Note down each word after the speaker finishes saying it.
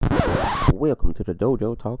Welcome to the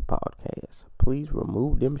Dojo Talk Podcast. Please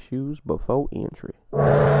remove them shoes before entry.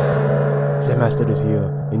 Zen Master is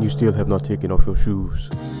here, and you still have not taken off your shoes.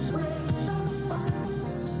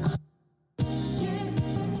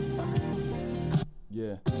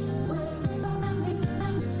 Yeah.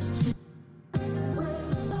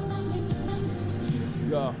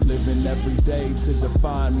 Living every day to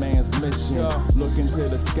define man's mission. Look into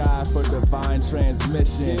the sky for divine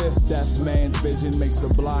transmission. Deaf man's vision makes the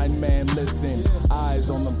blind man listen. Eyes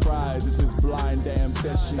on the prize, this is blind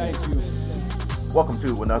ambition. Thank you. Welcome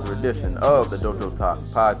to another edition of the Dojo Talk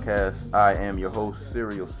Podcast. I am your host,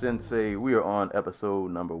 Serial Sensei. We are on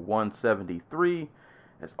episode number 173.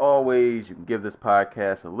 As always, you can give this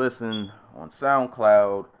podcast a listen on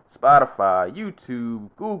SoundCloud, Spotify, YouTube,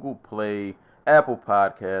 Google Play, Apple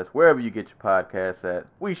Podcasts, wherever you get your podcasts at.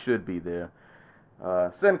 We should be there.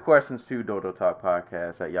 Send questions to Dojo Talk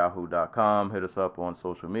Podcast at yahoo.com. Hit us up on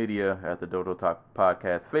social media at the Dojo Talk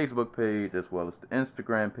Podcast Facebook page as well as the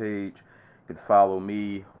Instagram page. You can follow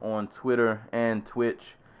me on Twitter and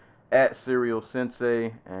Twitch at Serial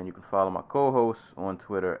Sensei, and you can follow my co-host on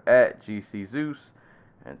Twitter at GC Zeus.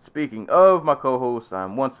 And speaking of my co-host,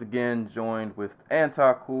 I'm once again joined with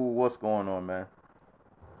Anti-Cool. What's going on, man?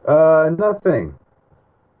 Nothing.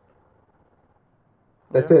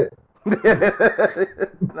 That's it.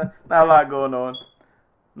 Not a lot going on.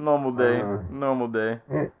 Normal day.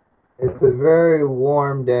 It's a very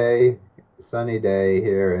warm day, sunny day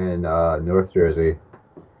here in North Jersey.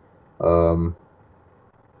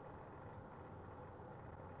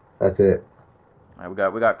 That's it. All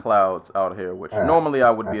right, we got clouds out here, which normally I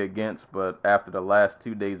would be against, but after the last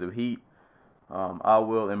 2 days of heat, I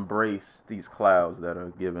will embrace these clouds that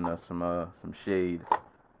are giving us some shade.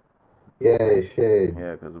 Yeah, shade.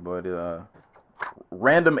 Yeah, because the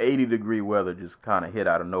random 80-degree weather just kind of hit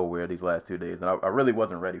out of nowhere these last 2 days, and I really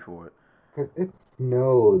wasn't ready for it. Cause it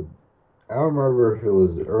snowed. I don't remember if it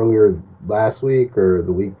was earlier last week or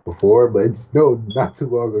the week before, but it snowed not too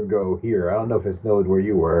long ago here. I don't know if it snowed where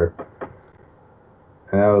you were.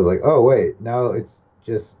 And I was like, oh, wait, now it's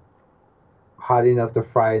just hot enough to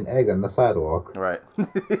fry an egg on the sidewalk. Right.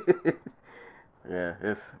 Yeah,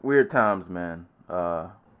 it's weird times, man.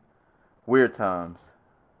 Weird times.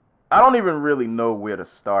 I don't even really know where to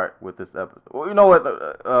start with this episode. Well, you know what?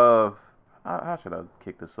 How should I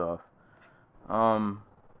kick this off? I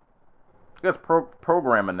guess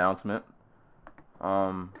program announcement.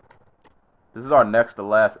 This is our next to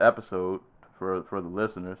last episode for the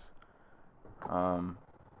listeners.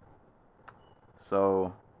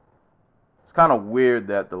 So it's kind of weird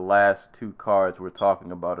that the last two cards we're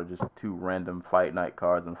talking about are just two random fight night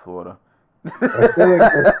cards in Florida.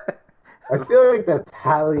 I feel like that's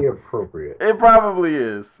highly appropriate. It probably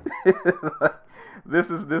is. This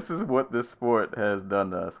is what this sport has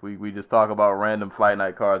done to us. We just talk about random fight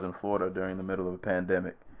night cards in Florida during the middle of a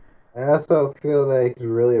pandemic. I also feel like it's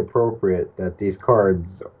really appropriate that these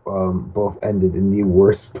cards both ended in the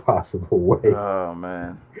worst possible way. Oh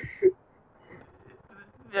man.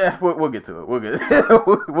 Yeah, we'll get to it. We'll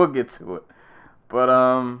get to it. But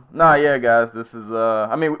yeah, guys, this is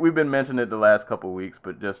I mean, we've been mentioning it the last couple weeks,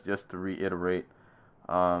 but just to reiterate,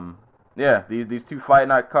 yeah, these two fight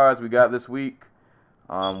night cards we got this week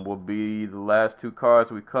will be the last two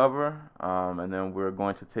cards we cover, and then we're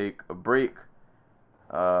going to take a break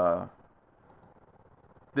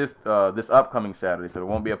this upcoming Saturday, so there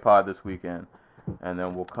won't be a pod this weekend, and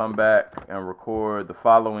then we'll come back and record the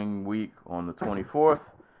following week on the 24th.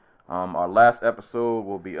 Our last episode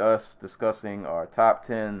will be us discussing our top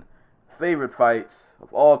 10 favorite fights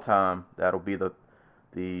of all time. That'll be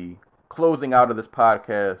the closing out of this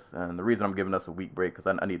podcast, and the reason I'm giving us a week break because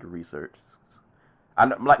I need to research.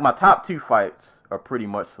 Like my top two fights are pretty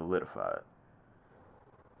much solidified,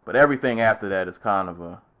 but everything after that is kind of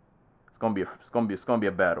it's gonna be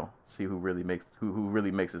a battle. See who really makes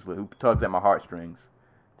this list, who tugs at my heartstrings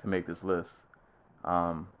to make this list.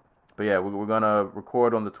 But yeah, we're going to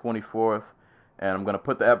record on the 24th, and I'm going to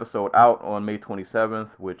put the episode out on May 27th,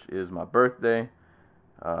 which is my birthday.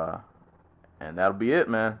 And that'll be it,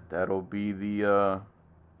 man. That'll be the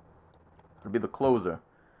closer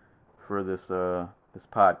for this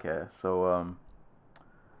podcast. So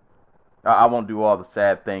I won't do all the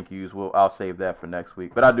sad thank yous. I'll save that for next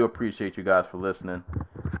week. But I do appreciate you guys for listening,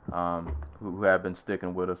 who have been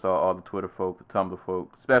sticking with us, all the Twitter folk, the Tumblr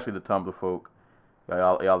folk, especially the Tumblr folk.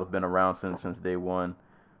 Y'all have been around since day one.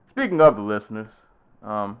 Speaking of the listeners,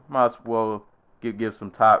 might as well give some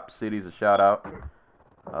top cities a shout out.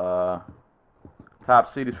 Top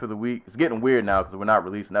cities for the week. It's getting weird now because we're not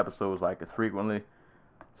releasing episodes like as frequently.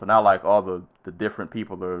 So now like all the different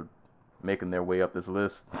people are making their way up this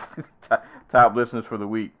list. Top listeners for the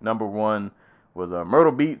week. Number 1 was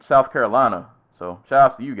Myrtle Beach, South Carolina. So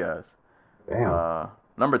shout out to you guys. Damn.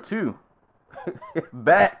 Number 2,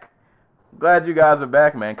 back. Glad you guys are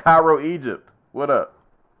back, man. Cairo, Egypt. What up?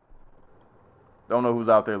 Don't know who's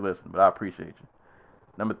out there listening, but I appreciate you.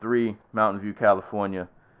 Number 3, Mountain View, California.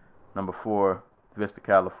 Number 4, Vista,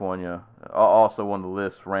 California. Also on the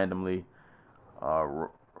list randomly. I'm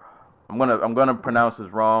gonna pronounce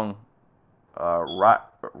this wrong.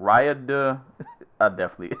 Riyadh.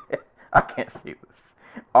 I can't say this.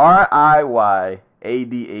 Riyadh,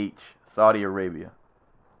 Saudi Arabia.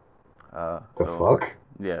 The fuck?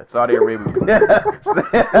 Yeah, Saudi Arabia.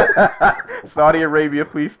 Saudi Arabia,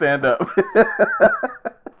 please stand up.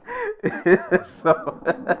 So,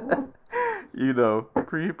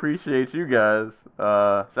 appreciate you guys.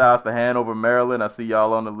 Shout out to Hanover, Maryland. I see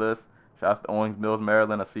y'all on the list. Shout out to Owings Mills,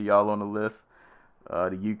 Maryland. I see y'all on the list.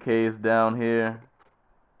 The UK is down here.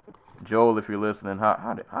 Joel, if you're listening,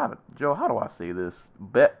 Joel, how do I say this?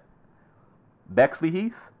 Bexley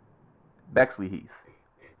Heath? Bexley Heath.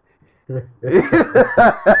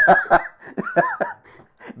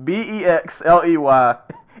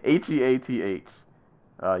 BEXLEYHEATH.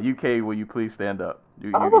 UK, will you please stand up?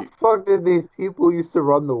 How the fuck did these people used to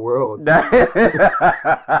run the world?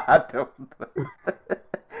 I don't know.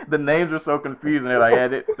 The names are so confusing. They're like,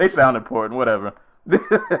 yeah, they sound important, whatever.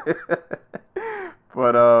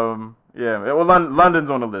 But yeah, well, London's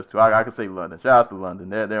on the list too. I can say London. Shout out to London.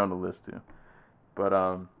 They're on the list too. But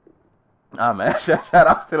man, shout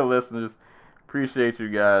outs to the listeners. Appreciate you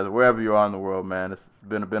guys wherever you are in the world, man. It's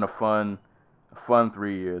been a fun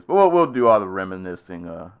 3 years. But we'll do all the reminiscing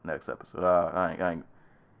next episode. I ain't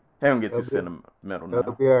gonna get too sentimental now.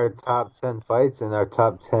 That'll be our top 10 fights and our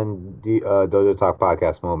top 10 Dojo Talk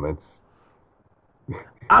podcast moments.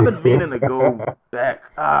 I've been meaning to go back.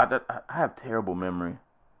 I have terrible memory.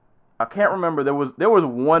 I can't remember. There was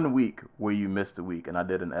 1 week where you missed a week, and I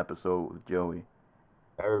did an episode with Joey.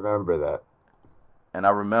 I remember that. And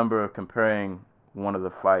I remember comparing one of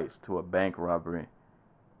the fights to a bank robbery.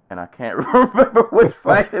 And I can't remember which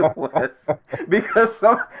fight it was. Because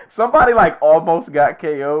somebody like almost got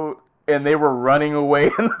KO'd and they were running away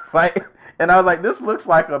in the fight. And I was like, this looks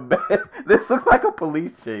like a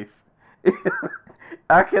police chase.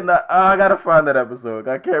 I gotta find that episode.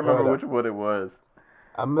 I can't remember which one it was.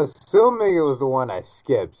 I'm assuming it was the one I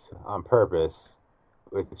skipped on purpose,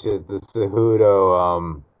 which is the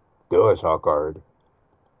Cejudo Dillashaw card.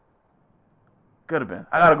 Could have been.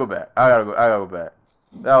 I gotta go back. That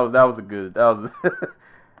was a good time.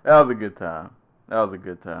 That was a good time.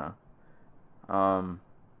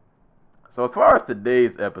 So as far as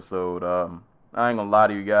today's episode, I ain't gonna lie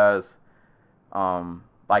to you guys.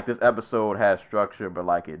 Like this episode has structure, but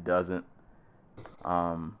like it doesn't.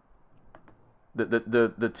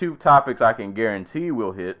 The two topics I can guarantee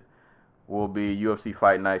we'll hit will be UFC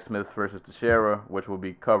Fight Night Smith versus Teixeira, which will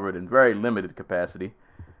be covered in very limited capacity,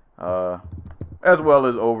 as well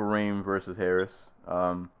as Overeem versus Harris.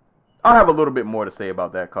 I'll have a little bit more to say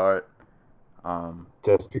about that card.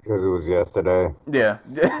 Just because it was yesterday. Yeah,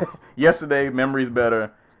 yesterday, memory's better.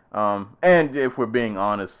 And if we're being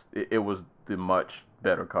honest, it was the much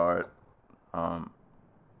better card. I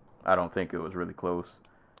don't think it was really close.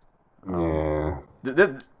 Yeah.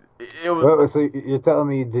 It was. So you're telling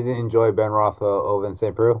me you didn't enjoy Ben Rothwell in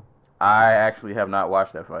St. Preux? I actually have not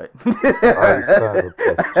watched that fight. Oh, you son of a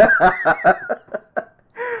bitch.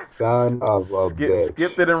 Son of a bitch.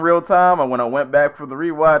 Skipped it in real time, and when I went back for the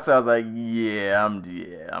rewatch, I was like, I'm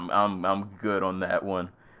good on that one.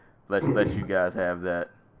 Let you guys have that.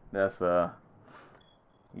 That's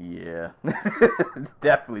yeah,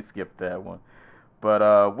 definitely skipped that one.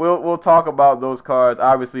 But we'll talk about those cards,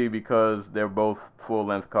 obviously, because they're both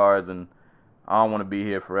full-length cards, and I don't want to be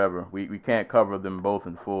here forever. We can't cover them both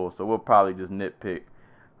in full, so we'll probably just nitpick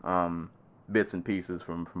bits and pieces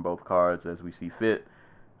from both cards as we see fit.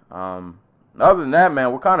 Other than that,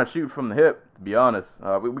 man, we're kind of shooting from the hip, to be honest.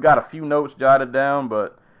 We got a few notes jotted down,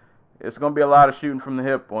 but it's going to be a lot of shooting from the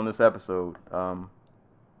hip on this episode.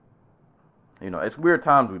 It's weird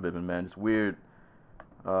times we live in, man. It's weird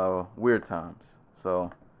times.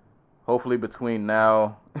 So hopefully between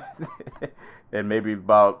now and maybe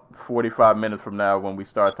about 45 minutes from now, when we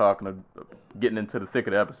start getting into the thick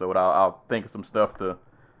of the episode, I'll think of some stuff to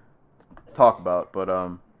talk about. But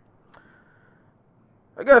I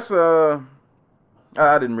guess I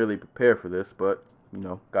didn't really prepare for this, but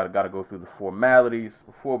gotta go through the formalities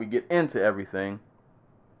before we get into everything.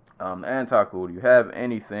 Antaku, do you have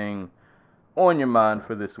anything on your mind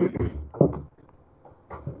for this week?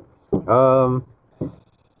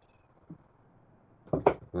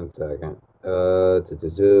 1 second.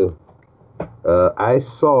 I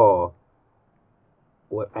saw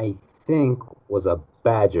what I think was a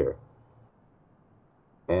badger,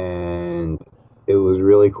 and it was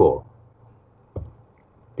really cool.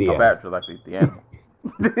 The A end. badger, like the animal.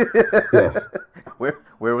 Yes.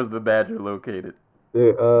 Where was the badger located?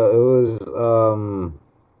 It was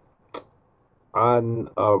on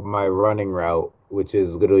my running route, which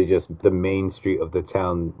is literally just the main street of the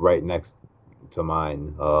town right next to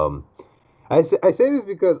mine. I say this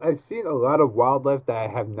because I've seen a lot of wildlife that I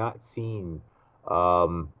have not seen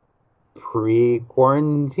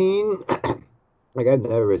pre-quarantine. Like I've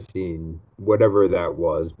never seen whatever that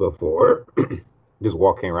was before, just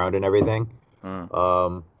walking around and everything.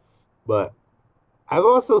 Mm. But I've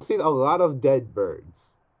also seen a lot of dead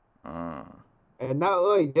birds. Mm. And not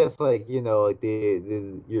like just like, like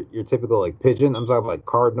your typical like pigeon. I'm talking about like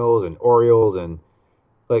cardinals and orioles and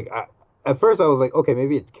like at first I was like, okay,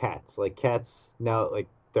 maybe it's cats. Like cats now like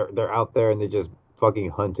they're out there and they're just fucking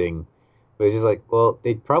hunting. But it's just like, well,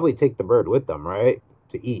 they'd probably take the bird with them, right?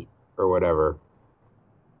 To eat or whatever.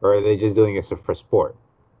 Or are they just doing it for sport?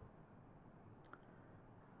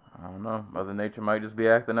 I don't know. Mother Nature might just be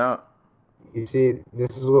acting out. You see,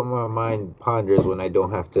 this is what my mind ponders when I don't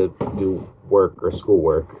have to do work or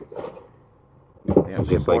schoolwork. It's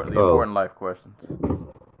just like, The important life questions.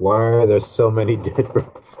 Why are there so many dead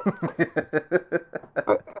birds?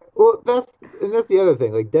 Well, that's the other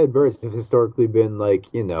thing. Like dead birds have historically been like,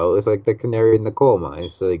 it's like the canary in the coal mine.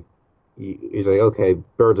 It's like he's like, okay,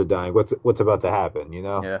 birds are dying. What's about to happen?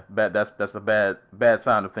 Yeah, that's a bad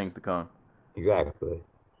sign of things to come. Exactly.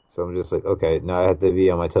 So I'm just like, okay, now I have to be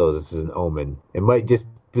on my toes. This is an omen. It might just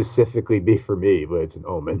specifically be for me, but it's an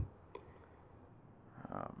omen.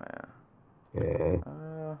 Oh man.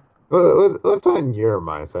 Yeah. What's on your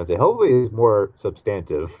mind, Sensei? Hopefully it's more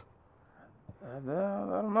substantive. I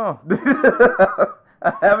don't know.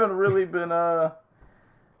 I haven't really been I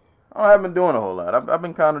haven't been doing a whole lot. I've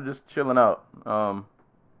been kind of just chilling out. I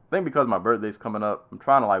think because my birthday's coming up, I'm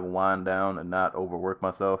trying to like wind down and not overwork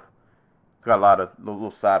myself. I've got a lot of little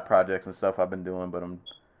side projects and stuff I've been doing, but I'm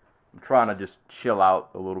trying to just chill out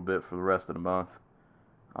a little bit for the rest of the month.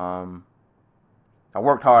 I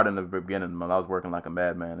worked hard in the beginning of the month. I was working like a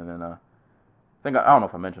madman, and then I don't know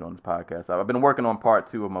if I mentioned on this podcast. I've been working on part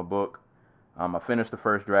 2 of my book. I finished the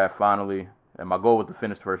first draft finally, and my goal was to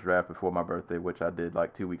finish the first draft before my birthday, which I did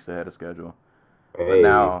like 2 weeks ahead of schedule. Hey. But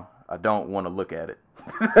now I don't want to look at it.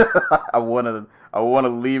 I want to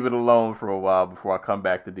leave it alone for a while before I come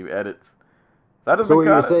back to do edits. So what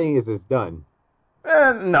you're saying is it's done.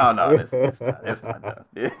 No, it's not done.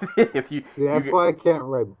 If you, See, that's why I can't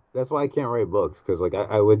write. That's why I can't write books because like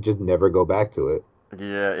I would just never go back to it.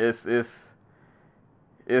 Yeah,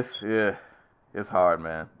 it's hard,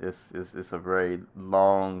 man. It's a very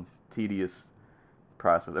long, tedious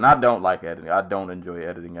process, and I don't like editing. I don't enjoy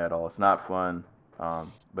editing at all. It's not fun,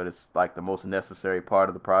 but it's like the most necessary part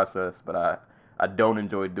of the process. But I don't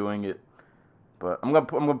enjoy doing it. But I'm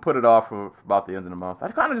gonna put it off for about the end of the month.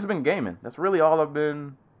 I've kind of just been gaming. That's really all I've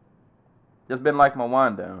been. Just been like my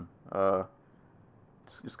wind down.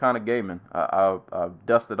 Just kind of gaming. I've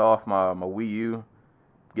dusted off my Wii U,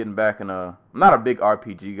 getting back in I'm not a big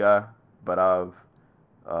RPG guy, but I've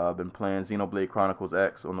been playing Xenoblade Chronicles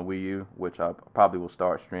X on the Wii U, which I probably will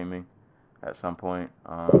start streaming at some point.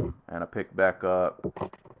 And I picked back up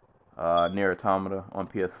Nier Automata on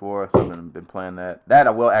PS4, so I've been playing that. That I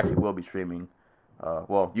will be streaming.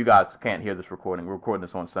 Well, you guys can't hear this recording. We're recording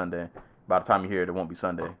this on Sunday. By the time you hear it, it won't be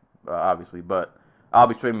Sunday, obviously. But I'll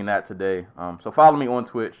be streaming that today. So follow me on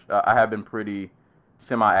Twitch. I have been pretty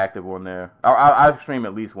semi-active on there. I stream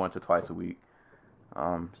at least once or twice a week.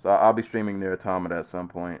 So I'll be streaming Nier Automata at some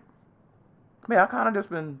point. Man, I kind of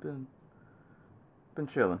just been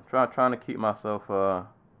chilling, trying to keep myself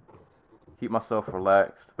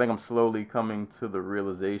relaxed. I think I'm slowly coming to the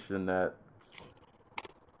realization that,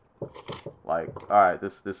 like, all right,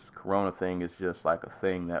 this Corona thing is just like a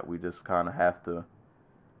thing that we just kind of have to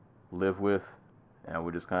live with, and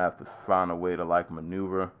we just kind of have to find a way to like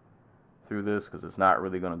maneuver through this because it's not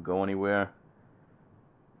really gonna go anywhere.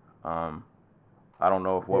 I don't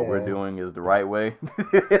know if what we're doing is the right way.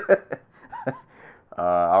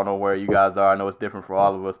 I don't know where you guys are. I know it's different for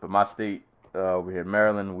all of us, but my state over here in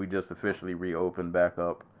Maryland, we just officially reopened back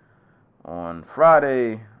up on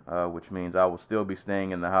Friday, which means I will still be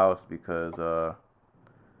staying in the house because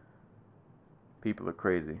people are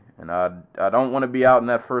crazy, and I don't want to be out in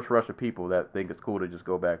that first rush of people that think it's cool to just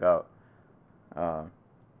go back out, and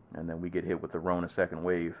then we get hit with the Rona second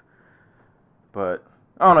wave. But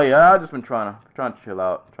I don't know. Yeah, I've just been trying to chill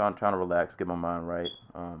out, trying to relax, get my mind right.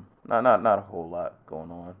 Not a whole lot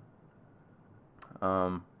going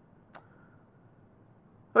on.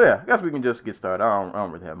 So yeah, I guess we can just get started. I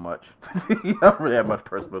don't really have much. I don't really have much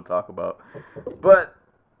personal to talk about. But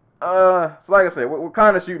so like I said, we're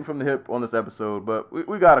kind of shooting from the hip on this episode, but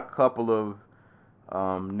we got a couple of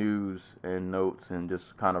news and notes and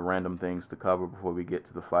just kind of random things to cover before we get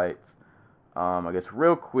to the fights. I guess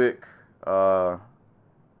real quick. I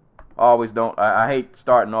hate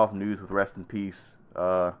starting off news with rest in peace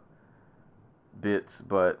bits,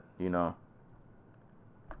 but you know.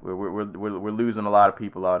 We're losing a lot of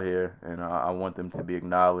people out here, and I want them to be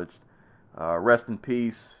acknowledged. Rest in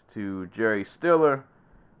peace to Jerry Stiller.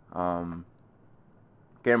 Can't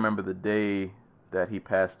remember the day that he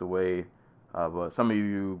passed away, but some of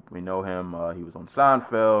you may know him. He was on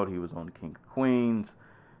Seinfeld. He was on King of Queens.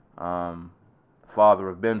 Father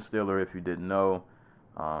of Ben Stiller, if you didn't know.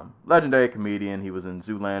 Legendary comedian. He was in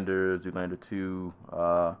Zoolander 2.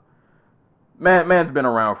 Man's been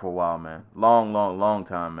around for a while, man. Long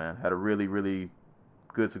time, man. Had a really, really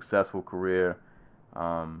good, successful career.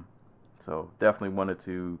 So definitely wanted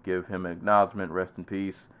to give him an acknowledgement. Rest in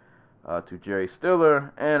peace to Jerry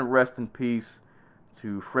Stiller, and rest in peace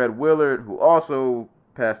to Fred Willard, who also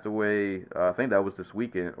passed away. I think that was this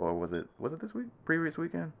weekend, or was it this week? Previous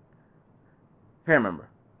weekend? Can't remember.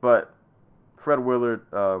 But Fred Willard,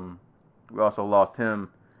 we also lost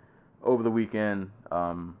him over the weekend.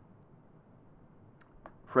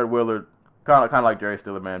 Fred Willard, kind of like Jerry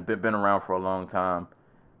Stiller, man, been around for a long time,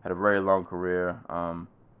 had a very long career. I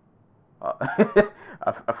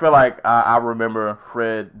feel like I remember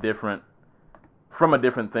Fred different from a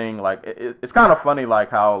different thing. Like it's kind of funny, like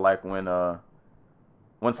how like when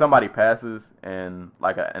somebody passes and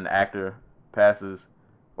like an actor passes,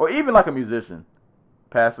 or even like a musician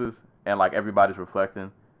passes, and like everybody's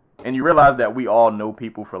reflecting, and you realize that we all know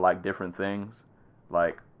people for like different things,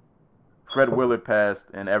 like. Fred Willard passed,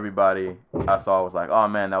 and everybody I saw was like, "Oh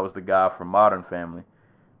man, that was the guy from Modern Family."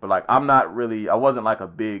 But like, I wasn't like a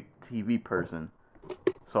big TV person,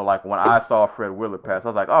 so like when I saw Fred Willard pass, I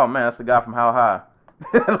was like, "Oh man, that's the guy from How High."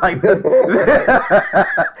 Like,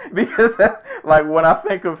 because like when I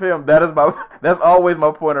think of him, that's always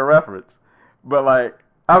my point of reference. But like,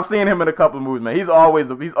 I've seen him in a couple of movies, man. He's always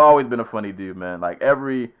been a funny dude, man. Like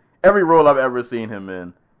every role I've ever seen him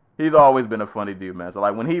in. He's always been a funny dude, man. So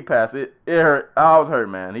like when he passed, it hurt. I was hurt,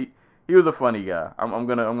 man. He was a funny guy. I'm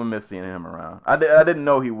gonna miss seeing him around. I didn't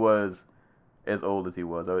know he was as old as he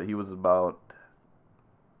was. He was about.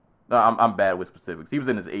 No, I'm bad with specifics. He was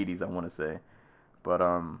in his 80s, I want to say. But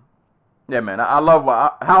yeah, man. I love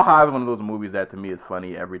How High is one of those movies that to me is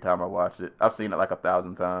funny every time I watch it. I've seen it like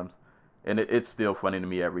 1,000 times, and it's still funny to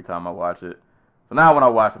me every time I watch it. So now when I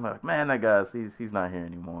watch it, I'm like, man, that guy's he's not here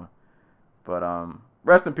anymore. But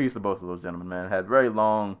rest in peace to both of those gentlemen, man. Had very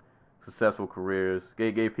long, successful careers.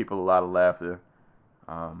 Gave people a lot of laughter.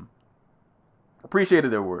 Appreciated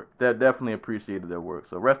their work. Definitely appreciated their work.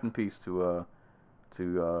 So rest in peace to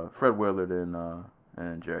Fred Willard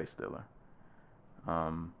and Jerry Stiller.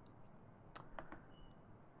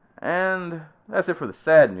 And that's it for the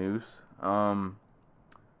sad news. So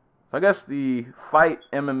I guess the fight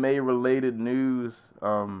MMA related news.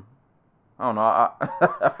 I don't know.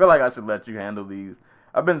 I feel like I should let you handle these.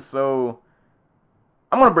 I'm going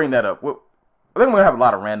to bring that up. I think we're going to have a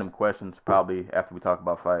lot of random questions probably after we talk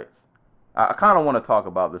about fights. I kind of want to talk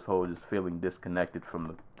about this whole just feeling disconnected from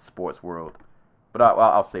the sports world. But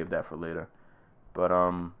I'll save that for later. But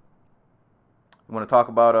you want to talk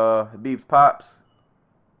about Khabib's pops?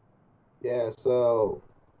 Yeah, so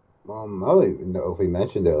I don't even know if we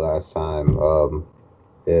mentioned it last time.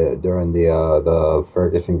 During the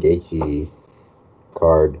Ferguson Gaethje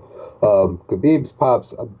card. Khabib's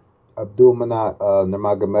pops, Abdulmanap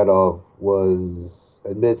Nurmagomedov, was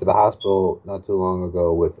admitted to the hospital not too long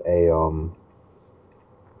ago with a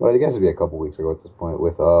well, I guess it'd be a couple weeks ago at this point,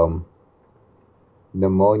 with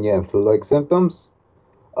pneumonia and flu-like symptoms.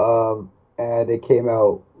 And it came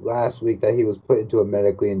out last week that he was put into a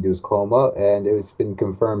medically induced coma, and it's been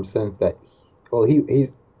confirmed since that. Well,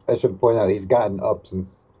 he's I should point out he's gotten up since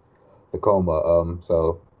the coma.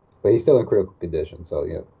 But he's still in critical condition, so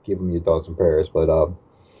give him your thoughts and prayers. But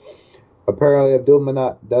apparently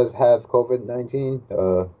Abdulmanap does have COVID-19,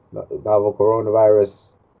 novel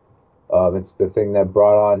coronavirus. It's the thing that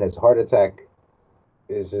brought on his heart attack.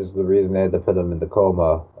 It's just the reason they had to put him in the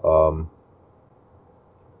coma.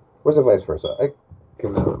 Was it vice versa? I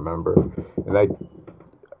cannot remember. And I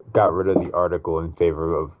got rid of the article in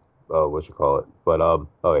favor of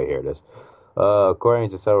here it is. According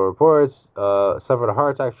to several reports, suffered a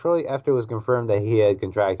heart attack shortly after it was confirmed that he had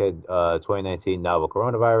contracted 2019 novel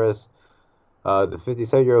coronavirus. The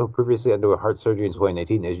 57-year-old who previously underwent heart surgery in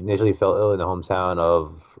 2019 initially fell ill in the hometown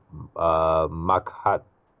of Makhachkala,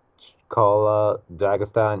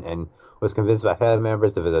 Dagestan, and was convinced by family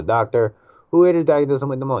members to visit a doctor, who later diagnosed him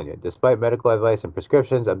with pneumonia. Despite medical advice and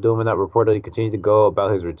prescriptions, Abdulmanap reportedly continued to go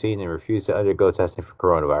about his routine and refused to undergo testing for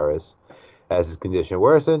coronavirus. As his condition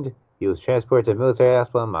worsened, he was transported to a military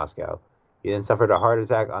hospital in Moscow. He then suffered a heart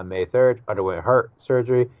attack on May 3rd, underwent heart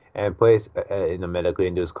surgery, and placed in a medically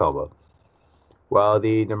induced coma. While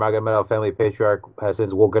the Nurmagomedov family patriarch has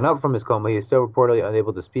since woken up from his coma, he is still reportedly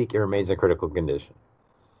unable to speak and remains in critical condition.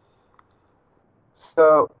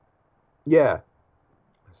 So, yeah.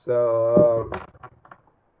 So,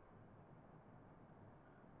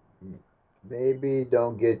 maybe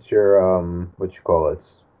don't get your, what you call it?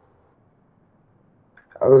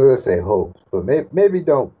 I was going to say hopes, but maybe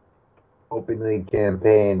don't openly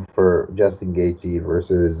campaign for Justin Gaethje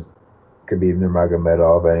versus Khabib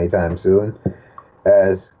Nurmagomedov anytime soon,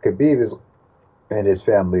 as Khabib and his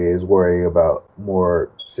family is worrying about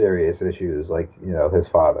more serious issues, like his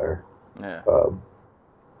father. Yeah. So.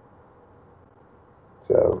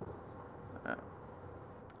 So yeah.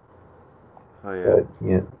 But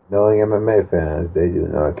knowing MMA fans, they do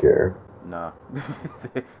not care. No.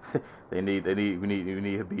 we need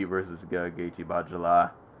Khabib versus Gaethje by July.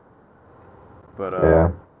 But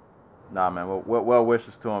yeah. Nah, man. Well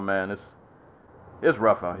wishes to him, man. It's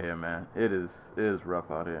rough out here, man. It is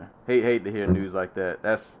rough out here. Hate to hear news like that.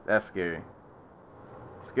 That's scary.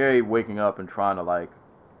 Scary waking up and trying to like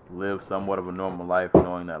live somewhat of a normal life,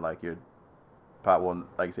 knowing that like you're probably,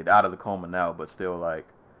 like you said, out of the coma now, but still like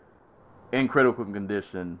in critical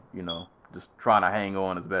condition. Just trying to hang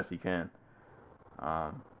on as best he can.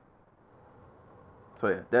 So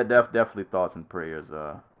yeah, that definitely thoughts and prayers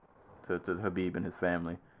to Khabib and his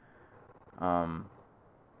family.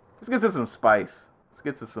 Let's get to some spice. Let's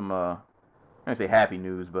get to some I don't say happy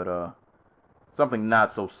news, but something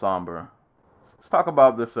not so somber. Let's talk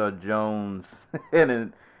about this Jones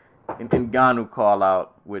and Ngannou call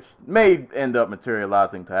out, which may end up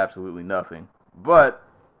materializing to absolutely nothing, but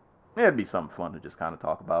it'd be something fun to just kind of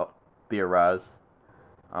talk about, theorize.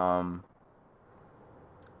 So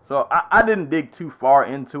I didn't dig too far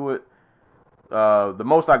into it. The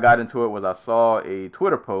most I got into it was I saw a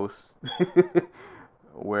Twitter post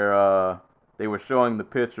where they were showing the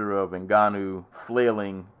picture of Ngannou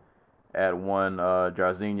flailing at one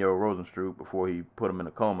Jairzinho Rozenstruik before he put him in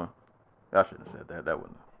a coma. I shouldn't have said that. That was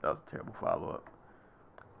a terrible follow-up.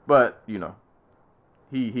 But he y'all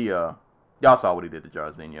saw what he did to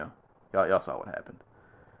Jairzinho. Y'all saw what happened.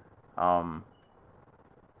 And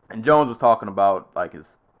Jones was talking about like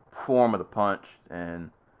his form of the punch,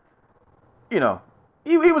 and he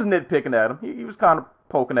was nitpicking at him. He was kind of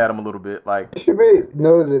poking at him a little bit, like. You should be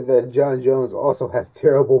noted that John Jones also has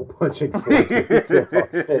terrible punching. But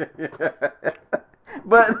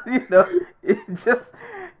it just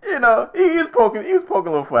he was poking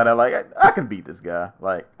a little fun at, like, I can beat this guy.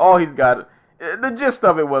 Like, all he's got, the gist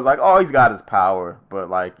of it was like all he's got is power, but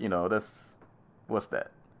like what's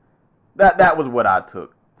that? That was what I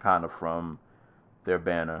took kind of from their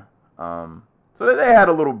banner. So they had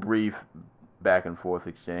a little brief back and forth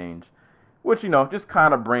exchange, which just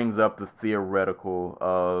kind of brings up the theoretical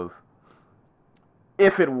of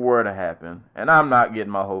if it were to happen. And I'm not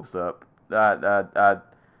getting my hopes up.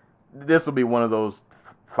 This will be one of those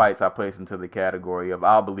fights I place into the category of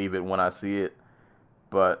I'll believe it when I see it.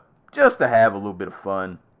 But just to have a little bit of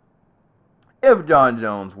fun, if John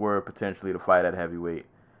Jones were potentially to fight at heavyweight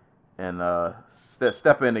and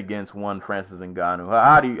step in against one Francis Ngannou,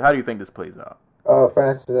 how do you think this plays out?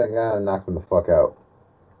 Francis Ngannou knocked him the fuck out.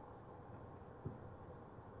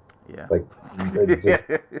 Yeah. Like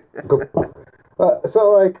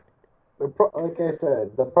so like I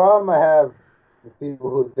said, the problem I have with people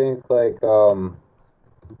who think like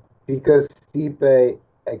because Stipe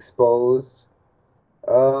exposed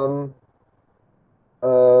Ngannou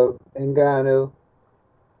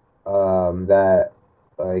that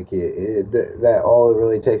like that all it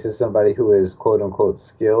really takes is somebody who is quote unquote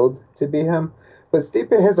skilled to beat him. But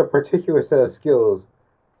Stipe has a particular set of skills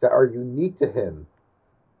that are unique to him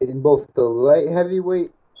in both the light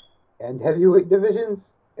heavyweight and heavyweight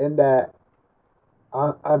divisions, and that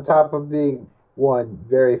on top of being one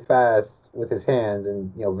very fast with his hands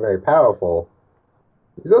and very powerful,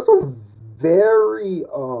 he's also very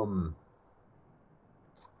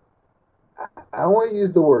I don't want to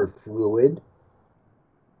use the word fluid,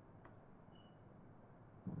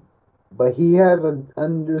 but he has an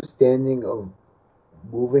understanding of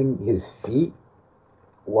moving his feet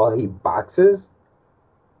while he boxes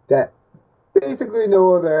that basically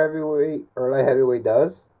no other heavyweight or light heavyweight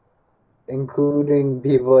does. including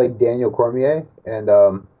people like Daniel Cormier and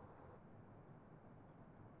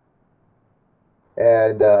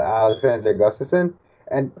Alexander Gustafsson.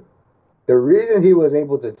 And the reason he was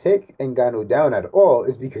able to take Ngannou down at all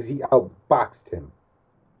is because he outboxed him.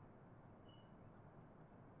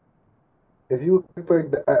 If you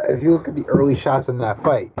look at the early shots in that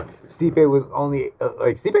fight, Stipe was only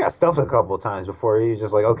Stipe got stuffed a couple of times before he was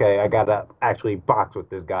just like, okay, I gotta actually box with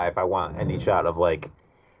this guy if I want any shot of like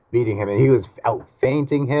beating him. And he was out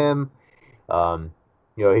feinting him.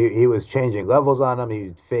 He was changing levels on him. He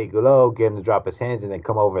would fake low, get him to drop his hands, and then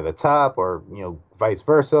come over the top, or vice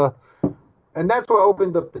versa. And that's what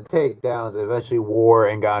opened up the takedowns and eventually wore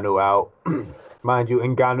Ngannou out. Mind you,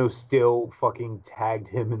 Ngannou still fucking tagged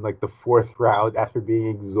him in like the 4th round after being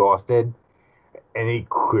exhausted. And he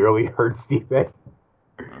clearly hurt Stipe.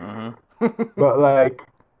 Mm-hmm. But like,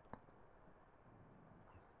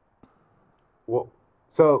 well,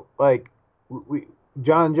 so like,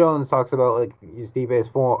 John Jones talks about like Stipe's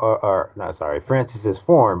form, Francis's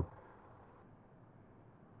form.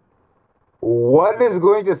 What is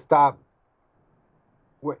going to stop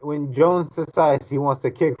when Jones decides he wants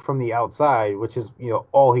to kick from the outside, which is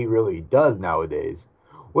all he really does nowadays?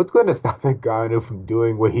 What's going to stop Ngannou from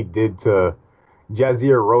doing what he did to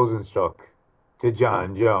Jazier Rosenstruck to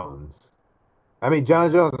John Jones? I mean,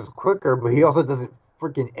 John Jones is quicker, but he also doesn't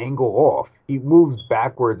freaking angle off. He moves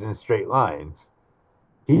backwards in straight lines.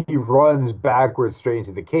 He runs backwards straight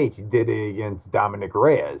into the cage. He did it against Dominic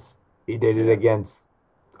Reyes. He did it against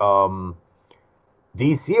DC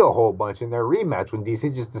a whole bunch in their rematch when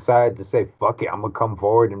DC just decided to say, fuck it, I'm going to come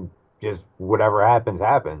forward and just whatever happens,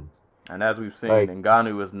 happens. And as we've seen,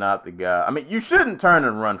 Ngannou is not the guy. I mean, you shouldn't turn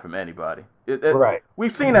and run from anybody. Right.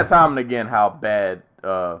 We've seen that time and again how bad,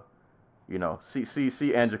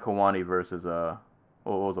 see Andrew Kawani versus, what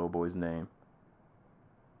was old boy's name?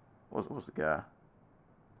 What was the guy?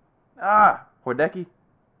 Hordecki?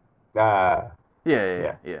 Yeah.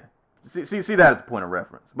 See that as a point of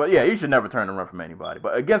reference. But yeah, you should never turn and run from anybody.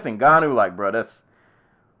 But against Ngannou, like, bro, that's...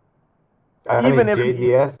 even if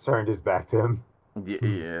JDS turned his back to him.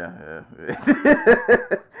 Yeah.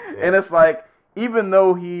 And it's like, even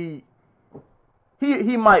though he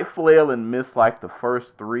might flail and miss like the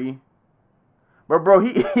first 3, but bro,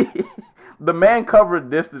 he the man covered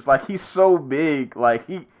distance, like he's so big, like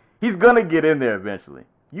he's gonna get in there eventually.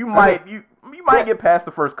 You might get past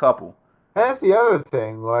the first couple. That's the other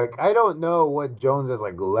thing. Like, I don't know what Jones has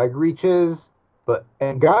like leg reach is, but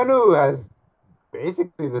Ngannou has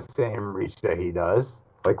basically the same reach that he does,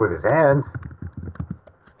 like with his hands.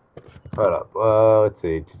 Hold up. Let's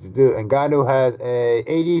see. Ngannou has a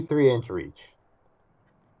 83-inch reach.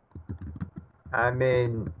 I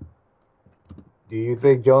mean, do you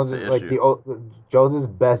think Jones is like Jones's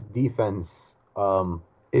best defense?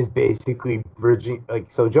 Is basically bridging, like,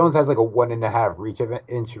 so Jones has like a 1.5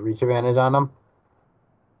 inch reach advantage on him.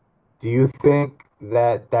 Do you think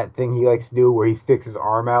that thing he likes to do where he sticks his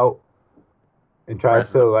arm out and tries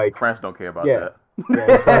to like... France don't care about that.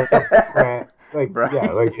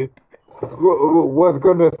 What's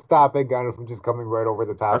going to stop Ngannou from just coming right over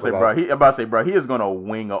the top of that? I'm about to say, bro, he is going to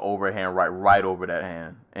wing an overhand right over that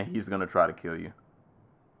hand, and he's going to try to kill you.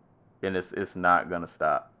 And it's not going to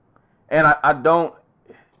stop. And I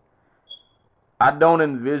don't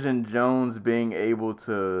envision Jones being able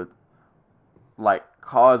to, like,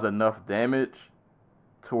 cause enough damage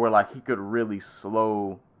to where, like, he could really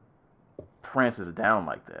slow Francis down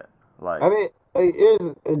like that. Like, I mean,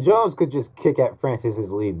 Jones could just kick at Francis's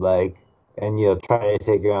lead leg and, try to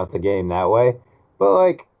take him out the game that way. But,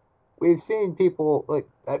 like, we've seen people, like,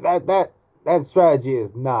 that strategy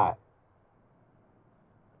is not.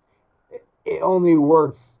 It only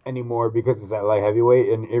works anymore because it's at light heavyweight,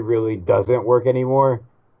 and it really doesn't work anymore.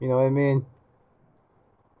 You know what I mean?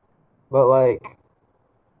 But, like,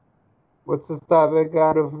 what's to stop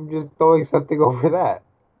Ngannou from just throwing something over that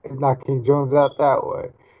and knocking Jones out that way?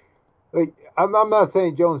 Like, I'm not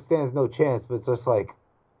saying Jones stands no chance, but it's just like,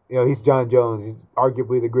 he's John Jones. He's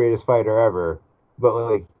arguably the greatest fighter ever. But,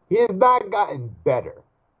 like, he has not gotten better.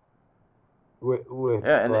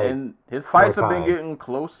 And his fights have been getting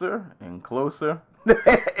closer and closer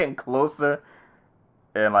and closer.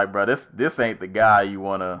 And, like, bro, this ain't the guy you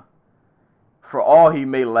want to... For all he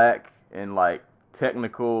may lack in, like,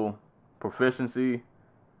 technical proficiency,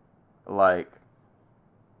 like,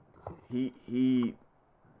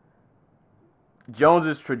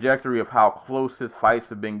 Jones's trajectory of how close his fights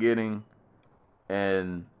have been getting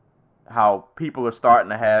and how people are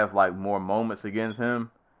starting to have, like, more moments against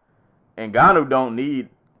him. Ngannou don't need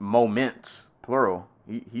moments, plural.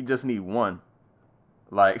 He just need one.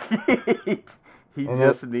 Like, He And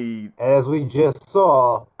just need as we just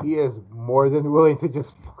saw, he is more than willing to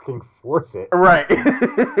just fucking force it. right.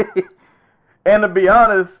 And to be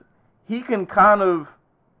honest, he can kind of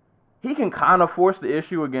force the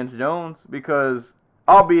issue against Jones because,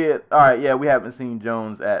 albeit, all right, yeah, we haven't seen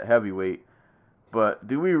Jones at heavyweight, but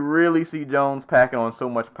do we really see Jones packing on so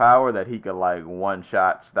much power that he could like one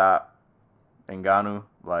shot stop Ngannou?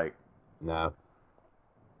 Like, No.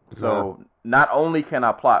 so not only can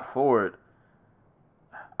I plot forward,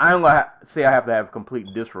 I'm going to say I have to have complete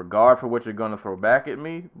disregard for what you're going to throw back at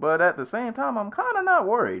me, but at the same time, I'm kind of not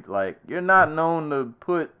worried. Like, you're not known to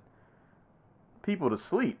put people to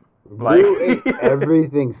sleep. Like, You ate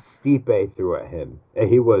everything Stipe threw at him. And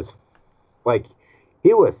he was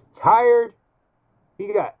tired.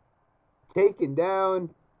 He got taken down,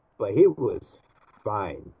 but he was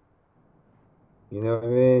fine. You know what I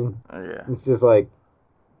mean? yeah. It's just like,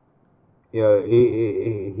 you know,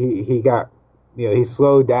 he got, you know, he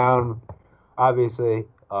slowed down, obviously,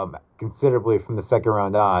 considerably from the second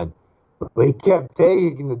round on, but he kept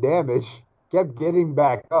taking the damage, kept getting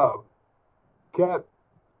back up, kept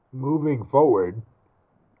moving forward.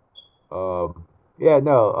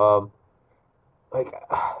 Like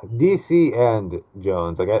DC and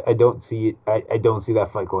Jones, like I don't see that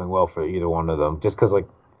fight going well for either one of them, just because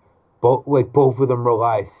both of them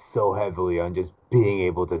rely so heavily on just being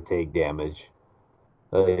able to take damage.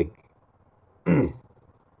 Like, I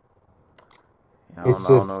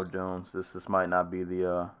don't know, Jones. This might not be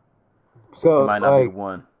the so it might not be the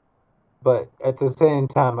one. But at the same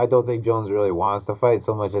time, I don't think Jones really wants to fight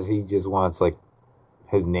so much as he just wants like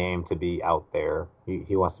his name to be out there.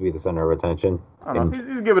 He wants to be the center of attention. I don't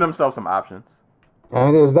know. He's giving himself some options. I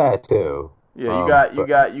mean, there's that too. Yeah, you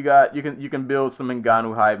can build some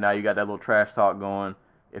Ngannou hype now. You got that little trash talk going.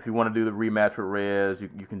 If you want to do the rematch with Reyes,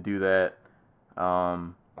 you can do that. I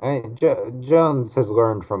mean, Jones has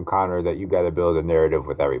learned from Conor that you got to build a narrative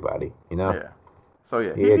with everybody. You know. Yeah. So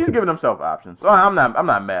yeah, he's giving himself options. So I'm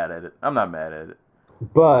not mad at it.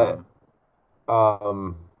 But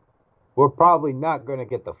we're probably not going to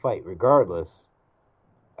get the fight regardless.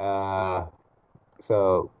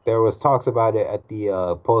 So there was talks about it at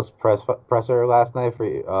the presser last night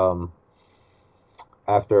for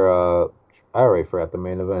after I already forgot the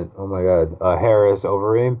main event. Oh my god, Harris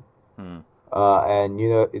Overeem. And you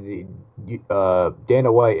know,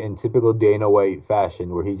 Dana White in typical Dana White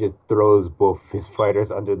fashion, where he just throws both his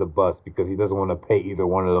fighters under the bus because he doesn't want to pay either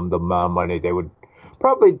one of them the amount of money they would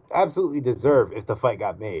probably absolutely deserve if the fight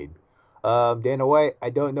got made. Dana White, I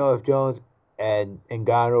don't know if Jones and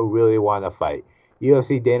Ngannou really want to fight.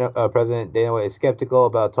 UFC President Dana White is skeptical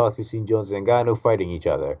about talks between Jones and Ngannou fighting each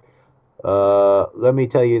other. Let me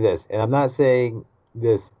tell you this, and I'm not saying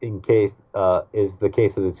this in case is the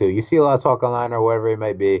case of the two. You see a lot of talk online or whatever it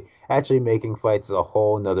might be. Actually making fights is a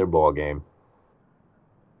whole nother ball game.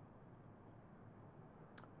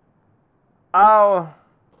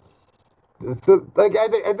 So, like, I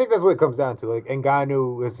think that's what it comes down to. Like,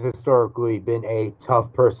 Ngannou has historically been a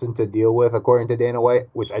tough person to deal with, according to Dana White,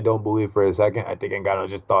 which I don't believe for a second. I think Ngannou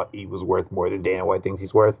just thought he was worth more than Dana White thinks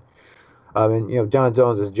he's worth. And you know, John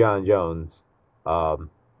Jones is John Jones.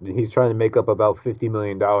 He's trying to make up about $50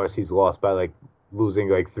 million he's lost by like losing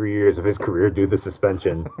like 3 years of his career due to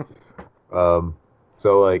suspension. So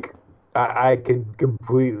like I can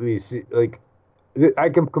completely see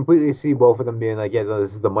both of them being like, yeah, no,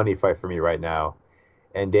 this is the money fight for me right now,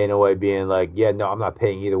 and Dana White being like, yeah, no, I'm not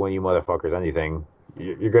paying either one of you motherfuckers anything.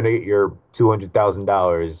 You're gonna get your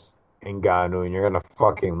 $200,000 in Ngannou, and you're gonna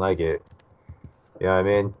fucking like it. You know what I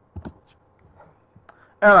mean?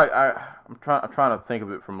 And like I'm trying to think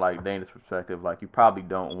of it from like Dana's perspective. Like, you probably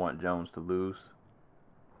don't want Jones to lose.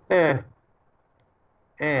 I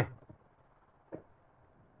mean,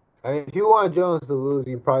 if you want Jones to lose,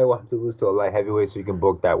 you probably want him to lose to a light heavyweight so you can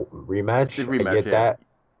book that rematch. I get that.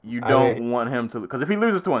 You don't want him to, because if he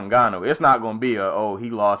loses to Ngannou, it's not going to be he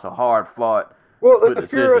lost a hard fought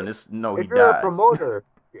decision. He died. If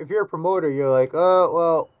you're a promoter, you're like, oh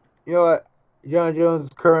well, you know what? John Jones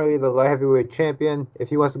is currently the light heavyweight champion. If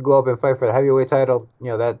he wants to go up and fight for the heavyweight title, you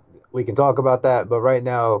know, that we can talk about that. But right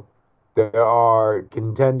now, there are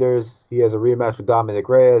contenders. He has a rematch with Dominic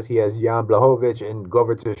Reyes. He has Jan Blachowicz, and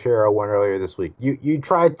Glover Teixeira won earlier this week. You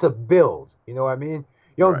tried to build. You know what I mean?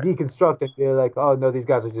 You don't deconstruct it. You're like, oh no, these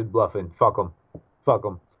guys are just bluffing. Fuck them.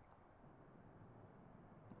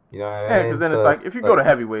 You know what I mean? Yeah, because then it's like, if you go to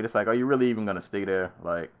heavyweight, it's like, are you really even going to stay there?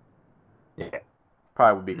 Like, yeah.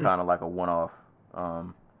 Probably would be kind of like a one-off.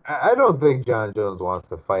 I don't think John Jones wants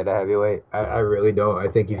to fight a heavyweight. I really don't. I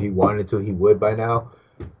think if he wanted to, he would by now.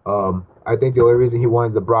 I think the only reason he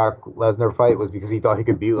wanted the Brock Lesnar fight was because he thought he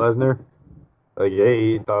could beat Lesnar. Like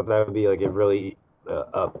he thought that would be like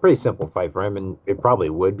a pretty simple fight for him, and it probably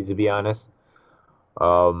would be, to be honest.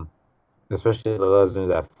 Especially the Lesnar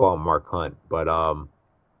that fought Mark Hunt, but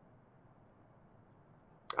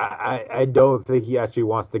I don't think he actually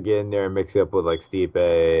wants to get in there and mix it up with like Stipe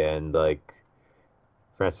and like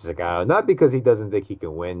Francis Ngannou. Not because he doesn't think he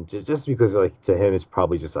can win, just because like to him it's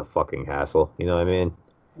probably just a fucking hassle. You know what I mean?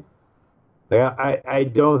 Like I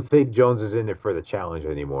don't think Jones is in it for the challenge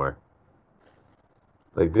anymore.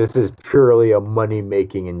 Like this is purely a money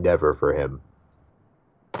making endeavor for him.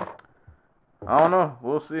 I don't know.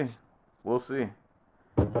 We'll see.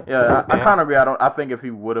 Yeah, I kind of agree. I think if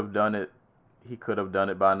he would have done it, he could have done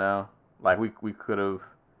it by now. Like we could have.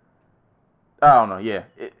 I don't know. Yeah,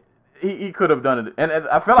 he could have done it, and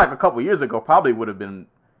I feel like a couple years ago probably would have been.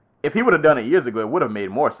 If he would have done it years ago, it would have made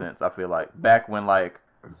more sense. I feel like back when like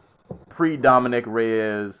pre-Dominic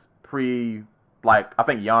Reyes, like I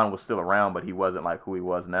think Jan was still around, but he wasn't like who he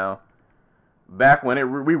was now. Back when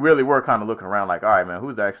we really were kind of looking around like, all right, man,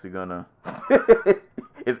 who's actually gonna?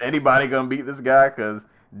 Is anybody gonna beat this guy? Because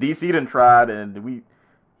DC done tried, and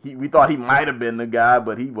we thought he might have been the guy,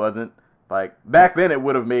 but he wasn't. Like back then, it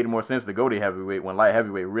would have made more sense to go to heavyweight when light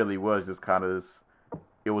heavyweight really was just kind of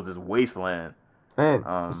this wasteland.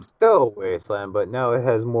 Man, still a wasteland, but now it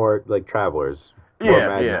has more like travelers.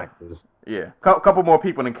 Yeah. Couple more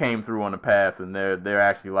people that came through on the path, and they're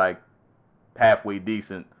actually like halfway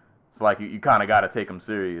decent. So like you kind of got to take them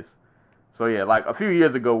serious. So yeah, like a few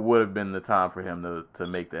years ago would have been the time for him to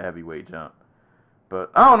make the heavyweight jump. But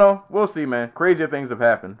I don't know. We'll see, man. Crazier things have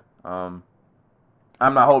happened. I'm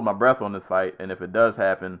not holding my breath on this fight, and if it does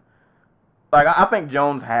happen, like I think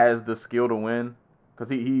Jones has the skill to win because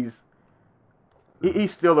he's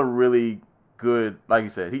still a really good, like you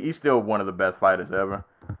said, he's still one of the best fighters ever.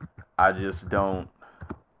 I just don't.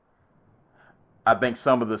 I think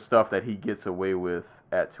some of the stuff that he gets away with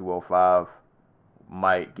at 205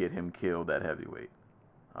 might get him killed at heavyweight.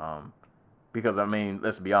 Because I mean,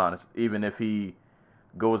 let's be honest, even if he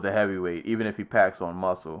goes to heavyweight, even if he packs on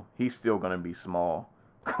muscle, he's still going to be small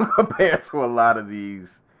compared to a lot of these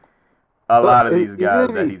guys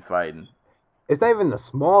that he's fighting. It's not even the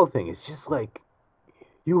small thing. It's just like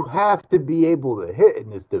you have to be able to hit in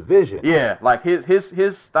this division. Yeah, like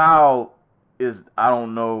his style is, I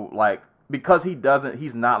don't know, like because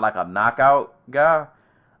he's not like a knockout guy.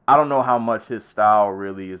 I don't know how much his style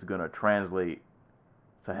really is going to translate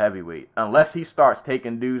to heavyweight unless he starts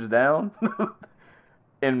taking dudes down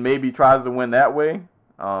and maybe tries to win that way.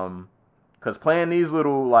 Because playing these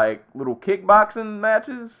little kickboxing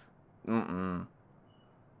matches,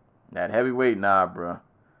 that heavyweight, nah, bruh.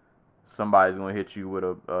 Somebody's gonna hit you with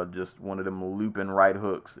a just one of them looping right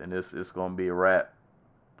hooks, and it's gonna be a wrap.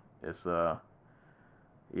 It's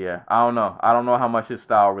yeah, I don't know. I don't know how much his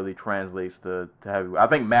style really translates to heavyweight. I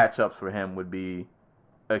think matchups for him would be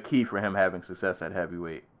a key for him having success at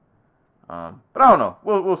heavyweight. But I don't know.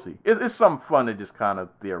 We'll see. It's something fun to just kind of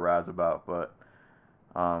theorize about. But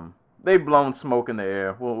they've blown smoke in the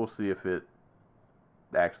air. We'll see if it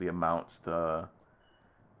actually amounts to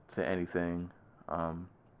anything.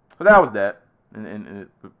 So that was that. And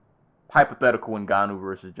hypothetical Ngannou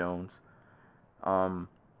versus Jones.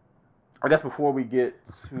 I guess before we get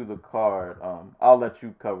to the card, I'll let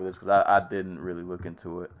you cover this because I didn't really look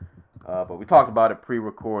into it. But we talked about it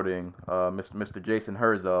pre-recording. Mr. Jason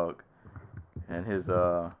Herzog and his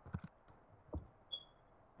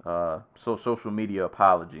social media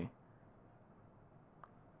apology.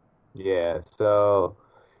 Yeah, so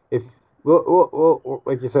if we'll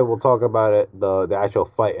like you said, we'll talk about it, the actual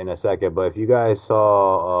fight in a second. But if you guys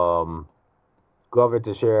saw Glover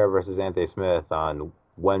Teixeira versus Anthony Smith on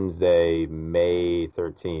Wednesday, May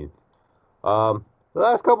 13th, the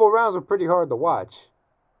last couple of rounds were pretty hard to watch.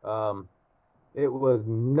 It was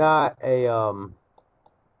not a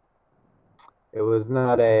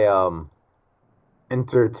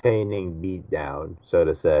entertaining beatdown, so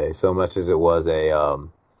to say, so much as it was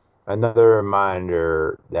another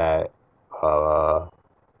reminder that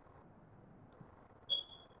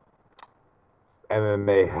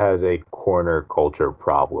MMA has a corner culture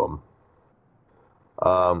problem.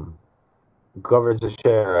 Glover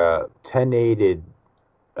Teixeira 10-8'd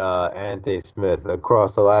Anthony Smith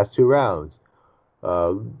across the last two rounds,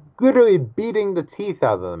 literally beating the teeth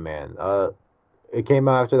out of the man. It came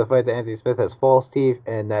out after the fight that Anthony Smith has false teeth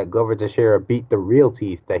and that Glover Teixeira beat the real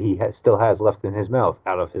teeth that he still has left in his mouth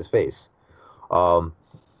out of his face.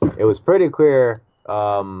 It was pretty clear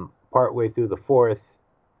partway through the fourth,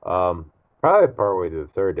 probably partway through the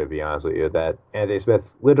third, to be honest with you, that Anthony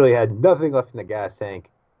Smith literally had nothing left in the gas tank.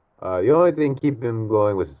 The only thing keeping him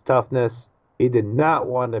going was his toughness. He did not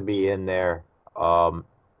want to be in there.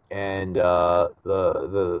 And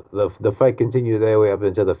the fight continued their way up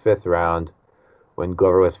into the 5th round when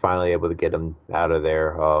Glover was finally able to get him out of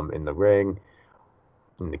there in the ring,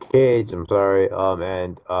 in the cage. I'm sorry.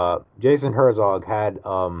 And Jason Herzog had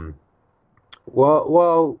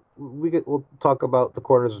we'll talk about the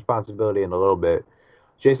corner's responsibility in a little bit.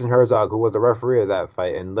 Jason Herzog, who was the referee of that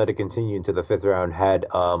fight and let it continue into the 5th round, had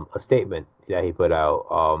a statement that he put out,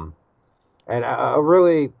 and a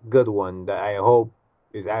really good one that I hope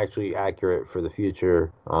is actually accurate for the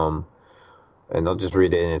future. And I'll just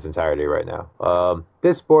read it in its entirety right now.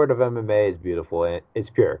 This sport of MMA is beautiful and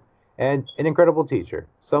it's pure, and an incredible teacher.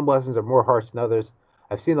 Some lessons are more harsh than others.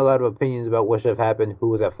 I've seen a lot of opinions about what should have happened, who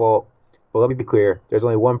was at fault. But let me be clear, there's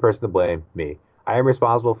only one person to blame, me. I am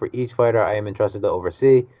responsible for each fighter I am entrusted to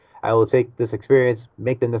oversee. I will take this experience,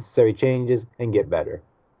 make the necessary changes, and get better.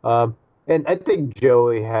 And I think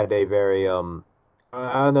Joey had a very, I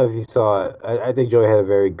don't know if you saw it, I think Joey had a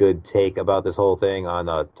very good take about this whole thing on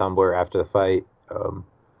Tumblr after the fight.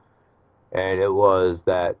 And it was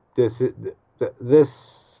that this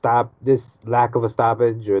lack of a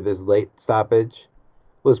stoppage, or this late stoppage,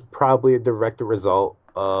 was probably a direct result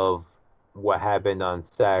of what happened on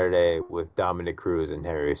Saturday with Dominic Cruz and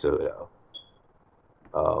Henry Cejudo.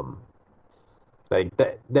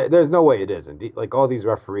 There's no way it isn't. Like, all these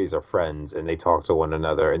referees are friends, and they talk to one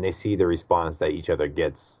another, and they see the response that each other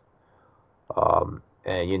gets.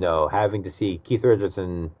 And, you know, having to see Keith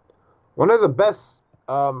Richardson, one of the best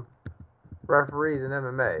referees in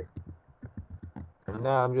MMA. And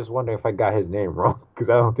now I'm just wondering if I got his name wrong, because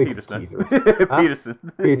I don't think Peterson. it's Keith. Peterson.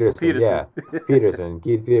 Peterson, yeah. Peterson.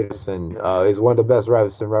 Keith Peterson is one of the best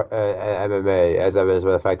refs in MMA, as evidenced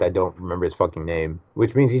by the fact I don't remember his fucking name,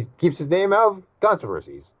 which means he keeps his name out of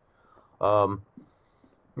controversies. You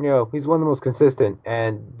know, he's one of the most consistent,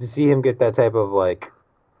 and to see him get that type of, like,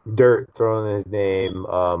 dirt thrown in his name,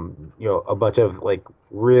 you know, a bunch of, like,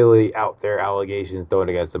 really out there allegations thrown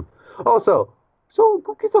against him. Also, so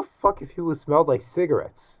who gives a fuck if he was smelled like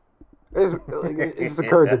cigarettes? It just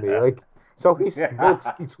occurred to me. Like, so he smokes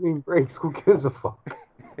between breaks. Who gives a fuck?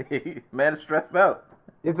 Man is stressed out.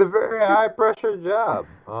 It's a very high pressure job.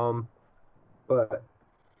 But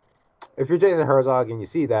if you're Jason Herzog and you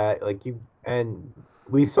see that, like, and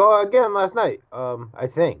we saw again last night, I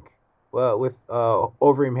think, well, with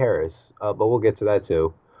Overeem Harris, but we'll get to that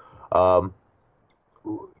too.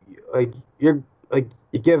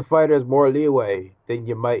 You give fighters more leeway than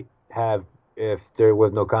you might have if there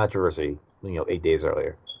was no controversy, 8 days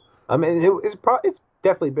earlier. I mean, it's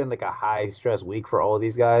definitely been like a high stress week for all of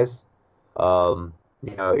these guys.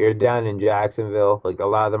 You're down in Jacksonville. Like, a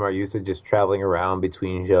lot of them are used to just traveling around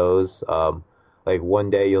between shows. Like, one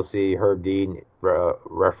day you'll see Herb Dean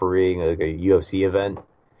refereeing like a UFC event,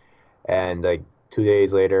 and like 2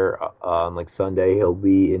 days later, on like Sunday, he'll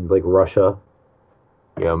be in like Russia.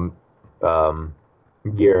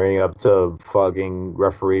 Gearing up to fucking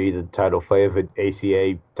referee the title fight of an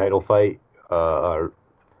ACA title fight. And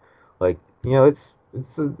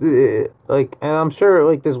I'm sure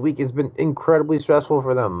like this week has been incredibly stressful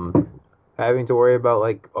for them, having to worry about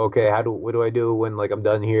like, okay, what do I do when like I'm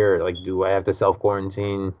done here? Like, do I have to self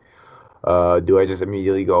quarantine? Do I just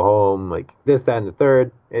immediately go home? Like this, that, and the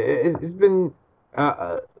third. It's been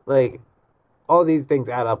like all these things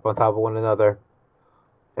add up on top of one another,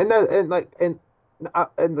 and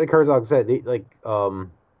like Herzog said, you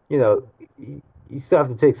still have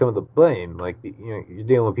to take some of the blame. Like, you're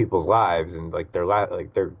dealing with people's lives and like their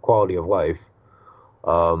quality of life.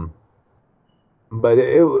 But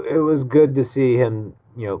it was good to see him,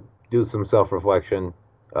 do some self reflection.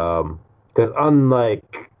 Because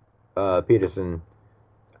unlike Peterson,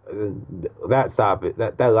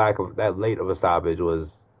 that late of a stoppage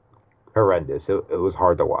was horrendous. It was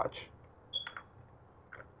hard to watch.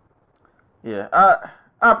 Yeah,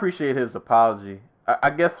 I appreciate his apology. I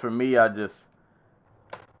guess for me, I'm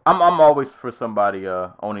always for somebody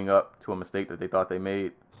owning up to a mistake that they thought they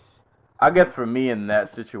made. I guess for me in that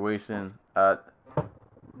situation, I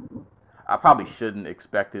probably shouldn't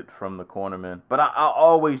expect it from the cornerman. But I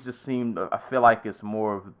always just I feel like it's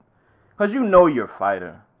more of, because you're a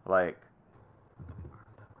fighter. Like,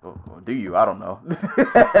 do you? I don't know.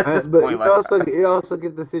 But you also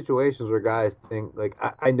get the situations where guys think, like,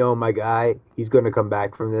 I know my guy, he's going to come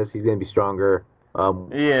back from this, he's going to be stronger.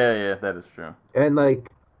 Yeah, that is true. And, like,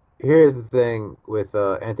 here's the thing with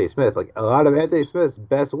Ante Smith. Like, a lot of Ante Smith's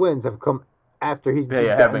best wins have come after he's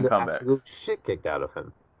gotten the absolute shit kicked out of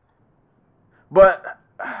him. But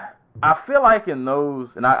I feel like in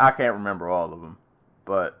those, and I can't remember all of them,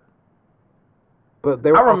 but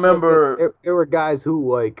there were guys who,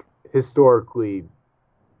 like, historically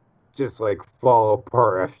just like fall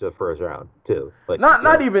apart after the first round too. Like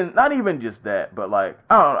not even just that, but like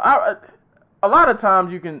I don't know. A lot of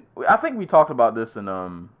times you can. I think we talked about this in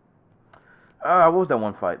what was that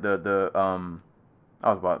one fight? I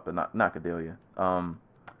was about, but not Cordelia.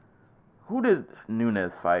 Who did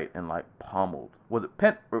Nunes fight and like pummeled? Was it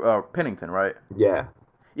Pennington, right? Yeah.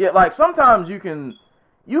 Yeah, like sometimes you can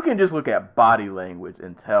just look at body language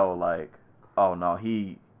and tell like, oh no,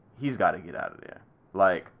 he's got to get out of there.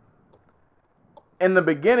 Like in the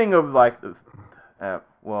beginning of like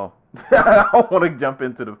well, I don't want to jump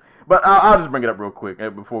into but I'll just bring it up real quick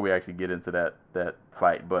before we actually get into that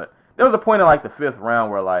fight. But there was a point in like the 5th round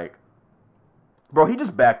where like, bro, he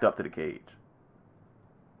just backed up to the cage.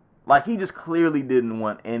 Like he just clearly didn't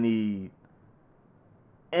want any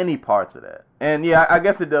parts of that. And yeah, I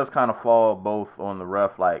guess it does kind of fall both on the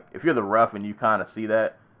ref. Like if you're the ref and you kind of see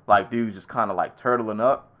that, like dude's just kind of like turtling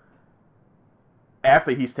up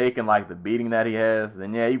after he's taken like the beating that he has,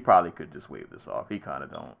 then yeah, you probably could just wave this off. He kind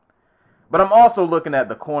of don't. But I'm also looking at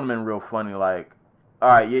the cornerman real funny. Like, all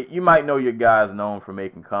right, you might know your guy's known for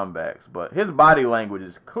making comebacks, but his body language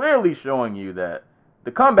is clearly showing you that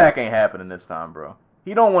the comeback ain't happening this time, bro.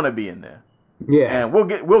 He don't want to be in there. Yeah. And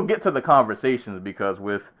we'll get to the conversations because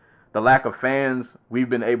with the lack of fans, we've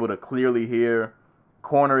been able to clearly hear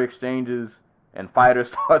corner exchanges and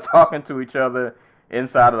fighters start talking to each other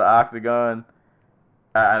inside of the octagon.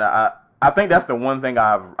 And I think that's the one thing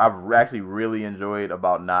I've actually really enjoyed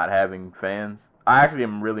about not having fans. I actually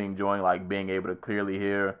am really enjoying like being able to clearly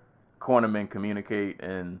hear cornermen communicate,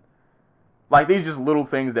 and like these just little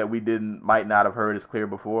things that we might not have heard as clear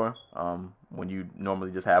before. When you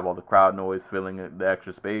normally just have all the crowd noise filling the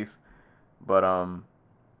extra space. But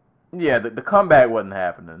yeah, the comeback wasn't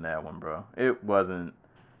happening in that one, bro. It wasn't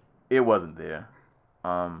there.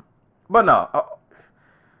 But no,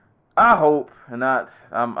 I hope, and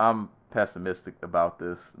I'm pessimistic about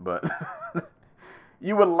this, but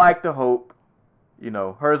you would like to hope,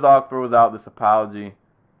 Herzog throws out this apology.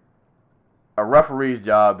 A referee's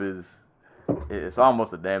job it's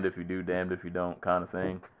almost a damned if you do, damned if you don't kind of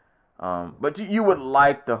thing. But you would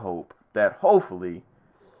like to hope that hopefully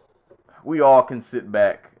we all can sit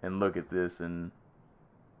back and look at this, and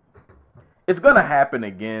it's going to happen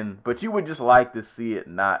again, but you would just like to see it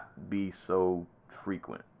not be so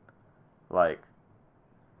frequent. Like,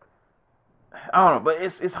 I don't know, but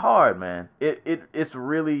it's hard, man. It's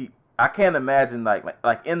really, I can't imagine like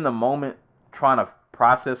in the moment trying to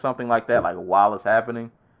process something like that, like while it's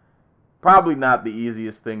happening. Probably not the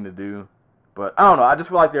easiest thing to do, but I don't know. I just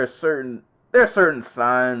feel like there are certain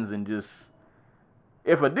signs, and just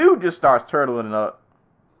if a dude just starts turtling up,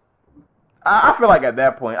 I feel like at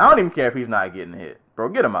that point I don't even care if he's not getting hit, bro.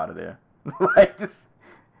 Get him out of there. Like, just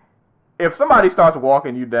if somebody starts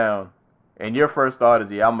walking you down, and your first thought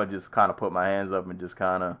is, yeah, I'm gonna just kind of put my hands up and just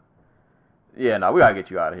kind of, yeah, no, we gotta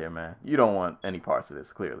get you out of here, man. You don't want any parts of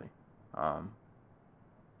this, clearly.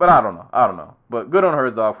 But I don't know. But good on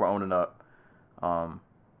Herzog for owning up. And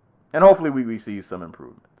hopefully we see some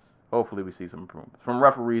improvements. From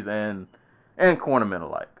referees and cornermen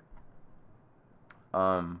alike.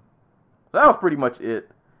 That was pretty much it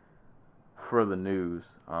for the news.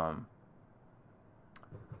 So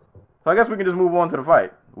I guess we can just move on to the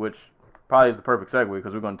fight, which probably is the perfect segue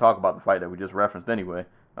because we're going to talk about the fight that we just referenced anyway.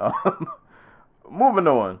 Moving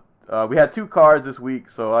on. We had 2 cards this week,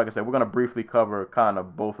 so like I said, we're going to briefly cover kind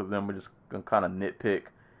of both of them. We're just going to kind of nitpick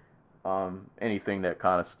anything that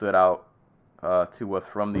kind of stood out to us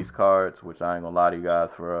from these cards, which I ain't going to lie to you guys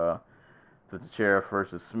for the Sheriff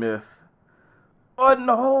versus Smith. Wasn't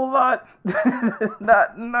a whole lot.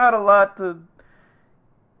 not a lot to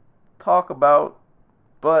talk about,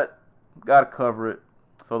 but got to cover it.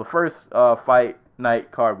 So the first fight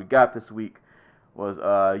night card we got this week was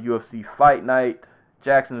UFC Fight Night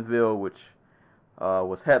Jacksonville, which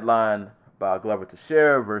was headlined by Glover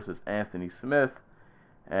Teixeira versus Anthony Smith.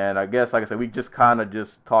 And I guess, like I said, we just kind of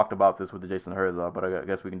just talked about this with the Jason Herzog, but I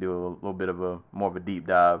guess we can do a little bit of more of a deep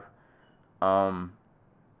dive. So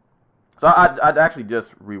I actually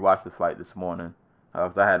just rewatched this fight this morning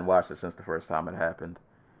because I hadn't watched it since the first time it happened.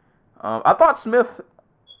 I thought Smith,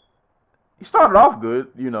 he started off good.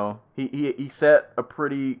 He set a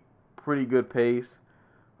pretty good pace.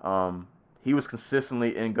 He was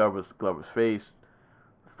consistently in Glover's face,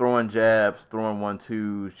 throwing jabs, throwing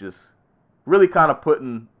 1-2s, just really kind of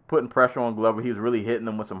putting pressure on Glover. He was really hitting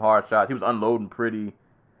him with some hard shots. He was unloading pretty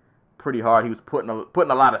hard. He was putting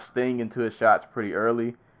a lot of sting into his shots pretty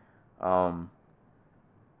early. But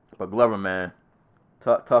Glover, man,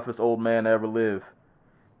 toughest old man to ever live.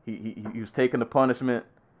 He was taking the punishment.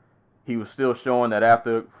 he was still showing that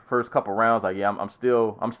after the first couple rounds, like, yeah, I'm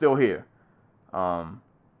still here. And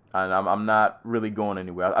I'm not really going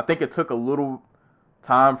anywhere. I think it took a little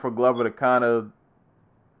time for Glover to kind of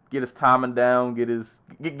get his timing down,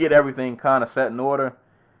 get everything kind of set in order.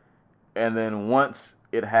 And then once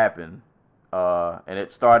it happened, and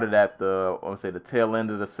it started at the tail end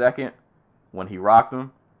of the second when he rocked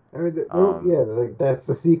him. I mean, like that's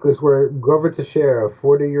the sequence where Glover Teixeira,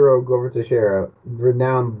 40-year-old Glover Teixeira,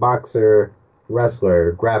 renowned boxer,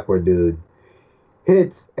 wrestler, grappler dude,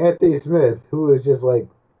 hits Anthony Smith, who is just like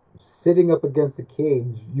sitting up against the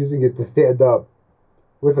cage, using it to stand up,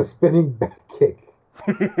 with a spinning back kick.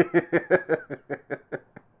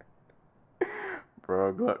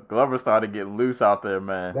 Bro, Glover started getting loose out there,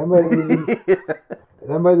 man. That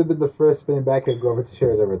might have been the first spinning back kick Glover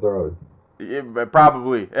Teixeira's ever thrown.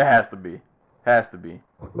 Probably. It has to be.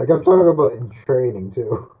 Like, I'm talking about in training,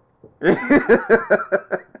 too.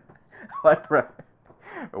 Like, bro,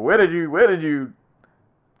 where did you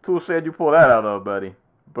Tool said you pull that out of, buddy?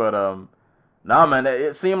 But, nah, man,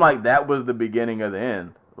 it seemed like that was the beginning of the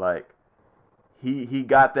end. Like, he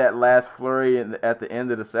got that last flurry at the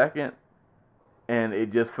end of the second, and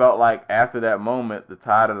it just felt like after that moment, the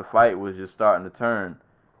tide of the fight was just starting to turn.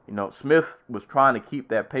 You know, Smith was trying to keep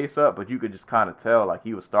that pace up, but you could just kind of tell, like,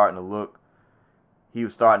 he was starting to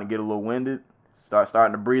get a little winded,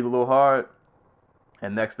 starting to breathe a little hard.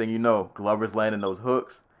 And next thing you know, Glover's landing those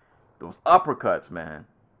hooks, those uppercuts, man.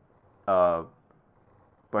 But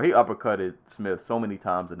he uppercutted Smith so many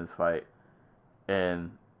times in this fight.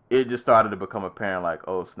 And it just started to become apparent, like,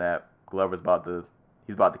 oh, snap, Glover's about to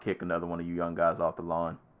kick another one of you young guys off the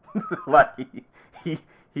lawn. Like,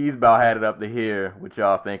 he's about had it up to here with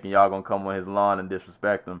y'all thinking y'all gonna come on his lawn and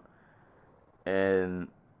disrespect him. And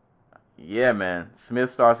yeah, man,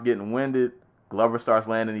 Smith starts getting winded. Glover starts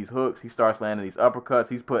landing these hooks. He starts landing these uppercuts.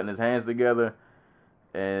 He's putting his hands together.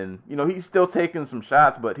 And, you know, he's still taking some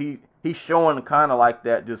shots, but he's showing kind of like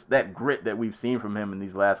that grit that we've seen from him in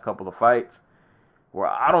these last couple of fights. Where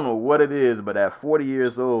I don't know what it is, but at 40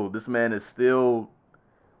 years old, this man is still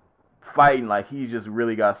fighting like he's just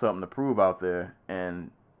really got something to prove out there. And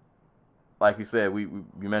like you said, we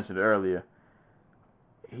mentioned it earlier,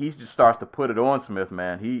 he just starts to put it on Smith,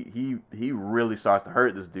 man. He really starts to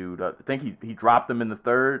hurt this dude. I think he dropped him in the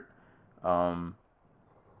third,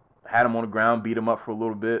 had him on the ground, beat him up for a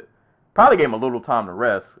little bit. Probably gave him a little time to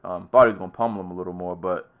rest. Thought he was going to pummel him a little more,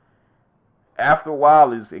 but after a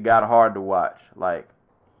while, it got hard to watch. Like,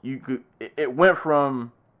 it went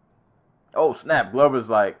from, oh snap, Glover's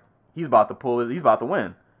like, he's about to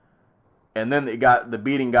win. And then the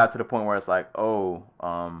beating got to the point where it's like, oh,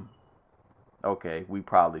 okay, we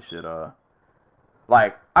probably should,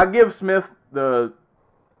 like, I give Smith them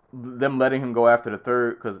letting him go after the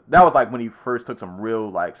third, because that was like when he first took some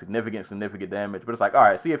real, like, significant damage. But it's like, all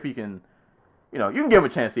right, see if he can, you know, you can give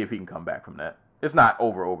him a chance to see if he can come back from that. It's not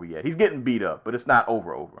over yet. He's getting beat up, but it's not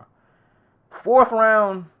over. Fourth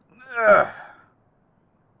round,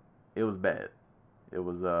 it was bad. It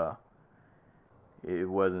was, it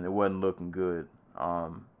wasn't looking good.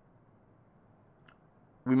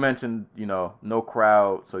 We mentioned, you know, no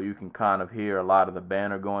crowd, so you can kind of hear a lot of the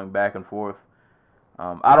banter going back and forth.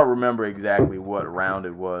 I don't remember exactly what round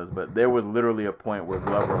it was, but there was literally a point where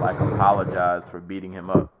Glover, like, apologized for beating him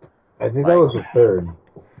up. I think that was the third.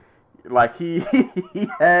 Like, he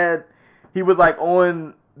was like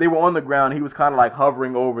they were on the ground. He was kind of like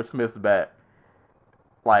hovering over Smith's back,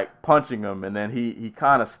 like punching him, and then he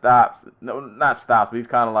kind of stops. No, not stops, but he's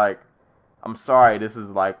kind of like, I'm sorry, this is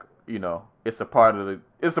like, you know, it's a part of the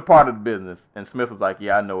business. And Smith was like,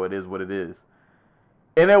 yeah, I know, it is what it is.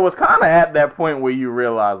 And it was kind of at that point where you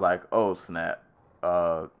realize, like, oh snap,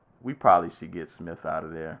 we probably should get Smith out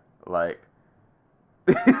of there. Like,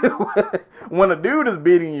 when a dude is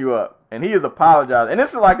beating you up and he is apologizing, and this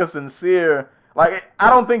is like a sincere, like, I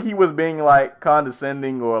don't think he was being like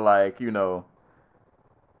condescending or like, you know,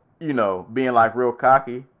 being like real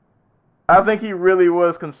cocky. I think he really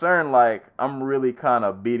was concerned, like, I'm really kind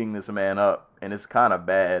of beating this man up and it's kind of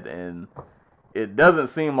bad and it doesn't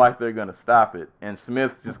seem like they're going to stop it. And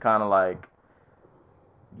Smith's just kind of like,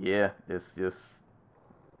 yeah, it's just,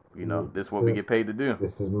 you know, this is what we get paid to do.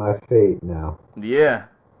 This is my fate now. Yeah.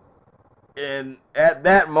 And at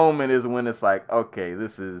that moment is when it's like, okay,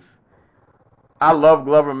 I love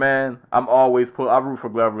Glover, man. I root for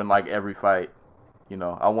Glover in like every fight. You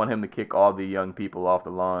know, I want him to kick all the young people off the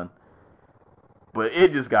lawn. But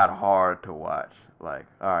it just got hard to watch. Like,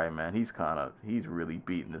 all right, man, he's really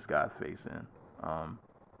beating this guy's face in.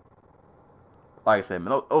 Like I said,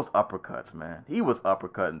 man, those uppercuts, man. He was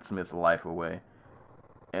uppercutting Smith's life away.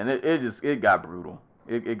 And it got brutal.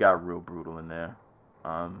 it got real brutal in there.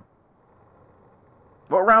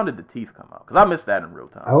 What round did the teeth come out? Because I missed that in real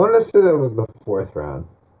time. I want to say that was the 4th round.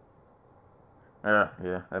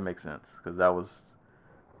 Yeah, that makes sense. Because that was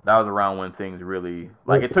around when things really,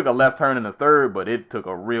 like, it took a left turn in the 3rd, but it took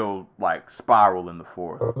a real, like, spiral in the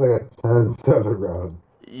 4th. It was like a 10-7 round.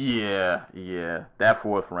 Yeah. That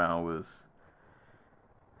 4th round was...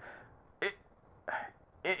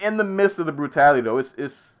 in the midst of the brutality, though,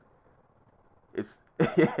 it's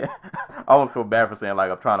I almost feel bad for saying, like,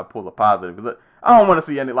 I'm trying to pull a positive. Because I don't want to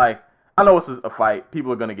see any, like, I know it's a fight.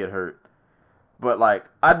 People are going to get hurt. But, like,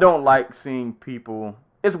 I don't like seeing people...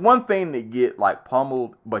 It's one thing to get, like,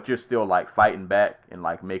 pummeled, but you're still, like, fighting back and,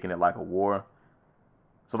 like, making it like a war.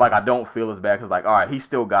 So, like, I don't feel as bad because, like, all right, he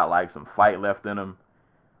still got, like, some fight left in him.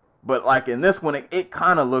 But, like, in this one, it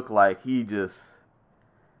kind of looked like he just...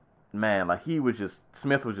 Man, like,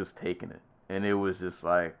 Smith was just taking it. And it was just,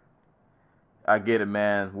 like... I get it,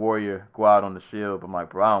 man. Warrior, go out on the shield. But I'm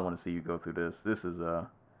like, bro, I don't want to see you go through this. This is,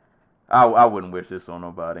 I wouldn't wish this on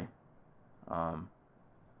nobody. Yeah,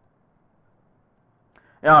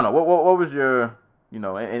 I don't know. What was your,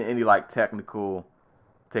 any like technical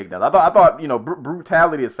takedowns? I thought,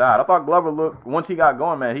 brutality aside, I thought Glover looked, once he got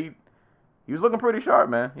going, man, he was looking pretty sharp,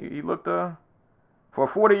 man. He looked, for a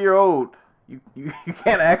 40-year-old, you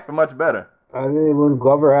can't ask for much better. I mean, when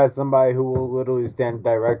Glover has somebody who will literally stand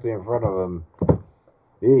directly in front of him,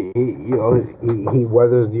 he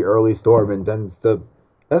weathers the early storm and tends to.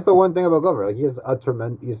 That's the one thing about Glover. Like, he has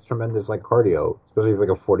tremendous like cardio, especially for like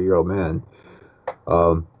a 40-year-old man.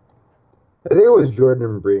 I think it was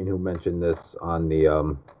Jordan Breen who mentioned this on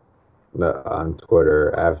on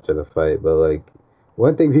Twitter after the fight. But like,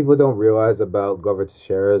 one thing people don't realize about Glover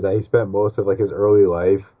Teixeira is that he spent most of like his early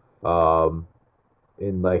life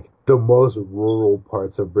in like the most rural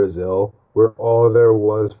parts of Brazil, where all there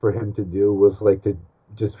was for him to do was like to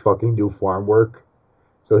just fucking do farm work.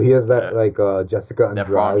 So he has that like Jessica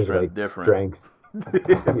Andrade like strength.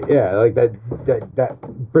 Yeah, like that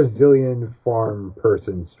Brazilian farm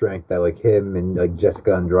person strength that like him and like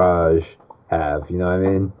Jessica Andrade have, you know what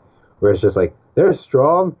I mean? Where it's just like they're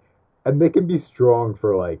strong and they can be strong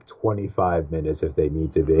for like 25 minutes if they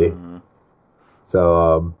need to be. Mm-hmm.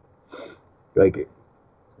 So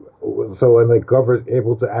so when like Glover's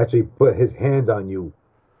able to actually put his hands on you,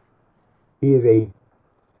 he is a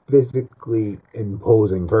physically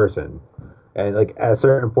imposing person. And like at a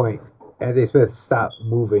certain point, Anthony Smith stopped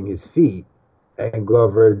moving his feet, and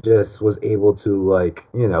Glover just was able to like,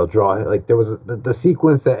 draw. Like there was the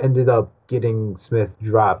sequence that ended up getting Smith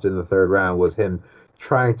dropped in the 3rd round was him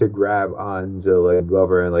trying to grab onto like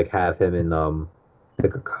Glover and like have him in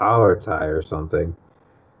like a collar tie or something,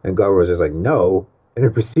 and Glover was just like no. And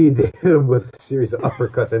it proceeded to hit him with a series of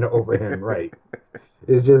uppercuts and an overhand right.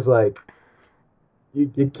 It's just like,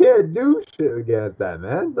 you can't do shit against that,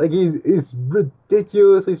 man. Like, he's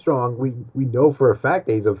ridiculously strong. We know for a fact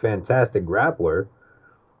that he's a fantastic grappler.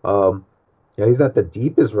 Yeah, he's not the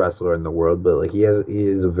deepest wrestler in the world, but like he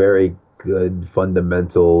is a very good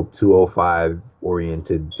fundamental 205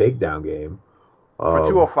 oriented takedown game. For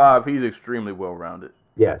 205, he's extremely well rounded.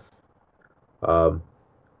 Yes.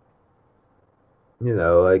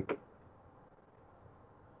 Like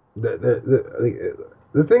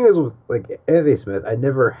the thing is with like Anthony Smith, I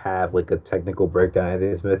never have like a technical breakdown of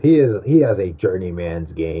Anthony Smith. He has a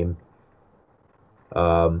journeyman's game.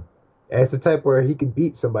 And it's the type where he could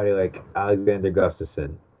beat somebody like Alexander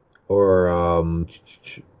Gustafsson or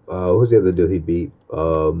who's the other dude he beat?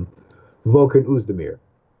 Volkan Oezdemir.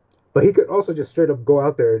 But he could also just straight up go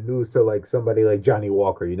out there and lose to like somebody like Johnny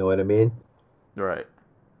Walker, you know what I mean? Right.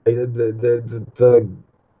 The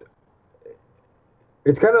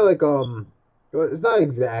it's kind of like it's not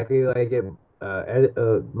exactly like it.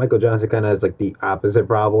 Michael Johnson kind of has like the opposite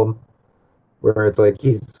problem, where it's like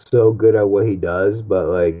he's so good at what he does, but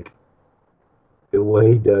like what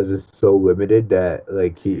he does is so limited that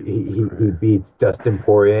like he beats Dustin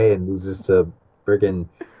Poirier and loses to freaking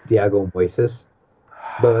Thiago Moises.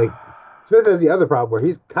 But like Smith has the other problem where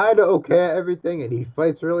he's kind of okay at everything and he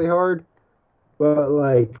fights really hard. But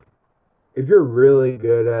like, if you're really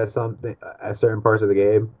good at something, at certain parts of the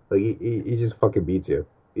game, like he just fucking beats you.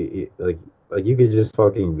 Like you could just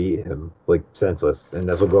fucking beat him like senseless, and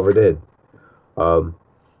that's what Glover did.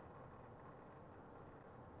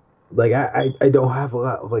 Like I don't have a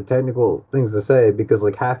lot of like technical things to say because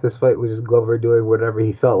like half this fight was just Glover doing whatever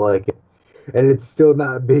he felt like, and it's still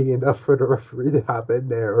not being enough for the referee to hop in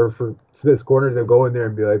there or for Smith's corner to go in there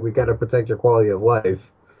and be like, we gotta protect your quality of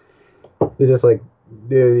life. It's just like,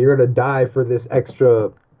 dude, you're gonna die for this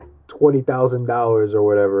extra $20,000 or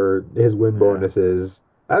whatever his win bonus is.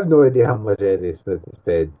 I have no idea how much Anthony Smith is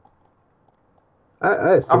paid.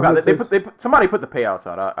 I assume somebody put the payouts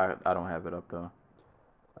out. I don't have it up though.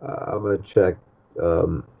 I'm gonna check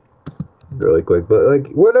really quick, but like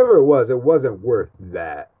whatever it wasn't worth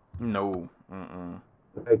that. No.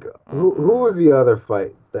 Like who was the other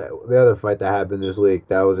fight that happened this week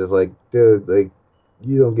that was just like, dude, like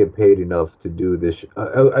you don't get paid enough to do this. I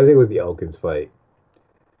think it was the Elkins fight.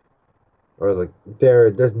 Or I was like,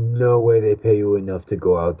 there's no way they pay you enough to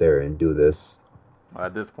go out there and do this.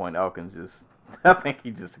 At this point, Elkins I think he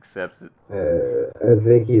just accepts it. I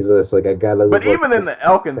think he's just like, I gotta. But even in the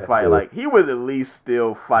Elkins fight, like he was at least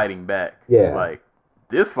still fighting back. Yeah. Like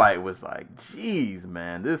this fight was like, geez,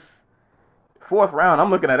 man, this fourth round, I'm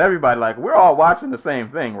looking at everybody like we're all watching the same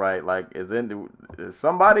thing, right? Like, is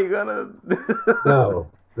somebody gonna? No.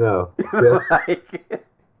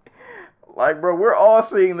 like, bro, we're all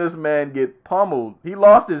seeing this man get pummeled. He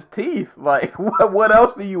lost his teeth. Like, what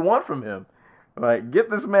else do you want from him? Like, get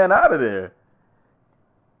this man out of there.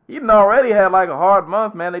 He already had like a hard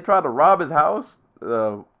month, man. They tried to rob his house.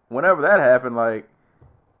 Whenever that happened, like,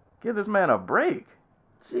 give this man a break.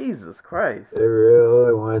 Jesus Christ. They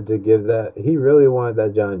really wanted to give that. He really wanted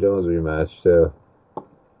that John Jones rematch too.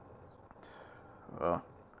 Well,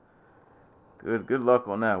 good luck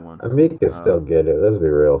on that one. I mean, he can still get it. Let's be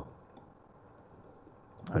real.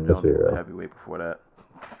 Let's be real. Heavyweight before that.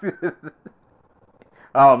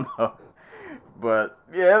 I don't know. But,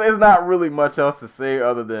 yeah, there's not really much else to say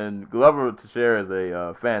other than Glover Teixeira is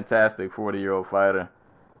a fantastic 40-year-old fighter.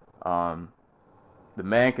 The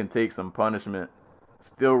man can take some punishment.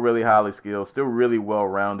 Still really highly skilled. Still really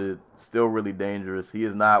well-rounded. Still really dangerous. He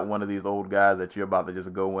is not one of these old guys that you're about to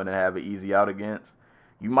just go in and have an easy out against.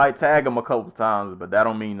 You might tag him a couple times, but that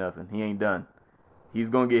don't mean nothing. He ain't done. He's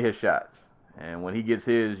going to get his shots. And when he gets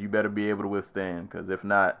his, you better be able to withstand. Because if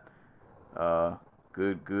not,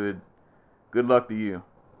 good luck to you.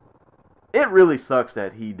 It really sucks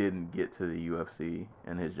that he didn't get to the UFC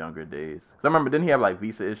in his younger days. 'Cause I remember, didn't he have like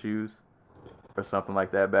visa issues or something like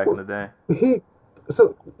that back in the day?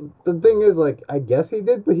 So the thing is, like, I guess he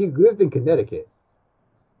did, but he lived in Connecticut.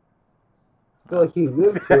 So like he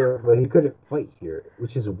lived here, but he couldn't fight here,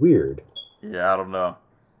 which is weird. Yeah, I don't know.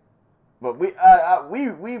 But we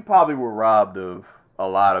probably were robbed of a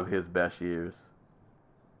lot of his best years.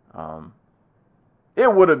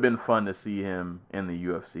 It would have been fun to see him in the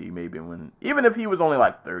UFC, maybe even if he was only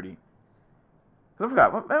like 30. I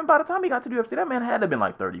forgot, man, by the time he got to the UFC, that man had to have been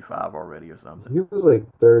like 35 already or something. He was like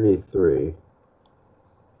 33.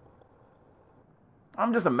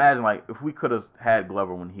 I'm just imagining, like, if we could have had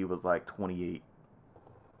Glover when he was like 28.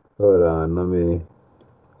 Hold on,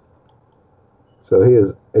 So he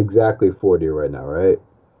is exactly 40 right now, right?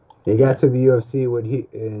 He got to the UFC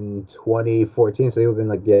in 2014, so he would have been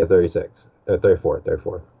like 36,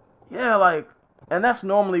 34. Yeah, like, and that's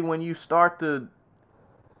normally when you start to.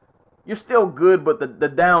 You're still good, but the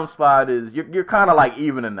downslide is you're kind of like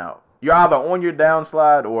evening out. You're either on your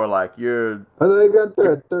downslide or like you're. I thought he got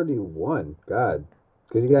there at 31. God,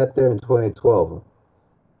 because he got there in 2012.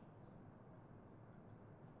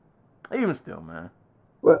 Even still, man.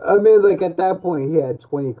 Well, I mean, like, at that point, he had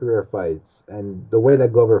 20 career fights, and the way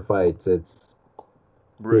that Glover fights, he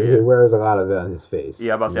wears a lot of it on his face.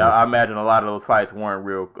 Yeah, I imagine a lot of those fights weren't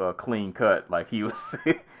real clean cut. Like, he was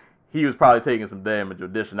he was probably taking some damage or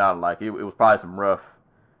dishing out. Like, it was probably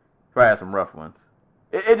had some rough ones.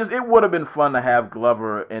 It would have been fun to have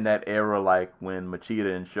Glover in that era, like, when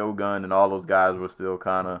Machida and Shogun and all those guys were still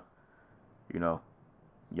kind of,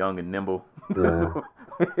 young and nimble. Yeah.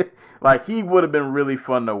 Like, he would have been really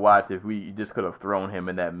fun to watch if we just could have thrown him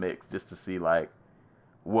in that mix just to see, like,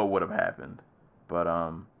 what would have happened. But,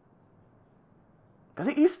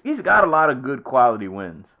 because he's got a lot of good quality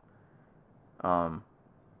wins.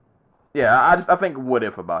 Yeah, I think what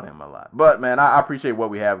if about him a lot. But, man, I appreciate what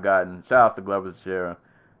we have gotten. Shout out to Glover Teixeira.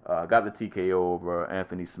 Got the TKO over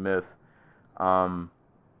Anthony Smith. Like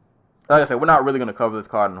I said, we're not really going to cover this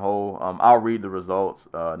card in whole. I'll read the results,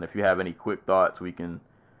 and if you have any quick thoughts, we can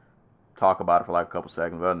talk about it for like a couple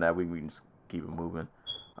seconds. Other than that, we can just keep it moving.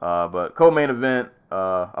 But co-main event,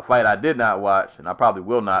 a fight I did not watch, and I probably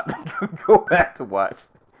will not go back to watch.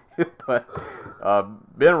 But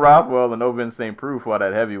Ben Rothwell and Ovince St. Preux fought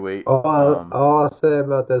at heavyweight. All I'll say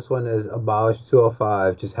about this one is abolish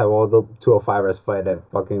 205. Just have all the 205ers fight at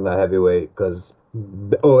fucking the heavyweight, because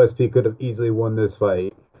the OSP could have easily won this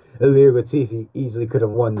fight. Ilir Latifi easily could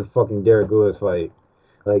have won the fucking Derek Lewis fight.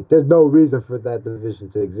 Like, there's no reason for that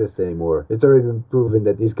division to exist anymore. It's already been proven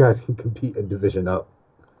that these guys can compete a division up.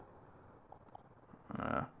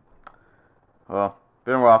 Well,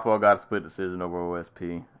 Ben Rothwell got a split decision over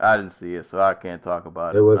OSP. I didn't see it, so I can't talk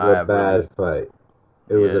about it. It was a bad fight.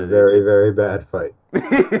 It was a Yeah, very, very bad fight.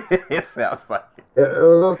 It sounds like it. It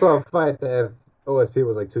was also a fight that if OSP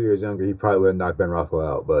was like 2 years younger, he probably would have knocked Ben Rothwell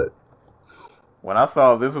out. But When I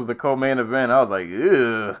saw this was the co-main event, I was like,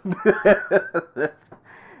 ew.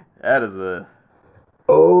 That is a...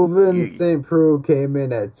 Ovince St. Preux came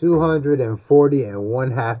in at 240 and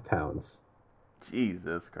 1/2 pounds.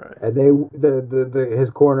 Jesus Christ. And his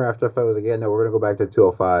corner after the fight was like, yeah, no, we're gonna go back to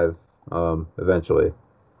 205 eventually.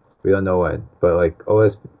 We don't know when, but like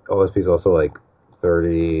OSP's also like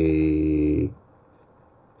 37.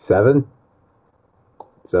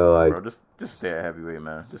 So like, Bro, just stay at heavyweight,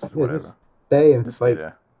 man. Just yeah, whatever. just stay and Just stay fight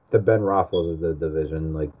there. the Ben Rothwells of the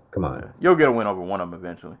division. Like, come on. Yeah. You'll get a win over one of them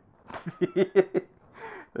eventually.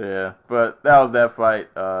 Yeah, but that was that fight.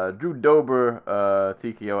 Drew Dober,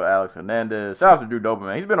 TKO Alex Hernandez. Shout out to Drew Dober,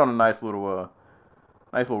 man. He's been on a nice little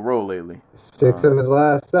roll lately. 6 of his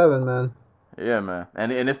last 7, man. Yeah, man.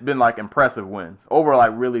 And it's been like impressive wins over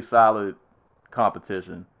like really solid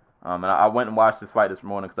competition. And I went and watched this fight this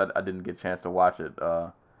morning because I didn't get a chance to watch it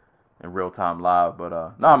in real time live.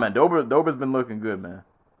 But nah, man, Dober's been looking good, man.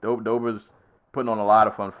 Dober's putting on a lot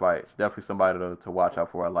of fun fights. Definitely somebody to watch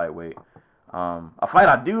out for at lightweight. A fight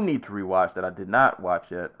I do need to rewatch that I did not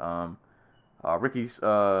watch yet. Ricky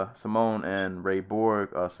Simone and Ray Borg.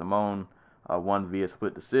 Simone won via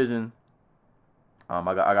split decision.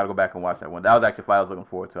 I gotta go back and watch that one. That was actually a fight I was looking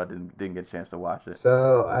forward to. I didn't get a chance to watch it.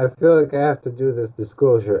 So I feel like I have to do this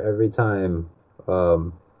disclosure every time my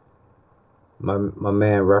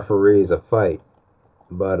man referees a fight.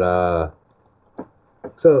 But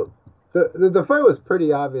so the fight was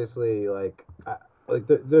pretty obviously like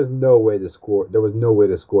there's no way to score. There was no way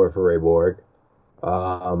to score for Ray Borg.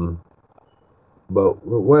 But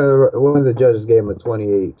one of the judges gave him a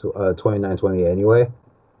 29-28 anyway.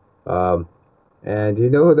 And do you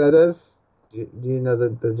know who that is? Do you know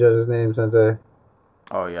the judge's name, Sensei?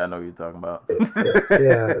 Oh yeah, I know who you're talking about.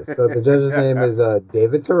 Yeah, so the judge's name is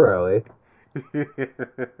David Torelli.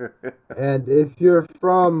 And if you're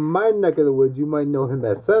from my neck of the woods, you might know him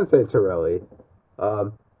as Sensei Torelli,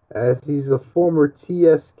 as he's a former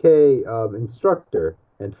TSK instructor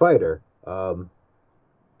and fighter. And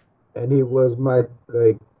he was my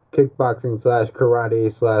kickboxing /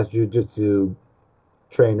 karate / jiu-jitsu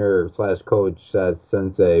trainer / coach /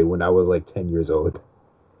 sensei when I was like 10 years old.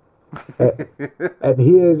 And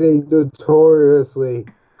he is a notoriously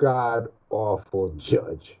god-awful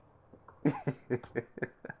judge.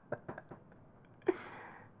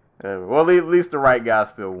 Well, at least the right guy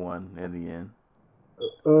still won in the end.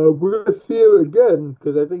 We're gonna see him again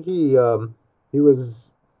because I think he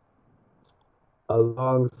was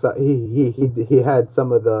alongside. He had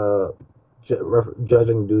some of the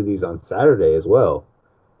judging duties on Saturday as well.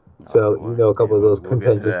 So a couple of those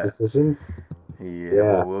contentious decisions.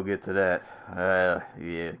 Yeah. We'll get to that.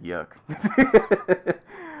 Yeah, yuck.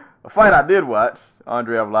 A fight I did watch.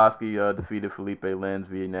 Andrei Arlovski defeated Felipe Lins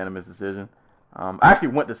via unanimous decision. I actually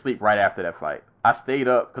went to sleep right after that fight. I stayed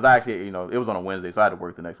up because I actually, it was on a Wednesday, so I had to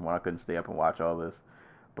work the next morning. I couldn't stay up and watch all this.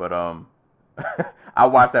 But I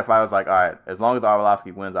watched that fight. I was like, all right, as long as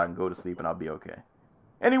Arlovski wins, I can go to sleep and I'll be okay.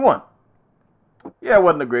 And he won. Yeah, it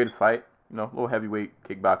wasn't the greatest fight. A little heavyweight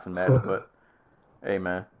kickboxing match, but hey,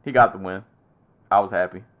 man, he got the win. I was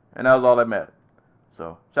happy, and that was all that mattered.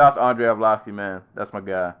 So, shout out to Andrei Arlovski, man. That's my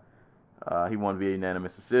guy. He won via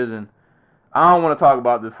unanimous decision. I don't want to talk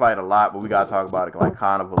about this fight a lot, but we got to talk about it like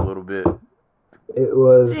kind of a little bit. It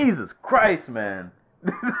was... Jesus Christ, man.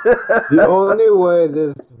 The only way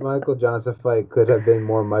this Michael Johnson fight could have been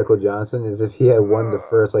more Michael Johnson is if he had won the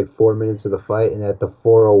first 4 minutes of the fight, and at the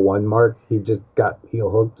 4:01 mark, he just got heel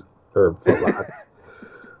hooked or footlocked.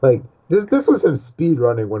 This was him speed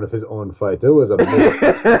running one of his own fights. It was amazing.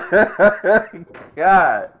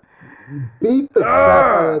 God. Beat the crap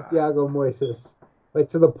out of Thiago Moises.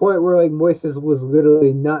 To the point where Moises was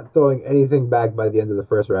literally not throwing anything back by the end of the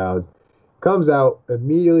first round. Comes out,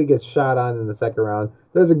 immediately gets shot on in the second round.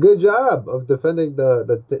 Does a good job of defending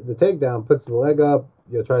the takedown, puts the leg up,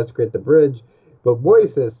 tries to create the bridge. But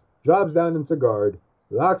Moises drops down into guard,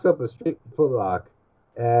 locks up a straight foot lock,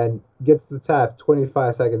 and gets the tap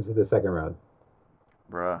 25 seconds into the second round.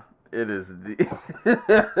 Bruh, it is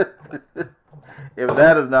if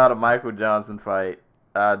that is not a Michael Johnson fight,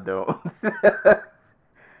 I don't.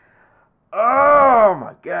 Oh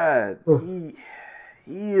my God.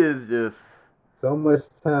 He is just so much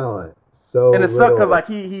talent. And it sucked because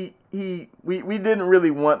we didn't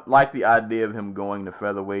really want the idea of him going to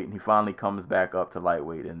featherweight, and he finally comes back up to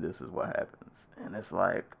lightweight, and this is what happens. And it's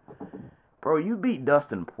like, Bro, you beat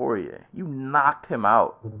Dustin Poirier. You knocked him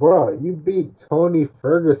out. Bro, you beat Tony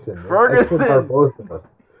Ferguson. Ferguson! Barboza.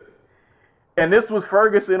 And this was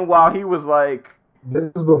Ferguson while he was like...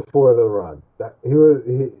 This is before the run. This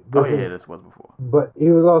was before. But he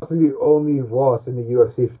was also the only loss in the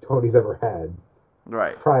UFC Tony's ever had.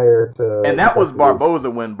 Right. Prior to... And that was Barboza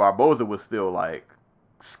when Barboza was still, like,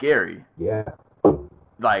 scary. Yeah.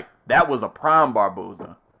 Like, that was a prime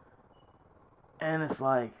Barboza. And it's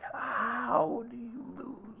like, how do you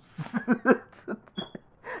lose?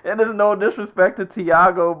 And there's no disrespect to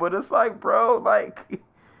Thiago, but it's like, bro, like,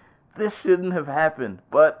 this shouldn't have happened.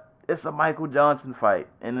 But it's a Michael Johnson fight.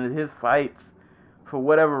 And in his fights, for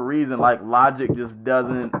whatever reason, like, logic just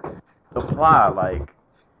doesn't apply. Like,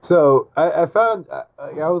 so I found,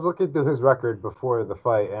 I was looking through his record before the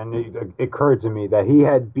fight, and it occurred to me that he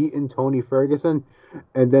had beaten Tony Ferguson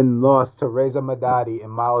and then lost to Reza Madadi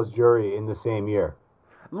and Miles Jury in the same year.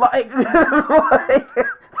 Like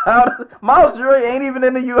Miles Jury ain't even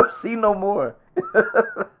in the UFC no more.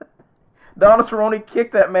 Donald Cerrone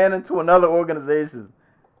kicked that man into another organization.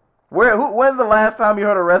 When's the last time you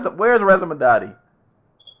heard of Reza? Where's Reza Madadi?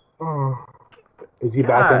 Is he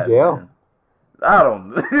back in jail? Man. I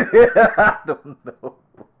don't know.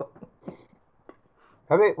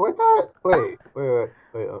 I mean, wait.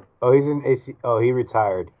 Oh, he's in AC. Oh, he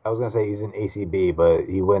retired. I was gonna say he's in ACB, but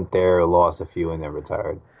he went there, lost a few, and then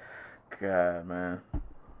retired. God, man,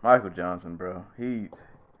 Michael Johnson, bro.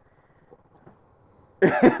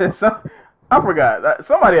 I forgot.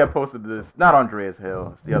 Somebody had posted this. Not Andreas Hill.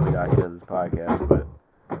 It's the other guy who does this podcast,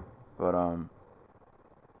 but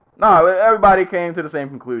no. Everybody came to the same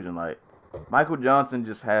conclusion. Like, Michael Johnson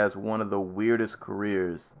just has one of the weirdest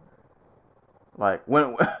careers. Like,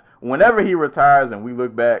 whenever he retires and we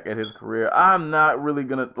look back at his career, I'm not really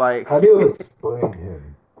gonna like. How do you explain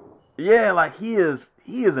him? Yeah, like he is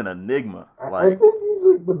an enigma. Like, I think he's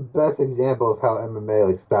like the best example of how MMA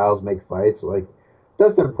like styles make fights. Like,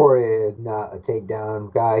 Dustin Poirier is not a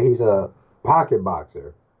takedown guy. He's a pocket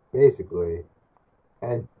boxer, basically,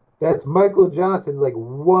 and that's Michael Johnson's like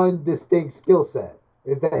one distinct skill set.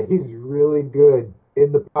 Is that he's really good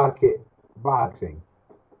in the pocket boxing.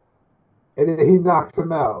 And then he knocks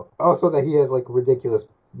him out. Also that he has like ridiculous,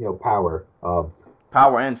 power.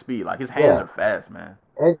 Power and speed. Like, his hands are fast, man.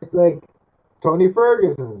 And like Tony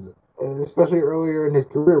Ferguson's, especially earlier in his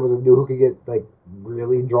career, was a dude who could get like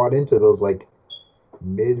really drawn into those like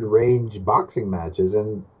mid-range boxing matches,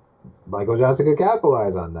 and Michael Johnson could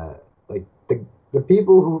capitalize on that. Like the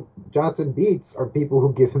people who Johnson beats are people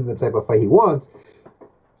who give him the type of fight he wants.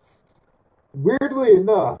 Weirdly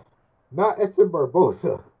enough, not Edson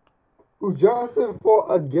Barboza, who Johnson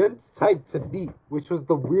fought against type to beat, which was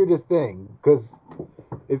the weirdest thing. Because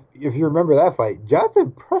if you remember that fight,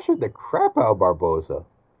 Johnson pressured the crap out of Barboza.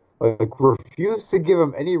 Like, refused to give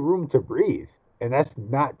him any room to breathe. And that's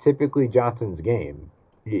not typically Johnson's game.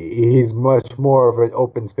 He's much more of an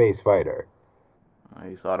open space fighter.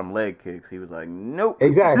 He saw them leg kicks. He was like, nope.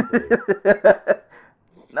 Exactly.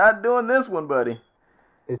 Not doing this one, buddy.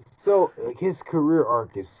 It's so, like, his career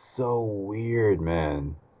arc is so weird,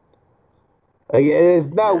 man. Like,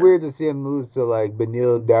 it's not weird to see him lose to, like,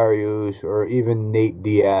 Beneil Dariush or even Nate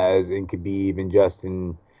Diaz and Khabib and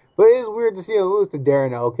Justin. But it is weird to see him lose to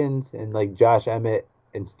Darren Elkins and, like, Josh Emmett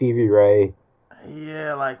and Stevie Ray.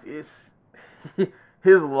 Yeah, like, it's...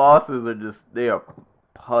 his losses are just... They are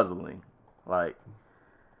puzzling. Like...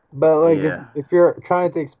 But, like, if you're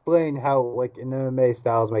trying to explain how, like, in MMA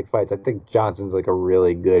styles make fights, I think Johnson's, like, a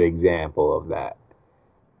really good example of that.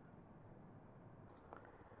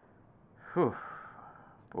 Whew.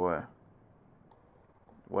 Boy.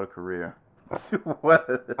 What a career.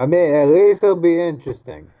 What? I mean, at least it'll be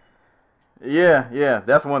interesting. Yeah,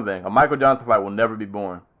 that's one thing. A Michael Johnson fight will never be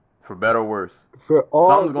born. For better or worse. For all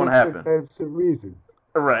something's gonna happen. Types of reasons.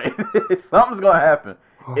 Right. Something's gonna happen.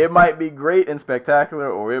 It might be great and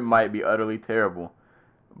spectacular, or it might be utterly terrible.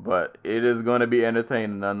 But it is going to be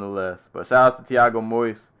entertaining nonetheless. But shout out to Thiago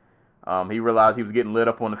Moise. He realized he was getting lit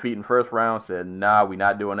up on the feet in the first round. Said, nah, we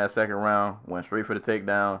not doing that second round. Went straight for the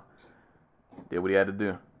takedown. Did what he had to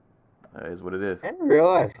do. That is what it is. I didn't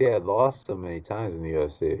realize he had lost so many times in the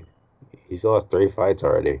UFC. He's lost 3 fights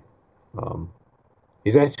already.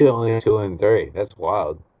 He's actually only 2-3. That's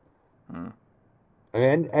wild. I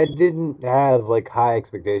mean, I didn't have, like, high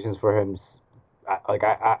expectations for him.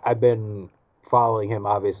 I've been following him,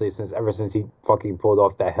 obviously, ever since he fucking pulled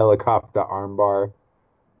off that helicopter armbar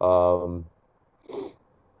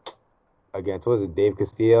against, what was it, Dave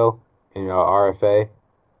Castillo in RFA?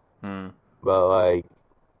 But,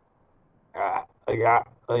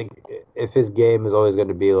 like if his game is always going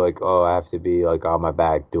to be like, oh, I have to be like on my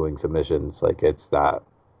back doing submissions, like it's not.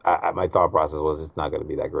 My thought process was it's not going to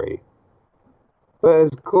be that great. But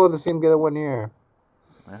it's cool to see him get a 1 year.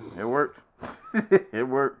 Yeah, it worked. It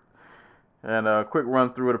worked. And a quick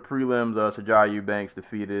run through of the prelims. Sajara Eubanks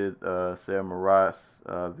defeated Sarah Moras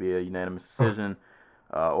via unanimous decision.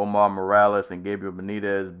 Omar Morales and Gabriel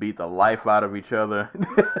Benitez beat the life out of each other.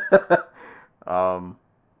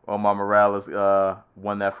 Omar Morales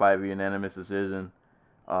won that fight via unanimous decision.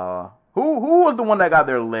 Who was the one that got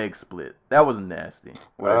their leg split? That was nasty.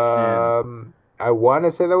 With a shin. I want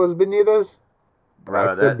to say that was Benitez.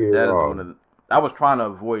 Bro, that is one of the, I was trying to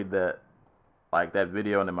avoid that, like that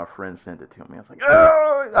video, and then my friend sent it to me. I was like,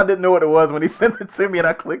 oh, I didn't know what it was when he sent it to me, and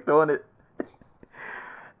I clicked on it.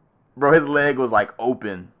 Bro, his leg was like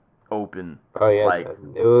open. Oh yeah, like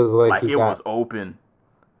it was like it was open.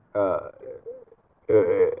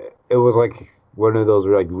 It was like one of those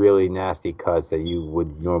like really nasty cuts that you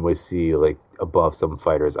would normally see like above some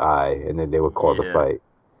fighter's eye, and then they would call the fight.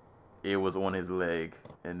 It was on his leg,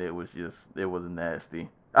 and it was nasty.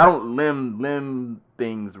 I don't limb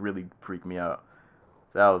things really freak me out.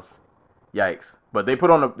 So that was yikes. But they put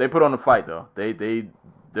on the fight though.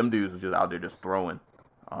 Them dudes was just out there just throwing.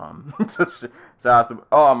 Morales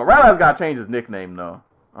got to change his nickname though.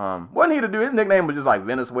 Wasn't he to do his nickname was just like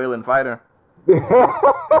Venezuelan fighter.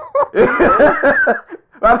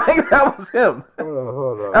 I think that was him.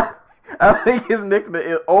 Hold on. I think his nickname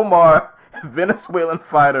is Omar Venezuelan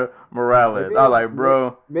fighter Morales. Maybe, I was like,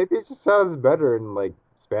 bro. Maybe it just sounds better in like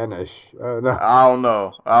Spanish. I don't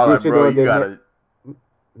know. I was like, bro, you gotta.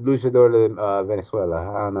 Luchador de Venezuela.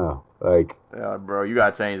 I don't know. Like. Yeah, bro, you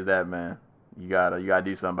gotta change that, man. You gotta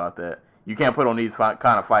do something about that. You can't put on these kind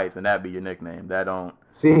of fights and that be your nickname. That don't.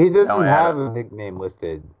 See, he doesn't have a nickname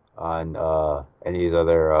listed on any of these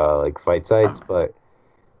other like fight sites, but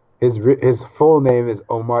his full name is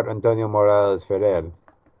Omar Antonio Morales Ferrer,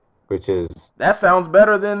 which is that sounds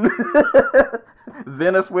better than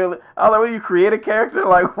Venezuela. I was like, what do you create a character?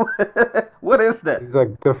 Like what is that? It's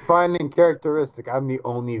like defining characteristic. I'm the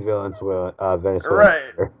only Venezuelan.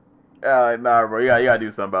 Right. Nah, bro, you gotta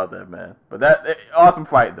do something about that, man. But awesome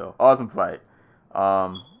fight though. Awesome fight.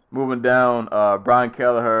 Moving down, Brian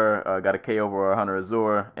Kelleher got a KO over Hunter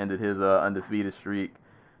Azure, ended his undefeated streak.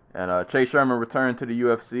 And Chase Sherman returned to the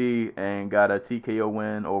UFC and got a TKO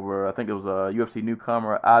win over, I think it was a UFC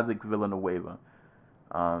newcomer, Isaac Villanueva.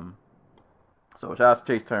 So shout out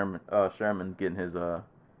to Chase Sherman getting the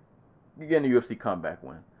UFC comeback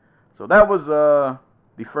win. So that was the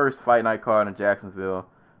first fight night card in Jacksonville.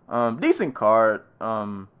 Decent card.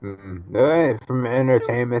 From an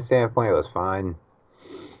entertainment standpoint, it was fine.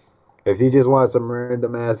 If you just want some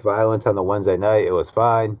random ass violence on the Wednesday night, it was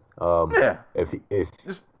fine. If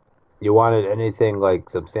you wanted anything like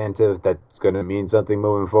substantive that's going to mean something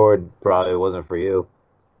moving forward, probably wasn't for you.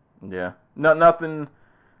 Yeah. Nothing.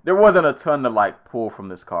 There wasn't a ton to like pull from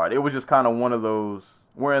this card. It was just kind of one of those,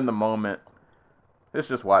 we're in the moment. Let's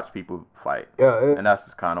just watch people fight. Yeah. And that's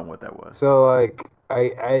just kind of what that was. So like,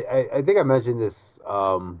 I think I mentioned this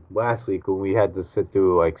last week when we had to sit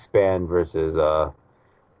through like Span versus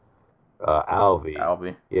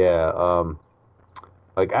Alvey. Yeah.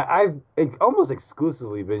 Like I've almost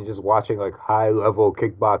exclusively been just watching like high level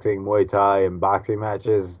kickboxing, Muay Thai, and boxing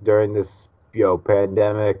matches during this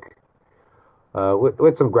pandemic,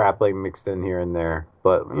 with some grappling mixed in here and there,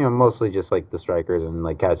 but mostly just like the strikers and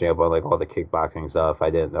like catching up on like all the kickboxing stuff I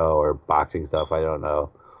didn't know or boxing stuff I don't know.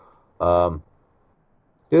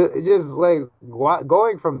 Just like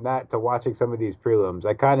going from that to watching some of these prelims,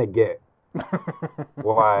 I kind of get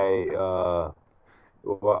why a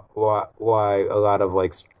lot of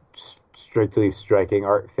like strictly striking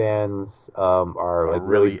art fans are like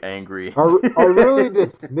really angry, are really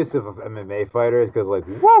dismissive of MMA fighters because like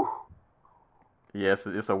whoa. Yes,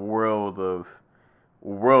 it's a world of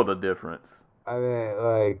difference. I mean,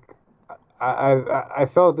 like I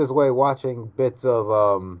felt this way watching bits of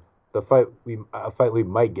a fight we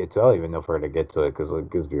might get to. I don't even know if we're gonna get to it because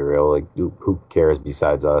like, let's be real, like who cares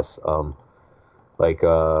besides us? Like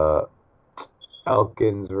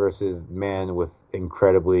Elkins versus man with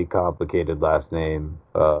incredibly complicated last name.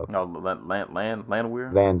 Landwehr.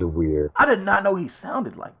 Landwehr. I did not know he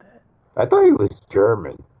sounded like that. I thought he was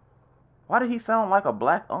German. Why did he sound like a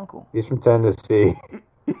black uncle? He's from Tennessee.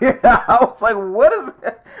 Yeah, I was like, what is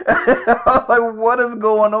that? I was like, what is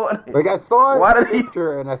going on? Like I saw his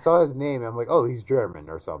picture and I saw his name and I'm like, oh, he's German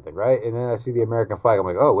or something, right? And then I see the American flag. I'm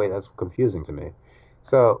like, oh wait, that's confusing to me.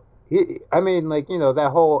 So that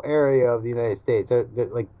whole area of the United States,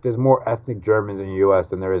 there's more ethnic Germans in the U.S.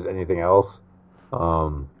 than there is anything else.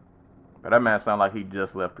 But that man sound like he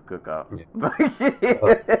just left the cookout.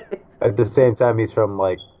 At the same time, he's from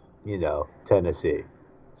Tennessee,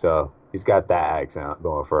 so he's got that accent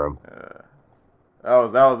going for him.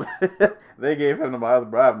 That was they gave him the miles,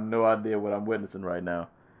 bro. I have no idea what I'm witnessing right now.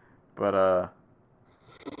 But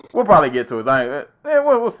we'll probably get to it.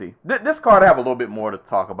 We'll see. This card I have a little bit more to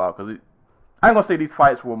talk about because I ain't gonna say these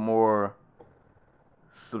fights were more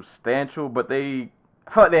substantial, but I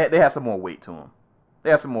feel like they have some more weight to them.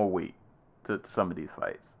 They have some more weight to some of these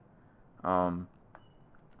fights. So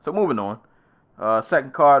moving on.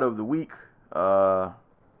 Second card of the week. Where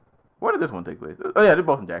did this one take place? Oh yeah, they're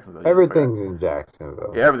both in Jacksonville. Everything's in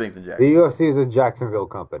Jacksonville. Yeah, everything's in Jacksonville. The UFC is a Jacksonville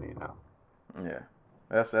company now. Yeah,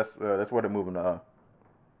 that's where they're moving. The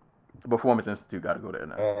Performance Institute got to go there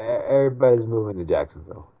now. Everybody's moving to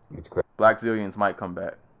Jacksonville. It's crazy. Black Zillions might come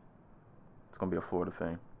back. It's gonna be a Florida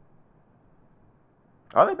thing.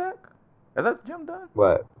 Are they back? Is that gym done?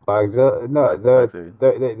 What? No,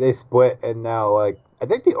 they split, and now I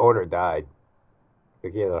think the owner died.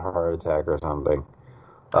 Like he had a heart attack or something.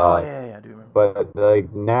 Yeah, I do remember. But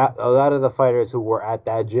now, a lot of the fighters who were at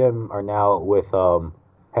that gym are now with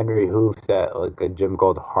Henry Hooft at a gym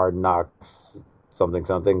called Hard Knocks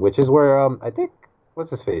something, which is where I think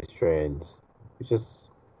what's his face trains, which is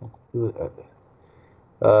Michael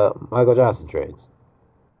Johnson trains.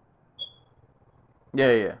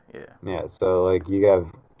 Yeah. Yeah, so you have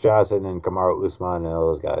Johnson and Kamaru Usman and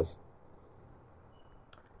all those guys.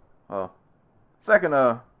 Second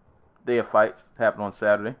day of fights happened on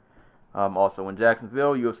Saturday. Also in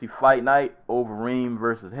Jacksonville, UFC Fight Night, Overeem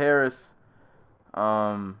versus Harris.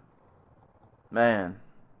 Man,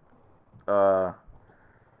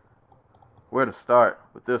 where to start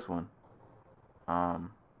with this one?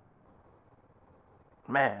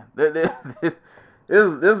 Man, this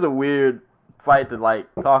is a weird fight to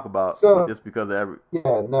talk about just because of every.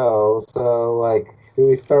 Yeah, no. So do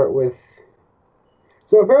we start with?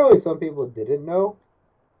 So apparently, some people didn't know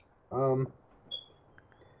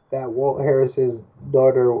that Walt Harris's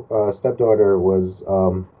stepdaughter was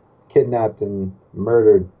kidnapped and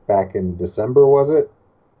murdered back in December, was it?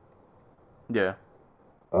 Yeah.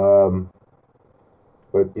 But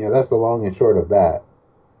that's the long and short of that.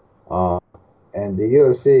 And the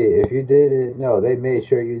UFC, if you didn't know, they made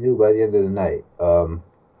sure you knew by the end of the night.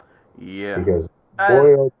 Yeah. Because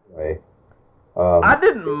boy, oh boy. I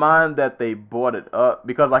didn't mind that they brought it up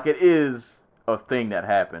because it is a thing that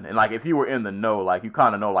happened, and if you were in the know, you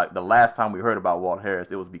kind of know the last time we heard about Walt Harris,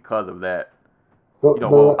 it was because of that.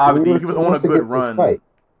 Obviously he was on a good run.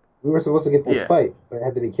 We were supposed to get this fight, but it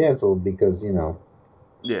had to be canceled because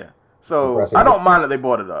Yeah. So I don't mind that they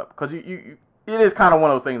brought it up because it is kind of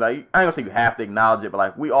one of those things. I ain't gonna say you have to acknowledge it,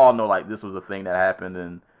 but we all know this was a thing that happened,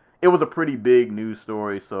 and it was a pretty big news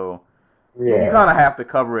story. So you kind of have to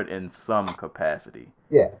cover it in some capacity.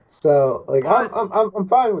 Yeah. So I'm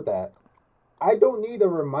fine with that. I don't need a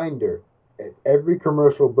reminder at every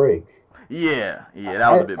commercial break. Yeah,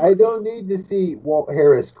 that was a bit much. I don't need to see Walt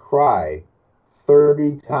Harris cry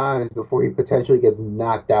 30 times before he potentially gets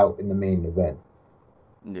knocked out in the main event.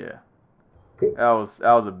 Yeah. That was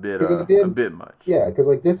a bit much. Yeah, because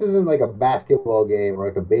this isn't a basketball game or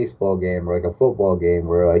a baseball game or a football game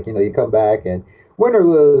where you come back and win or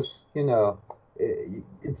lose,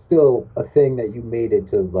 it's still a thing that you made it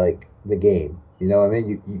to the game. You know what I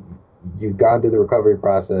mean? You've gone through the recovery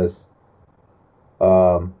process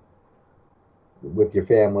with your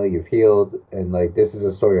family, you've healed, and this is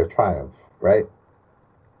a story of triumph, right?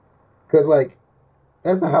 Because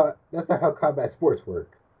that's not how combat sports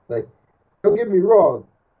work. Don't get me wrong,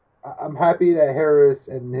 I'm happy that Harris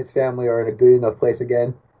and his family are in a good enough place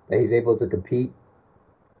again that he's able to compete.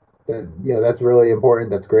 That's really important.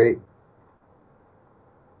 That's great.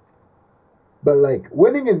 But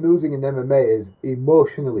winning and losing in MMA is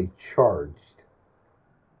emotionally charged.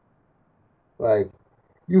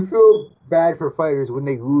 You feel bad for fighters when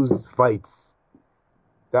they lose fights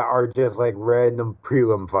that are just random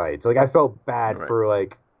prelim fights. I felt bad for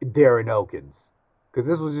Darren Elkins because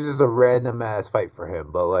this was just a random ass fight for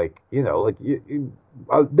him. But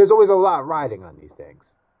there's always a lot riding on these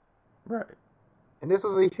things. Right. And this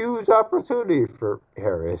was a huge opportunity for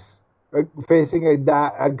Harris. Facing a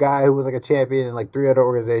guy who was a champion in 3 other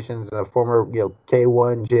organizations, a former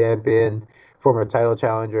K1 champion, former title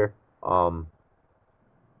challenger,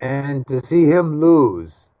 and to see him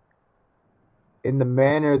lose in the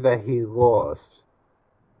manner that he lost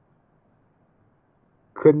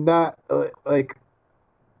could not the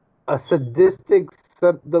most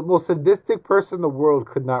sadistic person in the world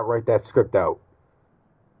could not write that script out.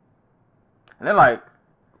 And then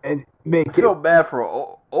and make I feel it. bad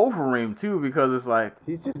for Overeem too, because it's like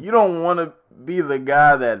He's just you don't want to be the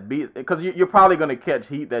guy that beat, because you're probably gonna catch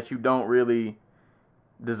heat that you don't really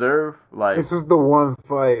deserve. Like, this was the one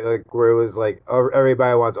fight like where it was like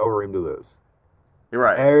everybody wants Overeem to lose. you're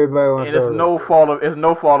right, Everybody wants and it's no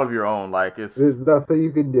fault of your own. Like, There's nothing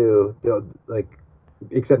you can do, like,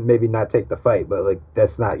 except maybe not take the fight, but like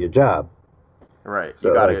that's not your job. right. So,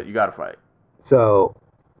 You gotta fight. So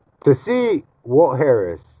to see Walt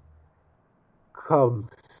Harris come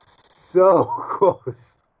so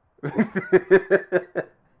close,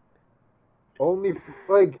 only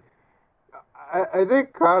like I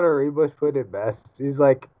think Conor Rebush put it best. He's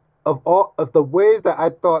like, of the ways that I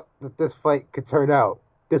thought that this fight could turn out,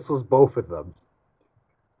 this was both of them.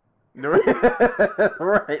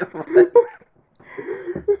 right.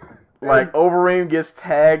 Like Overeem gets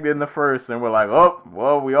tagged in the first, and we're like, oh,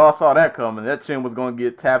 well, we all saw that coming. That chin was going to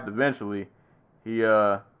get tapped eventually. He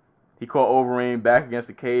caught Overeem back against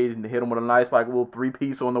the cage and hit him with a nice like little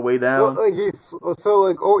 3-piece on the way down. Well, like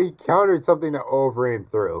he countered something that Overeem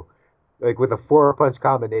threw, like with a 4-punch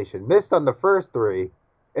combination. Missed on the first 3,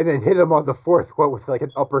 and then hit him on the 4th one with like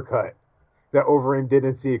an uppercut that Overeem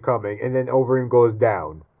didn't see coming, and then Overeem goes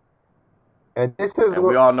down. And this is and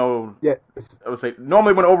we all know. Yeah. I would say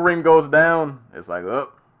normally when Overeem goes down, it's like,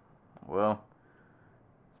 oh, well,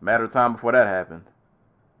 it's a matter of time before that happened.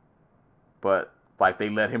 But like they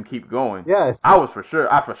let him keep going. Yes. I for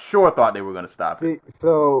sure thought they were gonna stop it.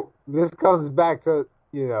 So this comes back to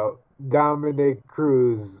Dominic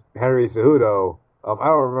Cruz, Henry Cejudo. I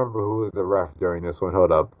don't remember who was the ref during this one.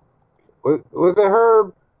 Hold up. Was it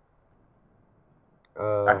Herb?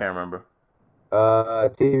 I can't remember.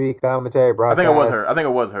 TV commentary broadcast. I think it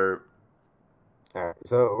was Herb. All right,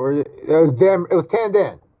 so it was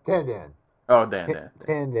Tandan. Oh, Dan.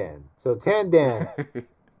 Tandan. So Tandan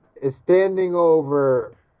is standing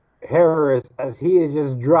over Harris as he is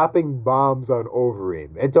just dropping bombs on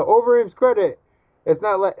Overeem. And to Overeem's credit, it's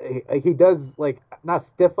not like he does like not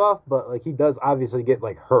stiff off, but like he does obviously get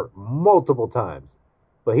like hurt multiple times.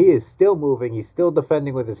 But he is still moving. He's still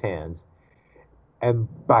defending with his hands, and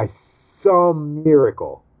by some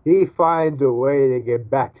miracle, he finds a way to get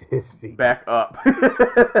back to his feet. Back up.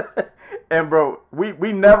 And bro,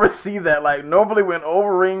 we never see that. Like normally when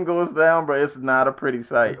Overeem goes down, bro, it's not a pretty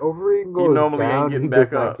sight. Overeem goes down, he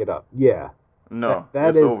does not get up. Yeah. No,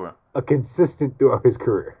 that is over. A consistent throughout his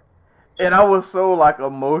career. And I was so like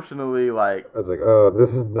emotionally like I was like, oh,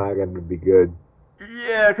 this is not gonna be good.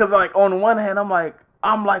 Yeah, because like on one hand I'm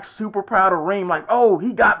like super proud of Reem, like, oh,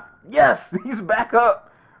 he's back up.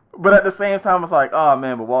 But at the same time, it's like, oh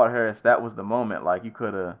man, but Walt Harris, that was the moment. Like you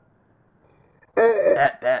could have. And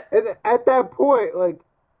at that point, like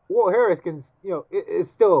Walt Harris can,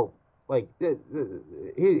 it's still like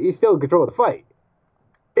he's still in control of the fight.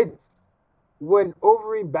 It's when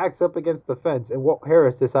Overeem backs up against the fence and Walt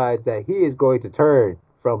Harris decides that he is going to turn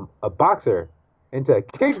from a boxer into a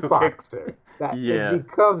kickboxer, that it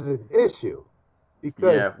becomes an issue.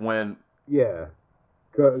 Because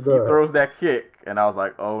he throws that kick, and I was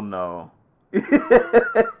like, oh no.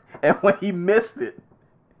 And when he missed it,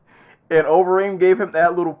 and Overeem gave him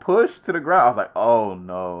that little push to the ground, I was like, oh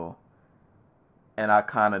no. And I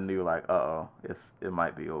kind of knew, like, it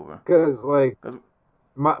might be over. Because, like,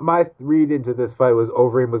 my read into this fight was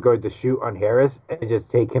Overeem was going to shoot on Harris and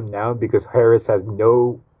just take him down because Harris has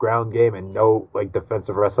no ground game and no, like,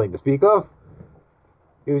 defensive wrestling to speak of.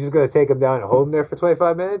 He was just going to take him down and hold him there for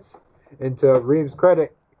 25 minutes. And to Reem's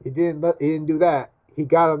credit, he didn't do that. He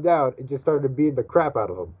got him down and just started beating the crap out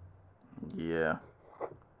of him. Yeah.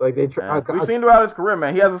 Like we've seen throughout his career,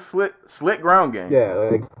 man. He has a slick ground game. Yeah,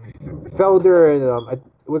 like Felder and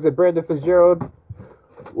was it Brandon Fitzgerald?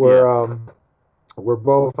 We're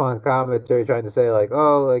both on commentary trying to say like,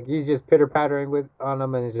 oh, like he's just pitter pattering on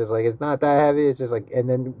him, and it's just like it's not that heavy. It's just like, and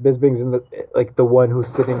then Bisping's in the one who's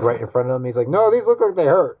sitting right in front of him. He's like, no, these look like they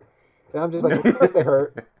hurt, and I'm just like, of course they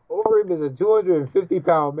hurt. Overeem is a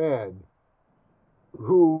 250-pound man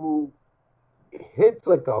who hits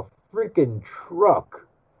like a freaking truck.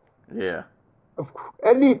 Yeah.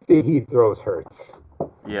 Anything he throws hurts.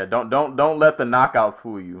 Yeah, don't let the knockouts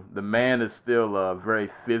fool you. The man is still a very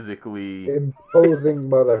physically imposing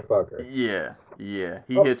motherfucker. Yeah.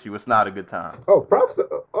 He hits you. It's not a good time. Oh, props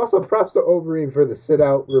to Overeem for the sit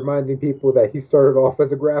out, reminding people that he started off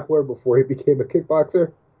as a grappler before he became a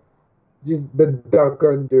kickboxer. Just the duck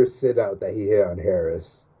under sit out that he hit on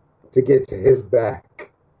Harris to get to his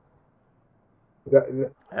back.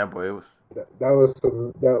 Yeah, boy, it was. That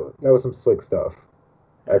was some slick stuff.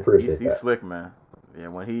 I appreciate that. He's slick, man. Yeah,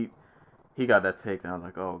 when he got that takedown, I was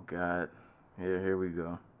like, oh god, here we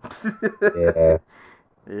go. Yeah.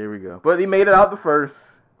 Here we go. But he made it out the first.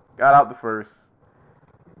 Got out the first.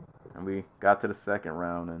 And we got to the second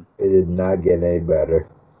round, and It did not get any better.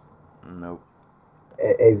 nope.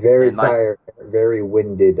 A very And, like- tired, very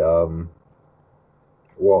winded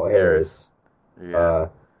Walt Harris Yeah.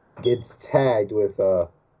 gets tagged with a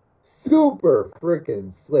super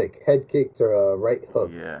freaking slick head kick to a right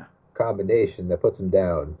hook Yeah. combination that puts him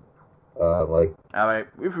down. Like I mean,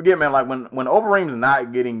 we forget, man, like when Overeem's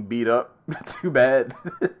not getting beat up too bad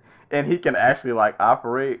and he can actually like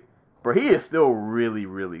operate, but he is still really,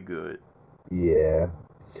 really good. yeah.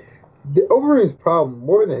 The Overeem's problem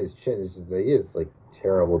more than his chin is just that he has like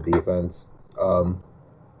terrible defense.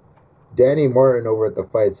 Danny Martin over at the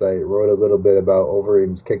fight site wrote a little bit about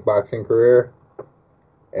Overeem's kickboxing career,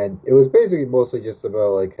 and it was basically mostly just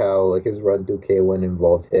about like how like his run through K1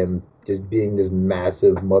 involved him just being this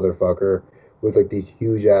massive motherfucker with like these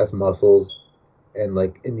huge ass muscles and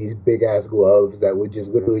like in these big ass gloves that would just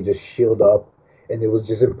literally just shield up, and it was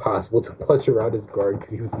just impossible to punch around his guard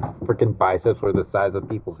because his freaking biceps were the size of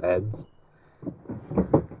people's heads.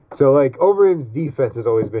 So like Overeem's defense has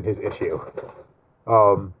always been his issue.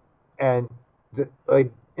 And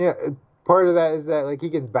like, yeah, part of that is that like he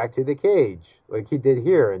gets back to the cage like he did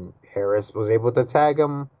here, and Harris was able to tag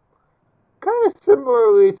him kind of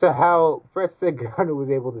similarly to how Fred Segato was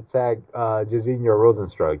able to tag Jairzinho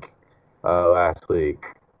Rosenstruck last week.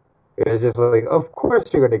 It's just like, of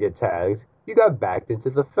course you're gonna get tagged. You got backed into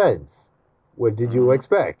the fence. What did you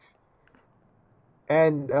expect?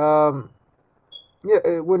 And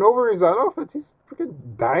yeah, when Overeem's on offense, he's freaking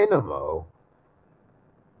dynamo.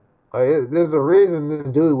 There's a reason this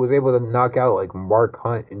dude was able to knock out like Mark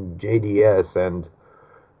Hunt and JDS, and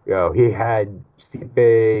you know he had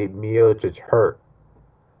Stipe Miocic hurt.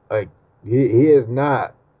 Like he is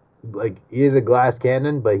not like he is a glass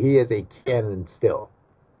cannon, but he is a cannon still.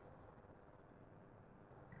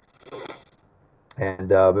 And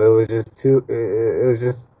it was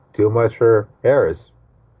just too much for Harris.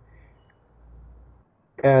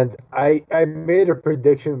 And I made a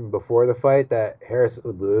prediction before the fight that Harris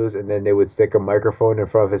would lose, and then they would stick a microphone in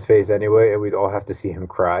front of his face anyway, and we'd all have to see him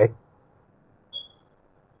cry.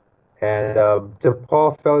 And to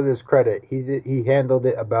Paul Felder's credit, he handled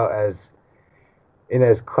it about in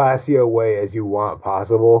as classy a way as you want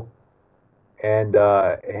possible. And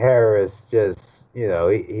Harris just, you know,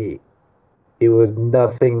 he was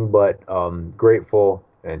nothing but grateful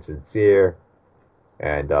and sincere,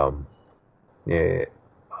 and yeah.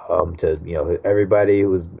 To everybody who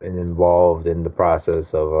was involved in the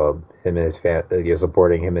process of him and his family,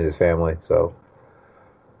 supporting him and his family. So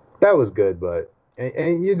that was good, but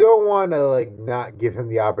and you don't want to like not give him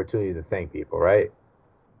the opportunity to thank people, right?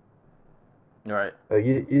 Right.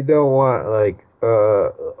 You don't want like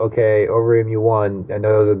okay, Overeem, you won. I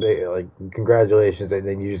know that was a big like congratulations, and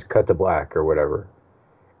then you just cut to black or whatever.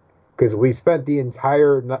 Because we spent the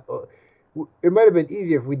entire. It might have been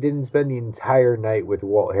easier if we didn't spend the entire night with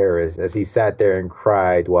Walt Harris as he sat there and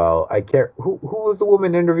cried while I can't. Who was the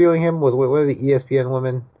woman interviewing him? Was it one of the ESPN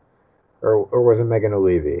women, or was it Megan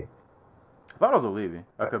O'Leary? I thought it was O'Leary.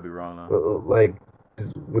 I could be wrong though. Like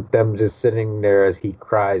with them just sitting there as he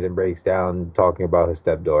cries and breaks down, talking about his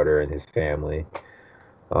stepdaughter and his family.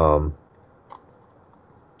 So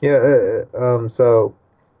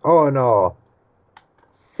all in all,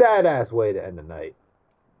 sad ass way to end the night.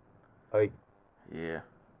 Like, Yeah.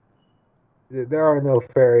 there are no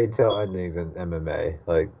fairy tale endings in MMA.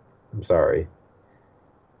 Like, I'm sorry.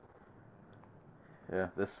 Yeah,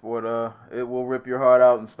 this sport, it will rip your heart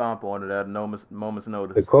out and stomp on it at no moment's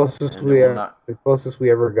notice. The closest And it will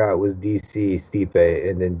we ever got was DC Stipe,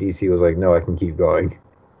 and then DC was like, "No, I can keep going.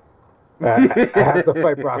 I have to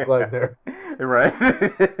fight Brock Lesnar." Right.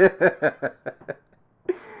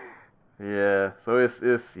 Yeah. So it's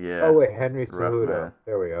yeah. Oh wait, Henry Rough, Cejudo. man.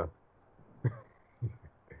 There we go.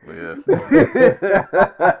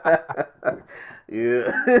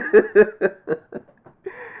 Yeah.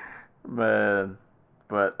 Man.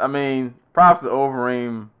 But I mean, props to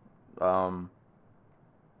Overeem.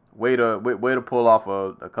 Way to pull off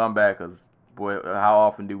a comeback, because boy, how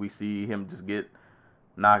often do we see him just get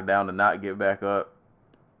knocked down to not get back up?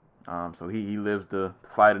 So he lives to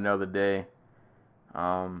fight another day.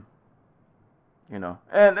 And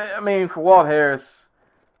I mean, for Walt Harris,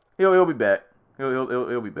 he'll be back.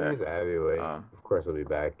 He'll be back. He's a heavyweight. Of course, he'll be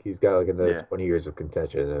back. He's got like another 20 years of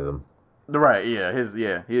contention in him. Right, yeah, his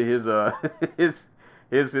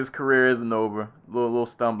career isn't over. Little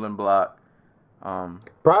stumbling block.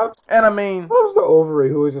 Props. And I mean, props to Overeem,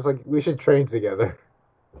 who was just like, we should train together.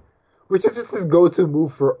 Which is just his go-to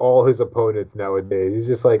move for all his opponents nowadays. He's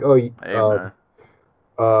just like, hey, man.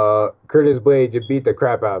 Curtis Blades, you beat the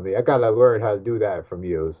crap out of me. I gotta learn how to do that from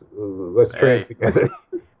you. Let's train together.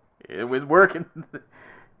 It was working.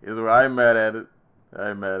 I ain't mad at it.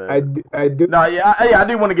 I do. No, I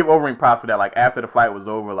do want to give Overeem props for that. Like after the fight was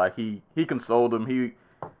over, like he consoled him.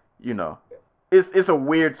 It's a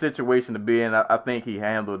weird situation to be in. I think he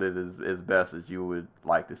handled it as best as you would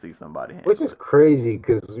like to see somebody handle it. Which is crazy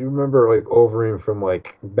because you remember like Overeem from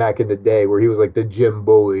like back in the day where he was like the gym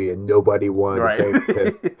bully and nobody wanted to train with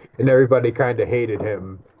him, and everybody kind of hated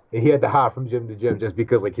him. And he had to hop from gym to gym just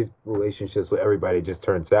because like his relationships with everybody just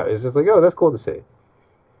turns out. It's just like, oh, that's cool to see.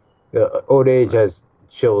 Old age has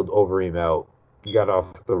chilled Overeem out. He got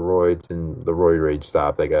off the roids and the roid rage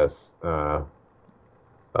stopped, I guess. Good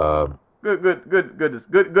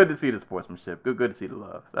to see the sportsmanship. Good to see the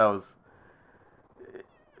love. That was a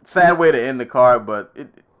sad way to end the card, but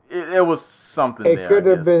it was something. It could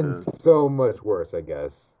have been so much worse, I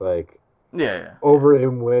guess. Like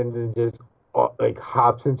Overeem wins and just like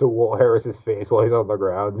hops into Walt Harris's face while he's on the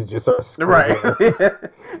ground and just starts screaming. Right.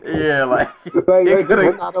 Yeah, like it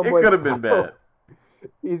could have been bad.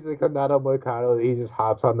 He's like Hernando Moicano. He just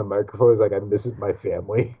hops on the microphone. He's like, "This is my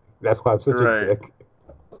family. That's why I'm such a dick."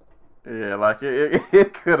 Yeah, like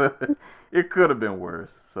it could have been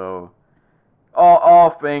worse. So, all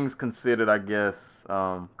things considered, I guess.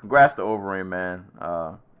 Congrats to Overeem, man.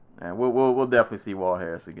 And we'll definitely see Walt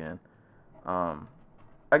Harris again.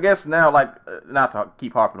 I guess now, like, not to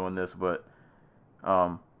keep harping on this, but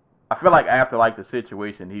I feel like after like the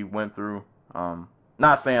situation he went through,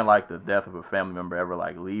 not saying like the death of a family member ever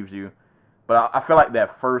like leaves you, but I feel like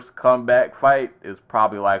that first comeback fight is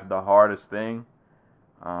probably like the hardest thing.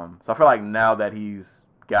 So I feel like now that he's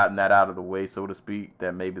gotten that out of the way, so to speak,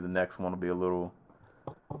 that maybe the next one will be a little,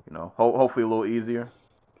 hopefully a little easier.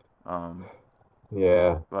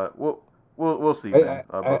 Yeah. But we'll see.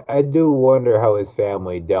 I do wonder how his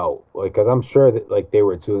family dealt, like, because I'm sure that like they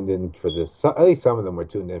were tuned in for this. At least some of them were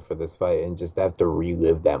tuned in for this fight, and just have to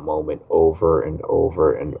relive that moment over and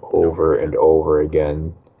over and over and over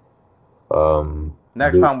again.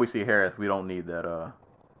 Next time we see Harris, we don't need that.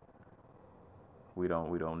 We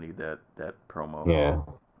don't need that promo. Yeah.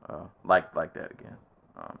 Like that again.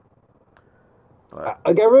 But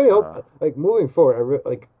I really hope, like, moving forward,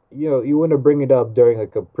 you want to bring it up during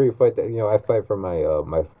like a pre-fight that I fight for my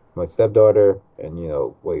my stepdaughter, and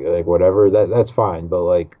like whatever, that's fine, but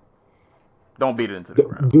like don't beat it into the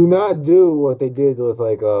ground. Do not do what they did with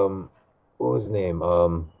like what was his name,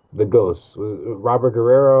 the Ghost, was it Robert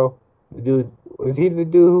Guerrero, the dude, was he the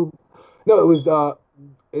dude who, no, it was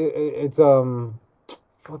it's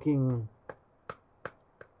fucking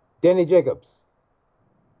Danny Jacobs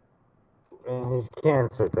and his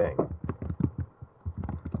cancer thing.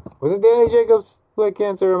 Was it Danny Jacobs who had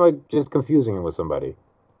cancer, or am I just confusing him with somebody?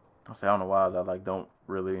 I don't know why I don't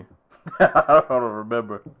really I don't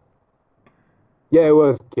remember. Yeah, it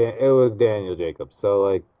was Daniel Jacobs. So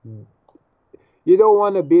like, you don't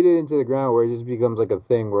want to beat it into the ground where it just becomes like a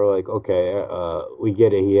thing where like, okay, we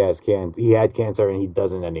get it, he had cancer and he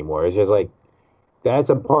doesn't anymore. It's just like,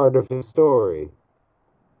 that's a part of his story.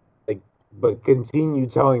 Like, but continue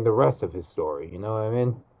telling the rest of his story. You know what I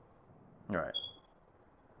mean? Right.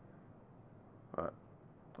 But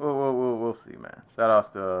we'll see, man. Shout outs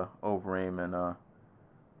to Overeem, and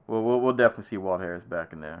we'll definitely see Walt Harris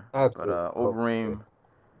back in there. Absolutely. But Overeem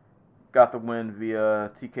got the win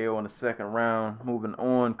via TKO in the second round. Moving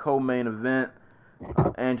on, co-main event,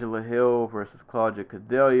 Angela Hill versus Claudia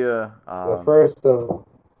Gadelha. The first of,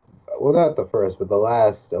 well, not the first, but the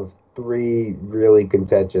last of three really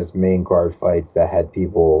contentious main card fights that had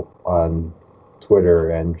people on Twitter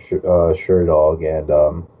and Sherdog and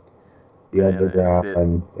the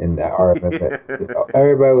Underground and the RMF.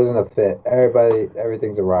 Everybody was in a fit.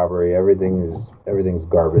 Everything's a robbery. Everything's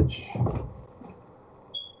garbage.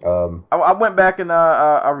 I went back and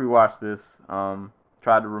I rewatched this.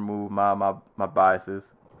 Tried to remove my biases.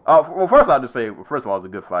 Well, first I'll just say, first of all, it was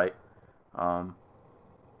a good fight. Throw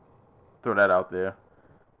that out there.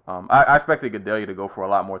 I expected Gadelha to go for a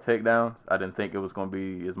lot more takedowns. I didn't think it was going to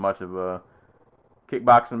be as much of a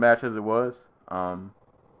kickboxing match as it was.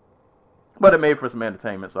 But it made for some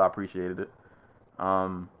entertainment, so I appreciated it.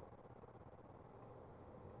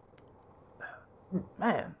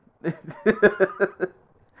 Man.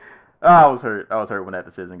 I was hurt. I was hurt when that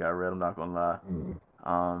decision got read. I'm not gonna lie.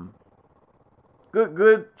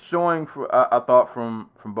 Good showing for I thought from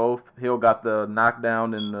both. Hill got the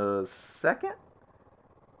knockdown in the second.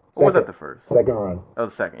 Or was that the first? Second round. That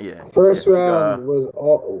was the second. Yeah. First round was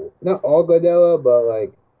not all Gadelha, but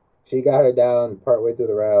like she got her down partway through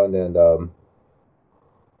the round, and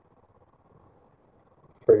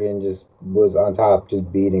friggin' just was on top,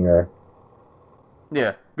 just beating her.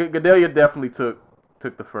 Yeah, Gadelia definitely took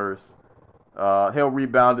the first. Hill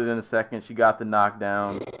rebounded in the second. She got the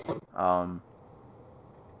knockdown.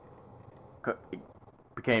 It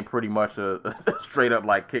became pretty much a straight up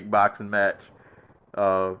like kickboxing match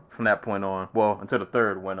from that point on. Well, until the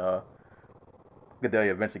third when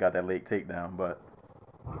Gadelia eventually got that late takedown. But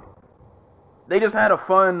they just had a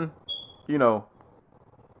fun,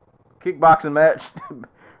 kickboxing match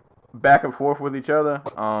back and forth with each other.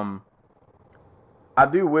 I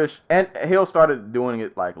do wish, and Hill started doing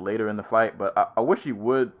it like later in the fight, but I wish he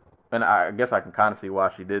would, and I guess I can kind of see why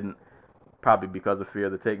she didn't, probably because of fear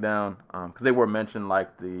of the takedown, because they were mentioned like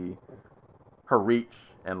her reach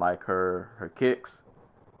and like her kicks,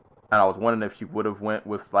 and I was wondering if she would have went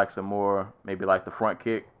with like some more, maybe like the front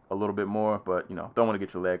kick a little bit more, but don't want to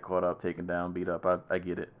get your leg caught up, taken down, beat up. I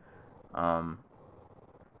get it,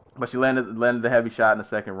 but she landed the heavy shot in the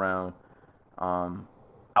second round.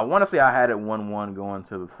 I want to say I had it 1-1 going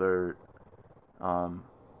to the third.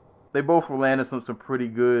 They both were landing some pretty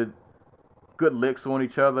good licks on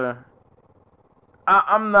each other.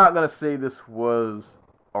 I'm not going to say this was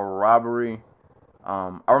a robbery.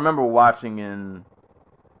 I remember watching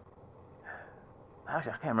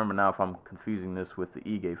actually, I can't remember now if I'm confusing this with the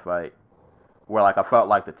Ige fight, where like I felt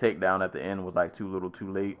like the takedown at the end was like too little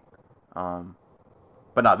too late.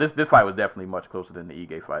 But no, this fight was definitely much closer than the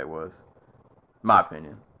Ige fight was. My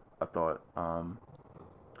opinion, I thought.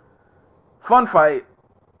 Fun fight.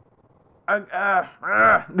 I'm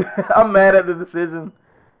mad at the decision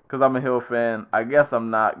because I'm a Hill fan. I guess I'm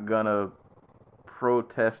not gonna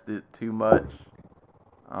protest it too much.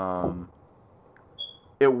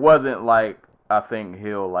 It wasn't like I think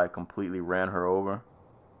Hill like completely ran her over.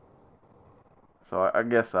 So I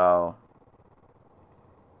guess I'll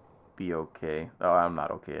be okay. Oh, I'm not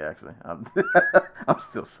okay actually. I'm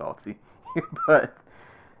still salty. But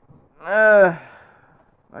I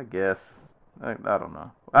guess I don't know.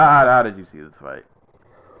 How did you see this fight?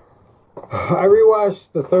 I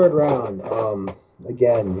rewatched the third round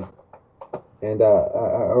again, and I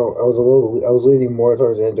was leaning more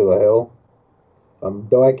towards Angela Hill.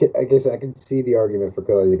 Though I guess I can see the argument for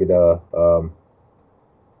Kelly Gadella.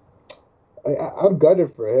 I'm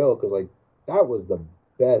gutted for Hill because like that was the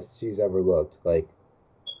best she's ever looked. Like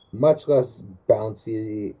much less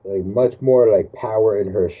bouncy, like much more like power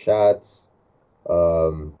in her shots.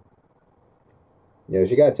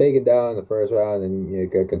 She got taken down in the first round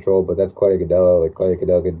and got controlled, but that's Claudia Gadella. Like Claudia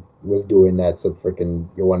Gadella was doing that to freaking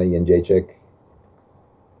Joanna Jędrzejczyk.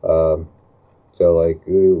 So like,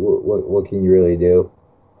 what can you really do?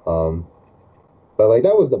 But like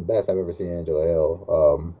that was the best I've ever seen Angela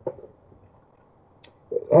Hill.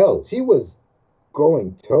 Hell, she was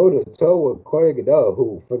going toe to toe with Claudia Gadella,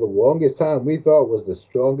 who for the longest time we thought was the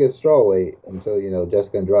strongest strawweight until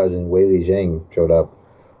Jessica Andrade and Weili Zhang showed up,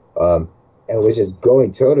 and was just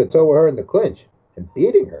going toe to toe with her in the clinch and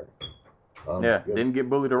beating her. Didn't get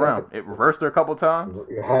bullied around. It reversed her a couple times.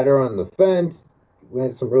 Had her on the fence,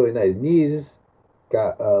 landed some really nice knees,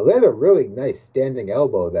 landed a really nice standing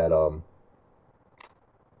elbow that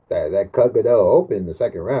cut Gadella open in the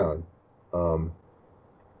second round.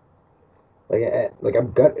 Like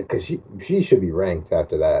I'm gut because she should be ranked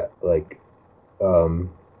after that. Like,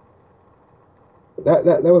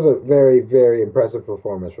 that was a very, very impressive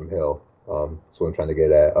performance from Hill. That's what I'm trying to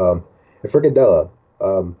get at. And for Gadella,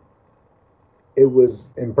 it was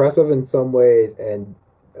impressive in some ways and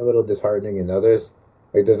a little disheartening in others.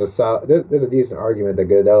 Like there's a decent argument that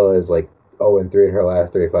Gadella is like 0-3 in her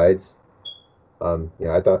last 3 fights. I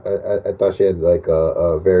thought she had like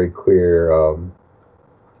a very clear,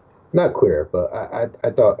 not clear, but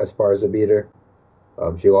I thought as far as a beater,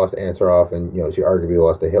 she lost to Ansaroff and she arguably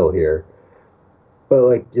lost to Hill here. But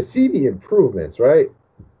like you see the improvements, right?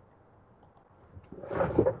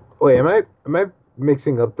 Wait, am I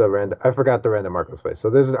mixing up the random? I forgot the random Marcos fight. So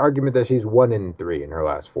there's an argument that she's 1-3 in her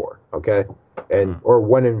last 4, okay, or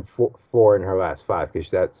 1-4 in her last 5 because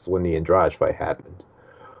that's when the Andrade fight happened.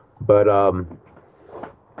 But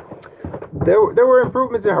there were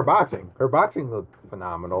improvements in her boxing. Her boxing looked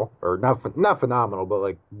phenomenal, or not phenomenal, but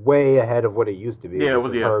like way ahead of what it used to be. Yeah, it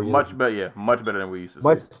was much better. Yeah, much better than we used to see.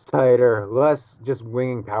 Much tighter, less just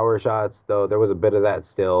winging power shots. Though there was a bit of that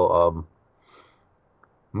still.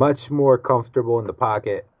 Much more comfortable in the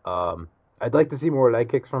pocket. I'd like to see more leg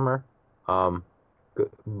kicks from her.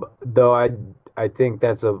 Though I think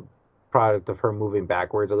that's a product of her moving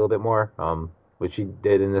backwards a little bit more, which she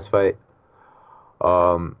did in this fight.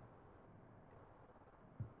 But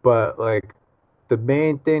like the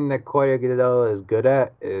main thing that Claudia Gadella is good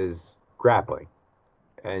at is grappling.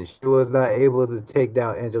 and she was not able to take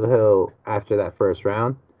down Angela Hill after that first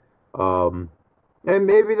round. And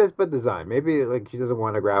maybe that's by design. Maybe like she doesn't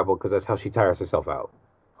want to grapple because that's how she tires herself out.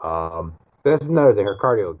 That's another thing. Her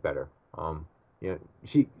cardio looked better.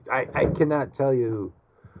 I cannot tell you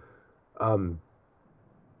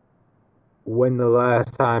when the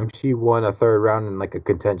last time she won a third round in like a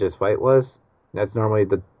contentious fight was. That's normally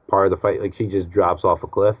the part of the fight. Like she just drops off a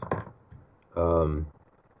cliff. Where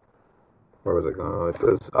was it going with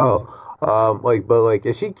this? But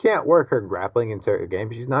if she can't work her grappling into her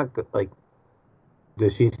game, she's not like.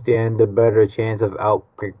 Does she stand a better chance of out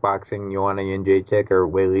kickboxing Joanna Jędrzejczyk or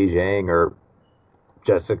Weili Zhang or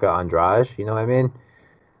Jessica Andrade? You know what I mean?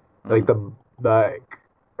 Like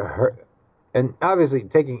her, and obviously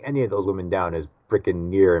taking any of those women down is freaking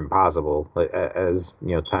near impossible, like, as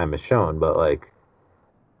time has shown. But like,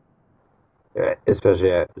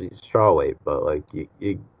 especially at strawweight, but like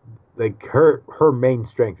you like her main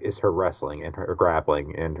strength is her wrestling and her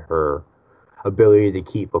grappling and her ability to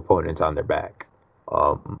keep opponents on their back.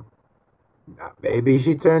 Maybe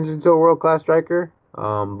she turns into a world-class striker.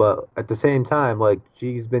 But at the same time, like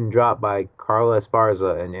she's been dropped by Carla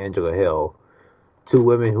Esparza and Angela Hill, two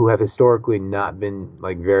women who have historically not been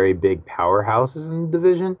like very big powerhouses in the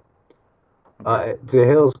division. To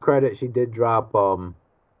Hill's credit, she did drop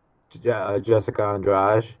Jessica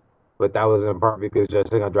Andrade, but that was in part because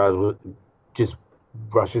Jessica Andrade just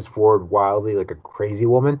rushes forward wildly like a crazy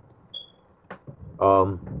woman.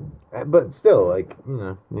 But still, like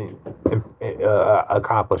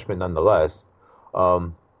accomplishment nonetheless.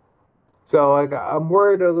 So like I'm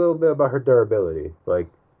worried a little bit about her durability. Like,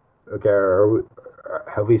 okay,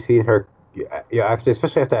 have we seen her?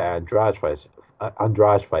 Especially after Andrade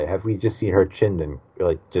fight, have we just seen her chin and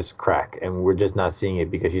like just crack, and we're just not seeing it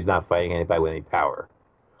because she's not fighting anybody with any power.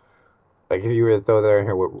 Like if you were to throw that in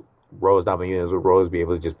here with Rose Namajunas, would Rose be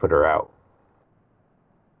able to just put her out?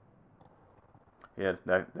 Yeah,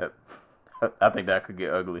 that I think that could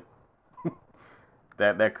get ugly.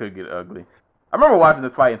 that could get ugly. I remember watching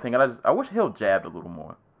this fight and thinking, I wish Hill jabbed a little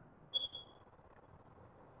more.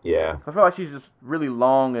 Yeah. I feel like she's just really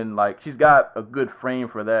long and like she's got a good frame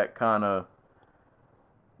for that kind of,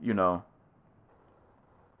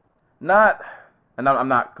 not, and I'm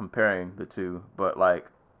not comparing the two, but like,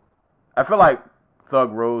 I feel like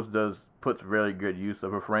Thug Rose puts very good use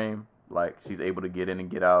of her frame. Like she's able to get in and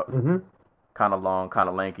get out. Mm-hmm. Kind of long, kind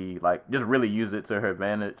of lanky, like just really use it to her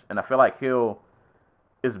advantage. And I feel like Hill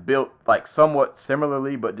is built like somewhat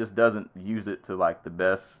similarly, but just doesn't use it to like the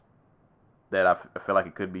best that I feel like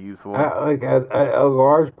it could be used for. A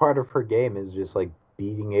large part of her game is just like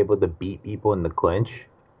being able to beat people in the clinch.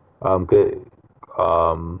 Like,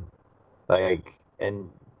 and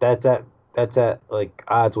that's at like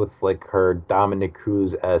odds with like her Dominic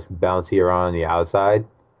Cruz-esque bouncy around on the outside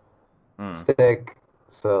stick.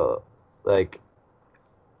 So. Like,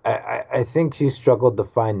 I think she struggled to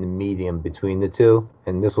find the medium between the two,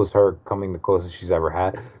 and this was her coming the closest she ever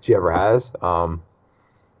has.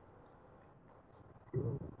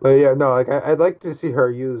 But yeah, no, like I'd like to see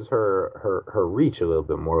her use her reach a little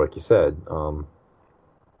bit more, like you said. Cause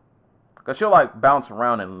she'll like bounce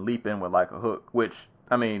around and leap in with like a hook, which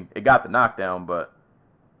I mean, it got the knockdown, but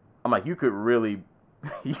I'm like, you could really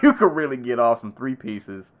get off some three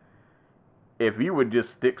pieces. If you would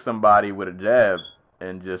just stick somebody with a jab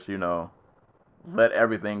and just, let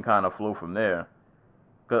everything kind of flow from there.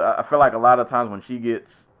 Because I feel like a lot of times when she'll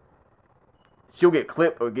get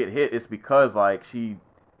clipped or get hit, it's because, like,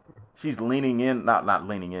 she's leaning in, not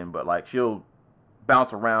leaning in, but, like, she'll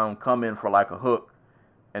bounce around, come in for, like, a hook,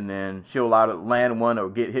 and then she'll land one or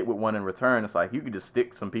get hit with one in return. It's like you could just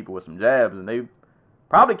stick some people with some jabs, and they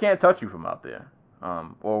probably can't touch you from out there,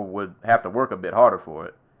 or would have to work a bit harder for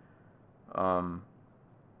it. This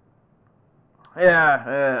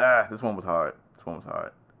one was hard.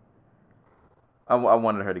 I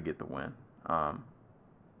wanted her to get the win. I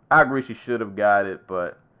agree she should have got it,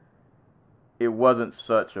 but it wasn't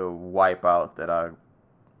such a wipeout that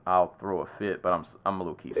I'll throw a fit. But I'm a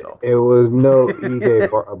little key salty. It was no Ige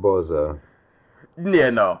Barboza.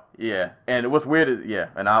 Yeah. And what's weird is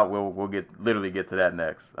and we'll get to that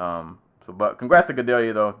next. But congrats to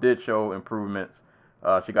Gadelha though. Did show improvements.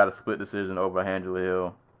 She got a split decision over Angela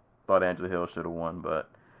Hill. Thought Angela Hill should have won, but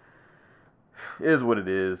it is what it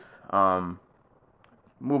is.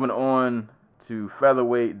 Moving on to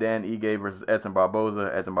featherweight, Dan Ige versus Edson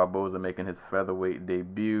Barboza. Edson Barboza making his featherweight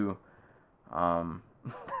debut. I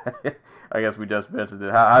guess we just mentioned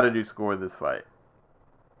it. How did you score this fight?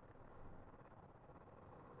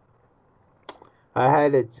 I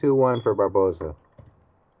had it 2-1 for Barboza.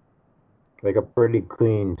 like a pretty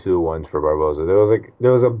clean 2-1 for Barboza.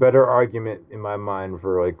 There was a better argument in my mind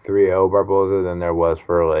for like 3-0 Barboza than there was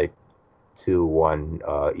for like 2-1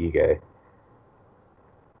 Ige.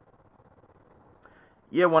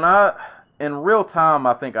 Yeah, in real time,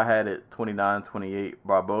 I think I had it 29-28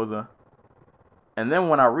 Barboza. And then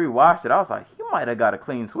when I rewatched it, I was like, he might have got a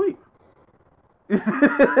clean sweep.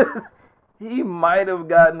 He might have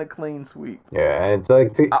gotten a clean sweep. Yeah, and it's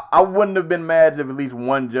like... I wouldn't have been mad if at least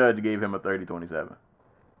one judge gave him a 30-27.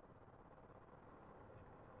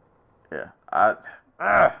 Yeah,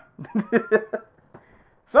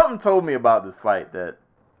 something told me about this fight that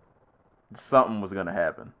something was going to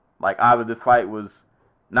happen. Like, either this fight was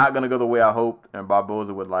not going to go the way I hoped, and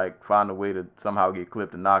Barboza would, like, find a way to somehow get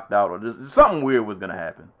clipped and knocked out, or just something weird was going to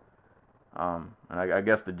happen. And I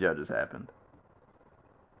guess the judges happened.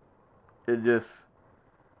 I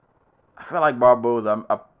feel like Barboza,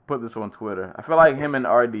 I put this on Twitter, I feel like him and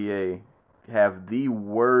RDA have the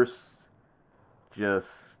worst, those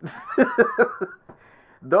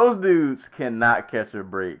dudes cannot catch a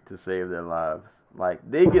break to save their lives. Like,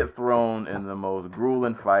 they get thrown in the most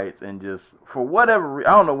grueling fights, and just, for whatever reason,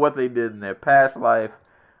 I don't know what they did in their past life.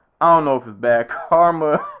 I don't know if it's bad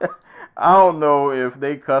karma. I don't know if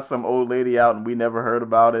they cussed some old lady out and we never heard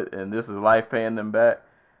about it, and this is life paying them back.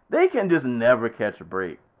 They can just never catch a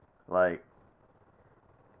break. Like,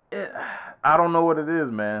 I don't know what it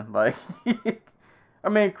is, man. Like, I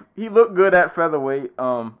mean, he looked good at featherweight.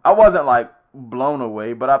 I wasn't, like, blown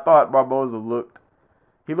away, but I thought Barboza looked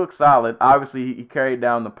solid. Obviously, he carried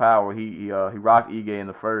down the power. He rocked Ige in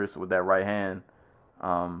the first with that right hand,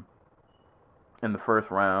 in the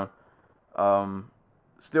first round.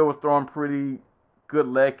 Still was throwing pretty good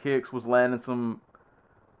leg kicks. Was landing some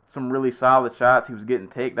really solid shots. He was getting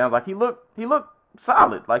takedowns. Like, he looked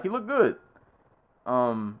solid. Like, he looked good.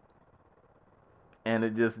 And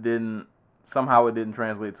it just didn't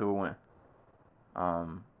translate to a win.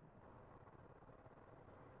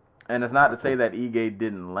 And it's not to say that Ige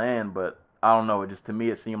didn't land, but I don't know. To me,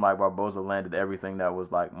 it seemed like Barboza landed everything that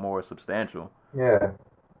was, like, more substantial. Yeah.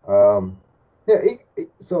 So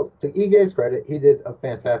to Ige's credit, he did a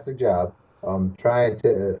fantastic job trying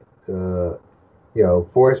to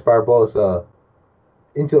force Barboza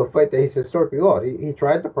into a fight that he's historically lost. He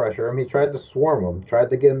tried to pressure him. He tried to swarm him. Tried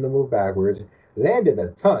to get him to move backwards. Landed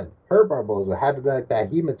a ton. Hurt Barboza. Had that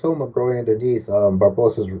hematoma growing underneath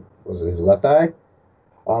Barboza's his left eye.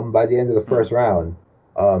 By the end of the first round.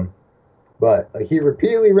 But he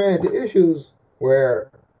repeatedly ran into issues where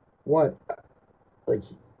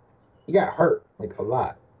he got hurt, like, a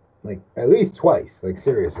lot. Like, at least twice, like,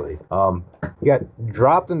 seriously. He got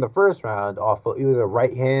dropped in the first round off of, it was a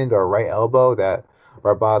right hand or a right elbow that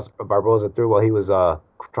Barboza threw while he was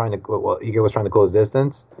Ige was trying to close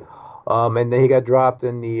distance. And then he got dropped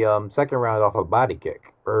in the second round off a body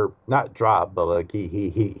kick. Or not dropped, but like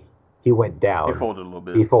he went down. He folded a little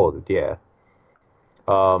bit. He folded, yeah.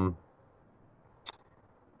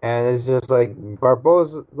 And it's just like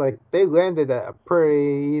Barboza, like, they landed at a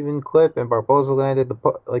pretty even clip, and Barboza landed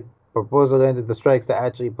the strikes that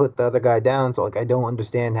actually put the other guy down. So, like, I don't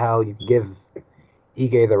understand how you give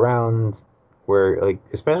Ige the rounds where, like,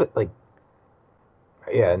 especially, like,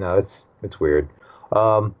 yeah, no, it's weird.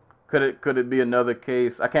 Could it be another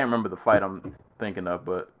case? I can't remember the fight I'm thinking of,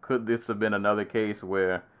 but could this have been another case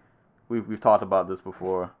where we've talked about this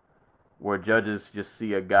before, where judges just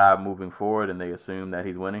see a guy moving forward and they assume that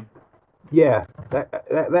he's winning? Yeah,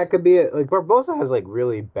 that could be it. Like, Barboza has, like,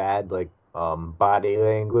 really bad, like, body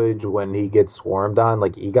language when he gets swarmed on.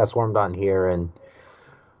 Like, he got swarmed on here, and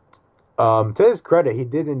to his credit, he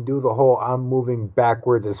didn't do the whole "I'm moving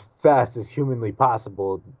backwards as fast as humanly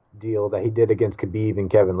possible" deal that he did against Khabib and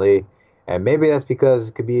Kevin Lee. And maybe that's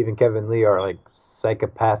because Khabib and Kevin Lee are, like,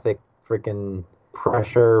 psychopathic freaking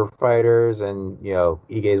pressure fighters, and, you know,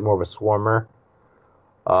 Ige is more of a swarmer.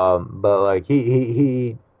 But, like,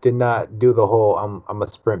 he did not do the whole I'm gonna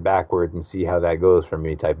sprint backward and see how that goes for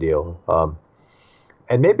me type deal.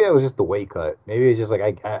 And maybe it was just the weight cut. Maybe it's just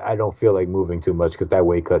like I don't feel like moving too much because that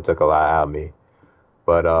weight cut took a lot out of me.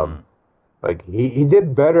 But like, he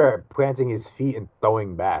did better at planting his feet and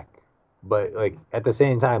throwing back. But, like, at the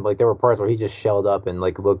same time, like, there were parts where he just shelled up and,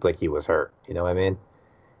 like, looked like he was hurt. You know what I mean?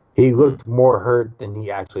 He looked more hurt than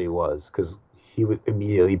he actually was, because he would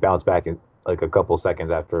immediately bounce back in, like, a couple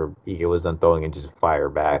seconds after Ige was done throwing and just fire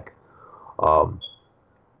back.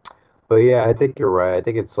 But yeah, I think you're right. I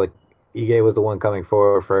think it's like Ige was the one coming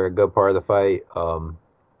forward for a good part of the fight.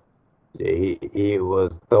 He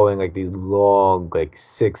was throwing, like, these long, like,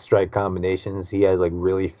 6-strike combinations. He had, like,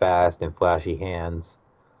 really fast and flashy hands.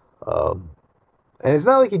 And it's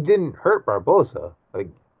not like he didn't hurt Barboza. Like,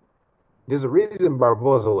 there's a reason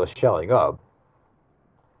Barboza was shelling up.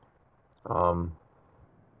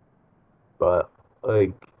 But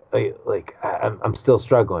I'm still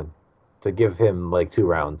struggling to give him like 2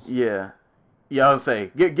 rounds. Yeah, I would say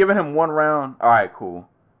giving him 1 round. All right, cool.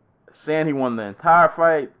 Saying he won the entire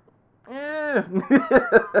fight. Yeah,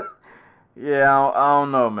 yeah. I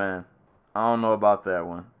don't know, man. I don't know about that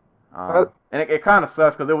one. And it kind of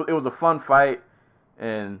sucks because it was a fun fight,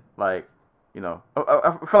 and like, you know,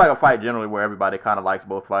 I feel like a fight generally where everybody kind of likes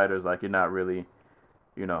both fighters. Like, you're not really,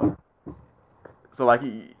 you know. So like,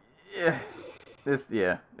 yeah,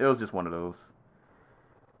 it was just one of those.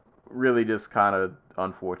 Really, just kind of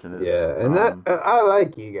unfortunate. Yeah, and I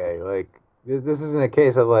like Ige. Like, this isn't a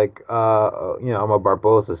case of like, you know, I'm a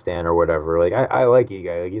Barboza stan or whatever. Like, I like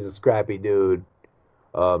Ige. Like, he's a scrappy dude.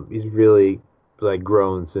 He's really like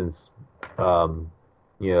grown since,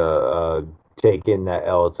 taking that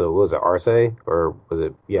L to, what was it, Arce, or was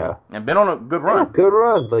it? Yeah, and been on a good run. Yeah, good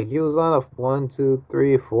run. Like, he was on a 1, 2,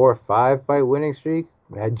 3, 4, 5 fight winning streak.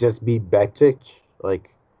 Had just beat Bektic.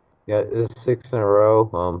 Like, yeah, this is 6 in a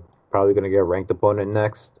row. Probably gonna get a ranked opponent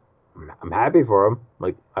next. I'm happy for him.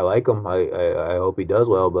 Like, I like him. I hope he does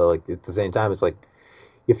well. But like, at the same time, it's like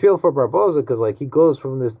you feel for Barboza because like he goes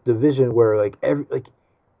from this division where like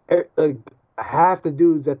half the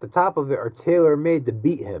dudes at the top of it are tailor made to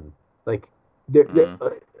beat him. Like,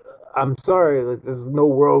 I'm sorry, like, there's no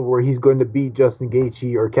world where he's going to beat Justin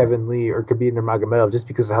Gaethje or Kevin Lee or Khabib Nurmagomedov just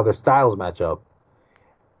because of how their styles match up.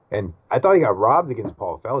 And I thought he got robbed against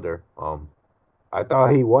Paul Felder. I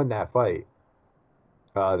thought he won that fight,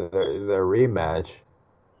 the rematch.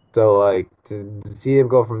 So like to see him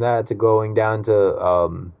go from that to going down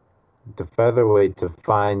to featherweight to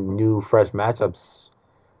find new fresh matchups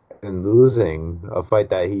and losing a fight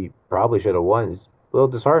that he probably should have won is a little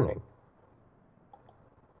disheartening.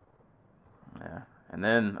 Yeah, and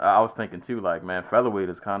then I was thinking too, like, man, featherweight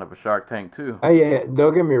is kind of a Shark Tank too. Yeah,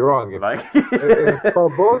 don't get me wrong. If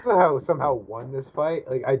Barboza somehow won this fight,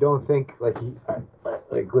 like, I don't think like he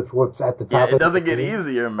like with what's at the top. Yeah, it doesn't get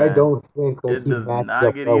easier, man. I don't think like, it he does matches not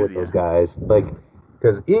up get well easier with those guys. Like,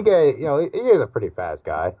 because Ige, you know, he is a pretty fast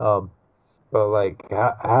guy. But like,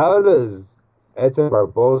 how does Edson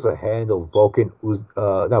Barboza handle Alexander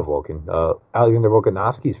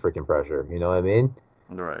Volkanovski's freaking pressure? You know what I mean?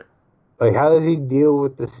 Right. Like, how does he deal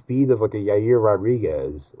with the speed of like a Yair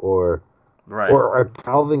Rodriguez or a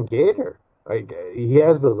Calvin Gator? Like, he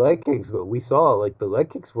has the leg kicks, but we saw like the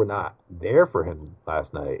leg kicks were not there for him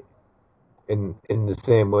last night in the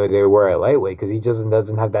same way they were at lightweight because he just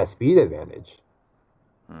doesn't have that speed advantage.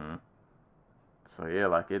 So yeah,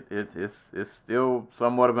 like it's still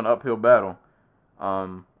somewhat of an uphill battle.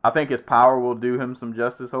 I think his power will do him some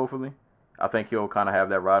justice. Hopefully, I think he'll kind of have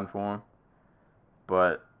that riding for him.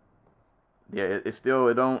 But yeah, it's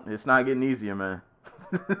not getting easier, man.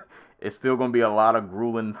 It's still gonna be a lot of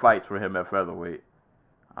grueling fights for him at featherweight.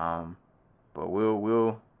 But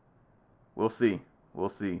we'll see. We'll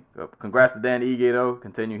see. Congrats to Dan Ige though.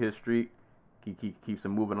 Continue his streak. Keeps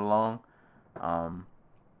him moving along.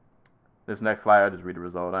 This next fight, I'll just read the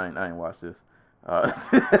result. I ain't watched this.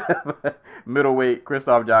 Middleweight,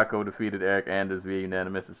 Krzysztof Jotko defeated Eric Anders via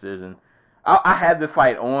unanimous decision. I had this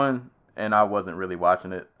fight on, and I wasn't really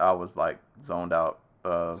watching it. I was like zoned out.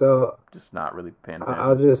 So just not really paying attention.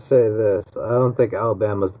 I'll just say this: I don't think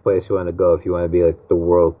Alabama's the place you want to go if you want to be like a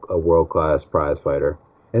world-class prize fighter.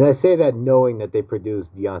 And I say that knowing that they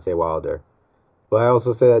produced Deontay Wilder, but I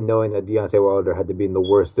also say that knowing that Deontay Wilder had to be in the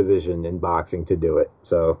worst division in boxing to do it.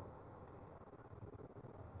 So,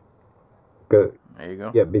 good. There you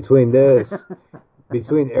go. Yeah, between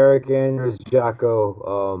Eric Anders,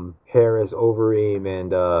 Jotko, Harris, Overeem,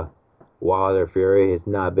 and Wilder Fury, it's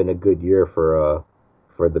not been a good year for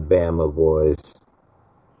the Bama boys.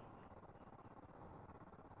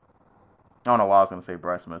 I don't know why I was going to say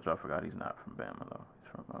Bryce Mitchell. I forgot he's not from Bama, though. He's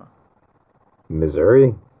from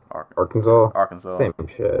Missouri? Arkansas? Arkansas. Same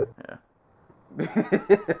shit. Yeah.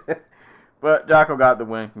 But Jotko got the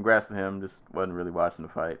win. Congrats to him. Just wasn't really watching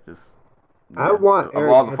the fight. I want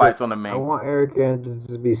all the fights on the main. I want Eric Anders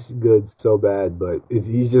to be good so bad, but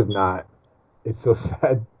he's just not. It's so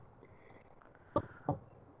sad.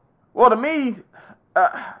 Well, to me,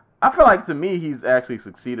 I feel like to me he's actually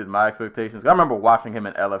succeeded my expectations. I remember watching him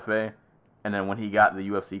in LFA, and then when he got the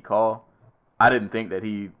UFC call, I didn't think that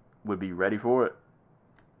he would be ready for it.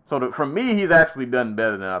 So for me, he's actually done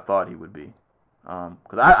better than I thought he would be.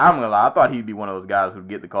 Because I'm gonna lie, I thought he'd be one of those guys who'd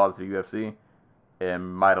get the call to the UFC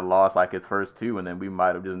and might have lost like his first 2, and then we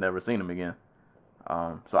might have just never seen him again.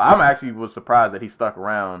 So I'm actually was surprised that he stuck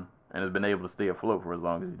around and has been able to stay afloat for as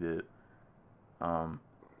long as he did.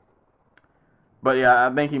 But yeah,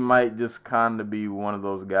 I think he might just kind of be one of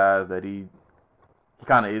those guys that he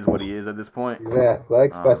kind of is what he is at this point. He's an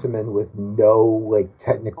athletic specimen with no like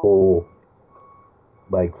technical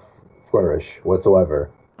like flourish whatsoever.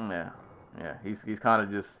 Yeah. He's kind of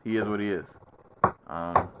just he is what he is.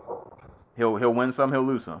 He'll win some, he'll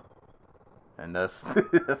lose some, and that's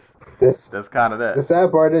kind of that. The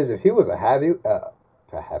sad part is, if he was a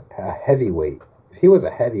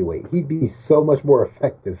heavyweight, he'd be so much more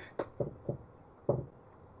effective.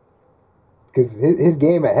 Because his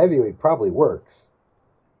game at heavyweight probably works.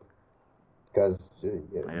 Because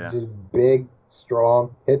just big,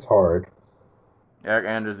 strong, hits hard. Eric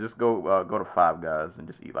Anders, just go to Five Guys and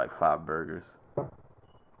just eat like 5 burgers.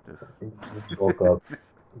 Just bulk up.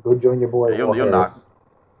 Go join your boy. You'll knock.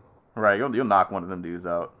 Right, you'll knock one of them dudes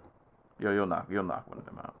out. You'll knock one of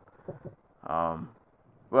them out.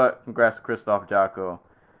 But congrats to Christoph Jocko.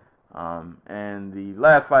 And the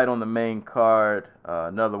last fight on the main card,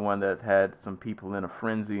 another one that had some people in a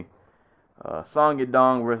frenzy. Song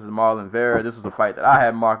Yadong versus Marlon Vera. This was a fight that I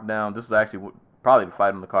had marked down. This is actually probably the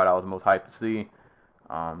fight on the card I was most hyped to see.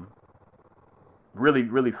 Really,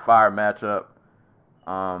 really fire matchup.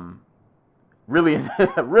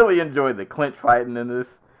 Really enjoyed the clinch fighting in this.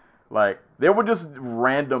 Like, there were just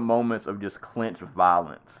random moments of just clinch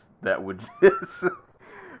violence that would just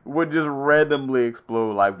randomly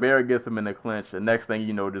explode. Like, Vera gets him in the clinch, the next thing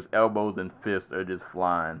you know, just elbows and fists are just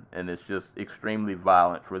flying, and it's just extremely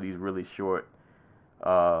violent for these really short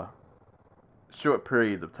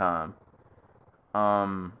periods of time.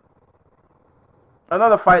 Another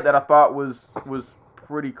fight that I thought was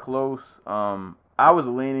pretty close. I was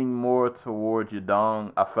leaning more towards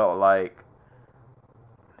Yadong. I felt like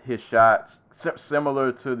his shots,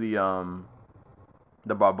 similar to the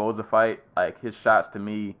Barboza fight, like his shots to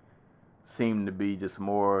me seemed to be just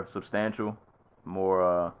more substantial,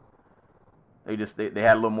 more they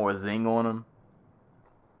had a little more zing on them.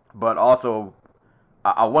 But also,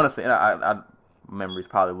 I want to say, I memory's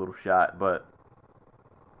probably a little shot, but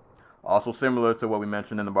also similar to what we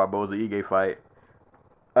mentioned in the Barboza Ige fight,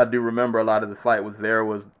 I do remember a lot of this fight was Vera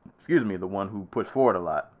was, the one who pushed forward a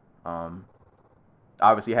lot.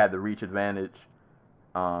 Obviously had the reach advantage,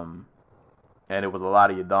 and it was a lot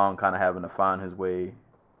of Yadong kind of having to find his way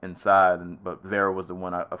inside, but Vera was the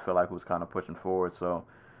one I feel like was kind of pushing forward. So,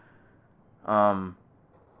 I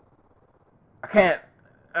can't.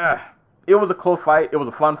 It was a close fight. It was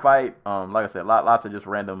a fun fight. Like I said, lots of just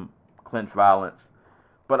random clinch violence.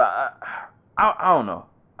 But I don't know.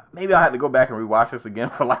 Maybe I had to go back and rewatch this again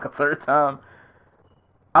for like a third time.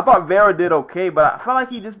 I thought Vera did okay, but I felt like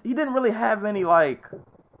he didn't really have any like,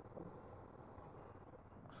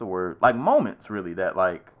 what's the word? Like moments really that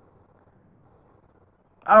like,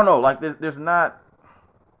 I don't know, like there's not,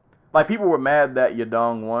 like people were mad that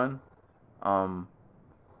Yadong won.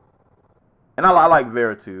 And I like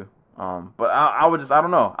Vera too. But I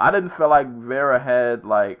don't know. I didn't feel like Vera had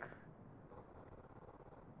like,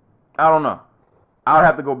 I don't know. I would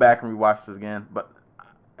have to go back and rewatch this again, but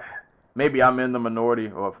maybe I'm in the minority,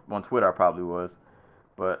 or on Twitter I probably was.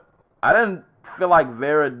 But I didn't feel like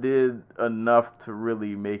Vera did enough to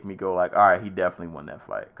really make me go like, all right, he definitely won that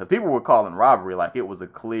fight. Because people were calling robbery like it was a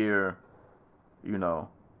clear,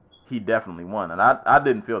 he definitely won. And I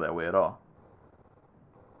didn't feel that way at all.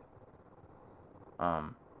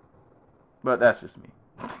 But that's just me.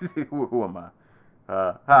 Who am I?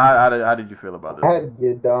 How did you feel about this? I had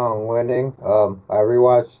Yadong winning. I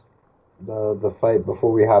rewatched the fight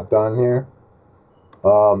before we hopped on here.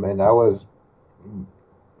 And I was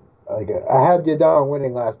like, I had Yadong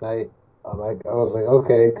winning last night. I was like,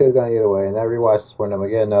 okay, it could have gone either way. And I rewatched this one. I'm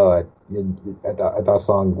like, yeah, no, I thought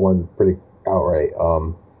Song won pretty outright.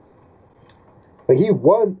 Like he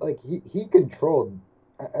won, like he controlled.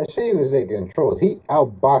 I shouldn't even say controlled. He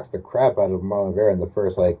outboxed the crap out of Marlon Vera in the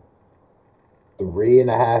first like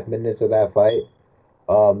 3.5 minutes of that fight.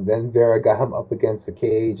 Then Vera got him up against the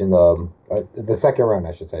cage in the second round,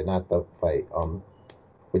 I should say, not the fight,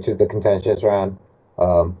 which is the contentious round.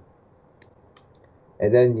 And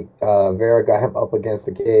then Vera got him up against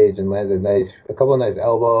the cage and landed a couple of nice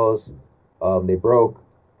elbows. They broke.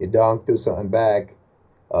 Yadong threw something back.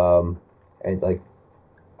 And like,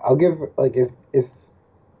 I'll give like if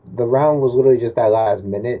the round was literally just that last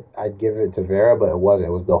minute, I'd give it to Vera, but it wasn't.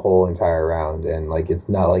 It was the whole entire round, and like it's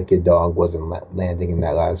not like Yadong wasn't landing in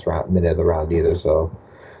that last minute of the round either. So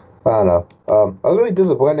I don't know. I was really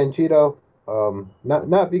disappointed in Cheeto.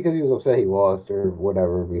 Not because he was upset he lost or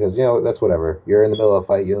whatever, because that's whatever. You're in the middle of a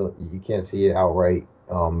fight, you can't see it outright.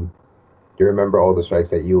 You remember all the strikes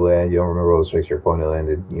that you land. You don't remember all the strikes your opponent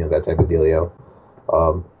landed. That type of dealio.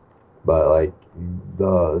 But like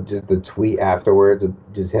the tweet afterwards of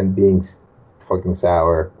just him being fucking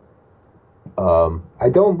sour. I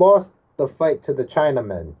don't lost the fight to the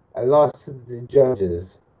Chinamen. I lost to the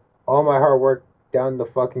judges. All my hard work down the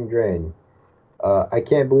fucking drain. I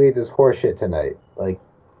can't believe this horseshit tonight. Like,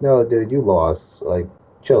 no, dude, you lost. Like,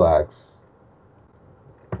 chillax.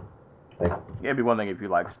 Like, It'd be one thing if you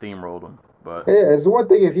like steamrolled him, but yeah, it's one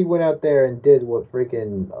thing if he went out there and did what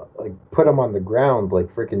freaking like put him on the ground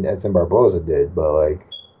like freaking Edson Barboza did, but like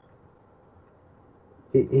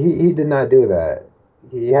he did not do that.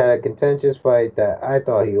 He had a contentious fight that I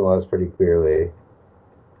thought he lost pretty clearly.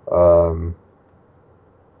 And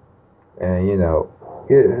you know,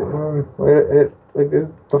 like this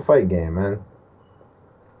is the fight game, man.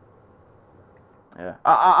 yeah,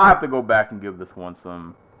 I have to go back and give this one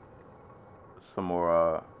some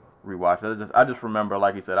more rewatch. I just remember,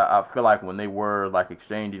 like you said, I feel like when they were like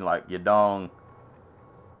exchanging, like Yadong,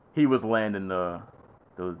 he was landing the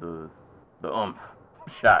oomph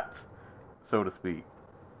shots, so to speak.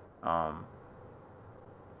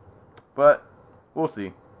 But we'll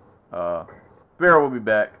see. Vera will be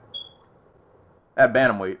back at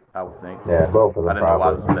bantamweight, I would think. Yeah, both of them. I didn't know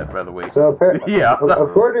why this was at featherweight. So yeah,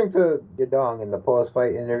 according to Yadong in the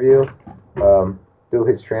post-fight interview, through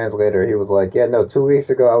his translator, he was like, "Yeah, no, 2 weeks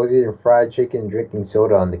ago I was eating fried chicken, drinking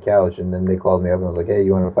soda on the couch, and then they called me up and was like, hey,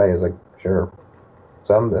 you want to fight?" I was like, "Sure."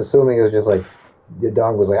 So I'm assuming it was just like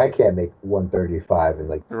Yadong was like, "I can't make 135," and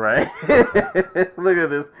like, right. Look at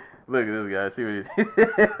this guy. See what he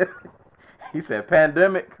he said,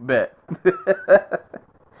 "Pandemic bet."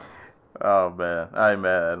 Oh man, I ain't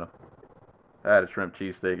mad at him. I had a shrimp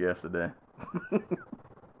cheesesteak yesterday.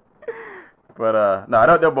 But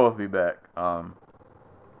no, they'll both be back.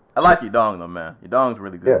 I like Yadong though, man. Yadong's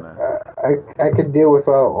really good, man. I could deal with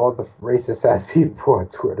all the racist ass people on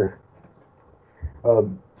Twitter.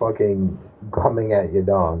 Fucking coming at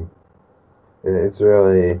Yadong. It's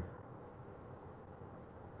really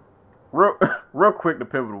real quick to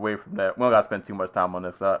pivot away from that. We don't gotta spend too much time on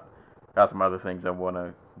this. Got some other things I want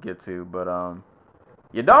to get to, but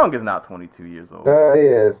Yadong is not 22 years old. He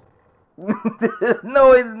is.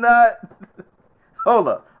 No, he's not. Hold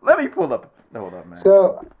up. Let me pull up. Hold up, man.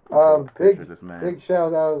 So, man. big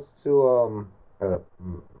shout outs to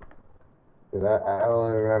because I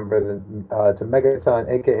only remember to Megaton,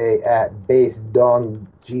 aka at Base Dong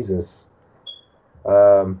Jesus,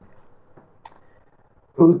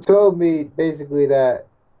 who told me basically that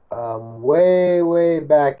way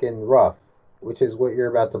back in Rough, which is what you're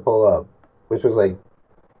about to pull up, which was like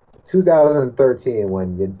 2013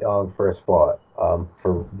 when Yadong first fought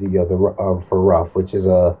for for Rough, which is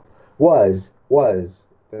was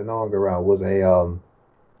they're no longer around, was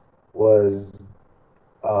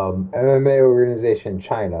MMA organization in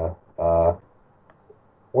China,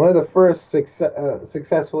 one of the first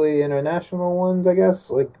successfully international ones, I guess.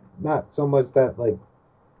 Like, not so much that like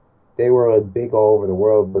they were like big all over the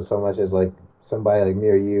world, but so much as like somebody like me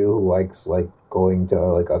or you who likes like going to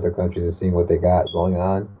like other countries and seeing what they got going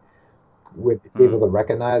on, would be able to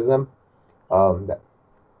recognize them.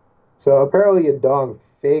 So apparently Yadong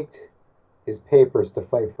faked his papers to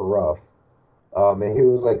fight for Rough. And he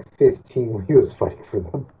was like 15 when he was fighting for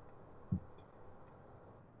them.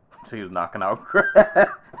 So he was knocking out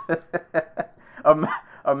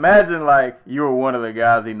Imagine like you were one of the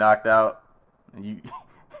guys he knocked out, and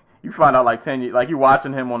you find out like 10 years, like you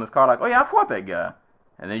watching him on his car, like, oh yeah, I fought that guy,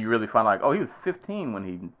 and then you really find like, oh, he was 15 when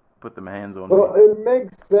he put them hands on. Well, it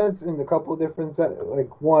makes sense in a couple of different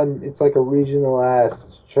like one, it's like a regional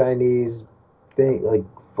ass Chinese thing, like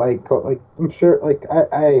I'm sure, like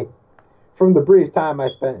I from the brief time I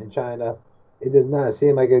spent in China, it does not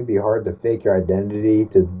seem like it'd be hard to fake your identity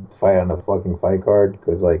to fight on a fucking fight card,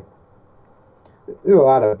 because like there's a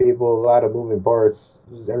lot of people, a lot of moving parts,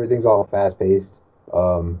 just everything's all fast paced,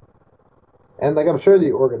 and like I'm sure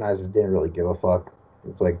the organizers didn't really give a fuck.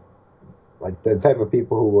 It's like the type of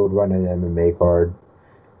people who would run an MMA card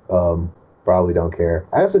probably don't care.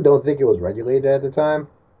 I also don't think it was regulated at the time.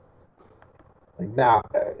 Like, not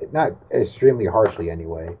extremely harshly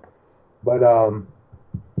anyway. But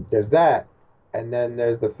there's that, and then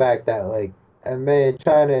there's the fact that like MMA in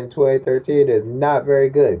China in 2013 is not very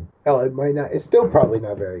good. Hell, it's still probably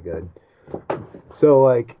not very good. So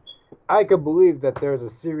like, I could believe that there's a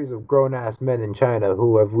series of grown ass men in China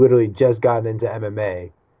who have literally just gotten into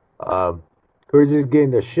MMA, who are just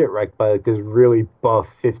getting their shit wrecked by like this really buff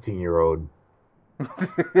 15-year-old.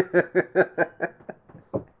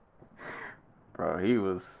 Bro, he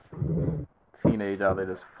was teenage out there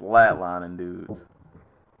just flatlining dudes.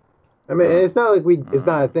 I mean, it's not like it's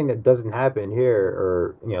not a thing that doesn't happen here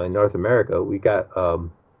or in North America. We got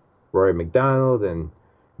Rory McDonald and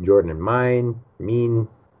Jordan Mean,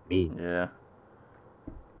 Yeah.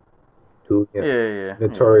 who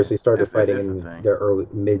notoriously started fighting it's in thing. their early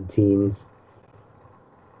mid-teens.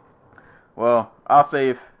 Well, I'll say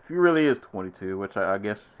if he really is 22, which I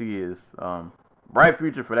guess he is, bright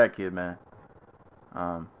future for that kid, man.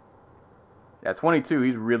 At 22,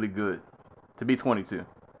 he's really good to be 22.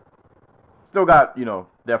 Still got,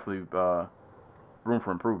 definitely room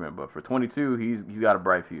for improvement, but for 22, he's got a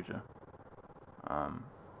bright future.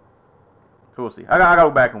 So we'll see. I gotta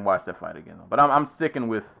go back and watch that fight again, though. But I'm sticking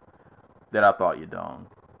with that. I thought Yadong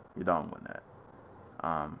won that.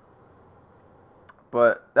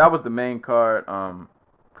 But that was the main card.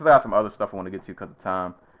 Because I got some other stuff I want to get to because of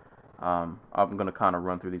time. I'm going to kind of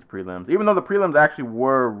run through these prelims. Even though the prelims actually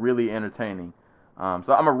were really entertaining. So I'm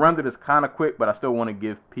going to run through this kind of quick, but I still want to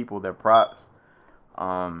give people their props.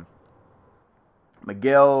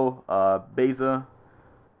 Miguel Beza.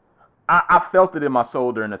 I felt it in my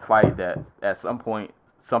soul during this fight that at some point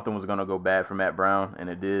something was going to go bad for Matt Brown, and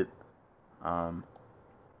it did. I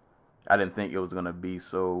didn't think it was going to be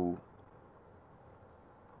so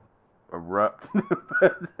abrupt.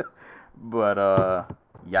 But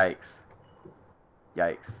yikes.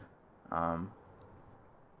 Yeah,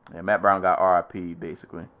 Matt Brown got RIP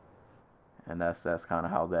basically, and that's kind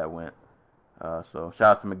of how that went. So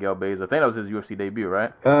shout out to Miguel Beza. I think that was his UFC debut,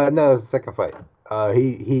 right? No, it was the second fight.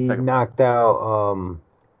 He knocked out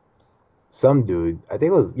some dude. I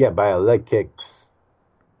think it was by a leg kicks.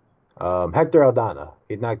 Hector Aldana.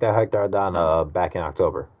 He knocked out Hector Aldana back in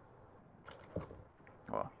October.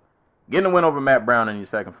 Well, getting a win over Matt Brown in your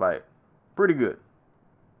second fight, pretty good.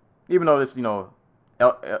 Even though it's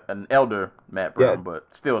an elder Matt Brown, but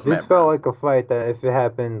still it's Matt Brown. This felt like a fight that if it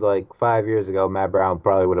happened like 5 years ago, Matt Brown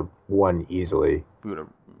probably would have won easily.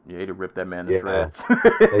 He'd have ripped that man to shreds.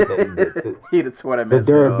 He'd have tore that man. The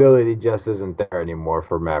durability just isn't there anymore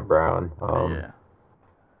for Matt Brown.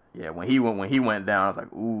 When he went down, I was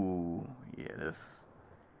like, ooh, yeah,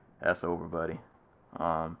 that's over, buddy.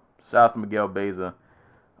 Shout out to Miguel Beza.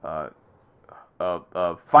 A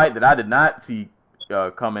fight that I did not see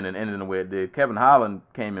coming and ending the way it did. Kevin Holland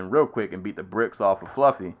came in real quick and beat the bricks off of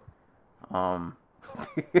Fluffy.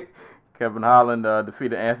 Kevin Holland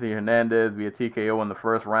defeated Anthony Hernandez via TKO in the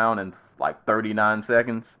first round in like 39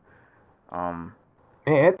 seconds.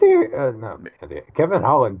 Kevin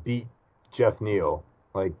Holland beat Jeff Neal.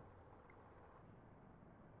 Like,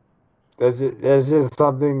 there's just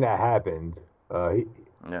something that happened.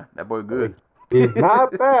 That boy good. He's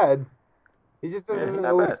not bad. He just doesn't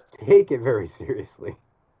always take it very seriously.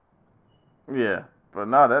 Yeah, but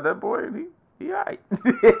no, that boy, he alright.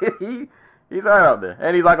 He's alright out there,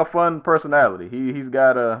 and he's like a fun personality. He's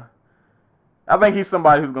got I think he's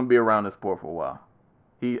somebody who's gonna be around this sport for a while.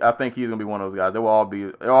 I think he's gonna be one of those guys. There'll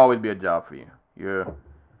always be a job for you. You're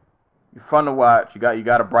fun to watch. You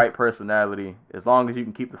got a bright personality. As long as you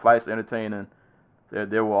can keep the fights entertaining,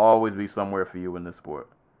 there will always be somewhere for you in this sport.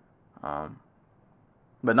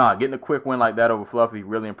 But nah, getting a quick win like that over Fluffy,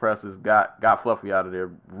 really impressive. Got Fluffy out of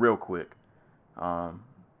there real quick.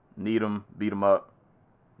 Need him, beat him up.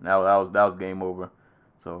 Now that was game over.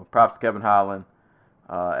 So props to Kevin Holland.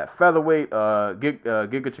 At featherweight,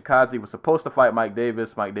 Giga Chikadze was supposed to fight Mike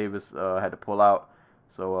Davis. Mike Davis had to pull out.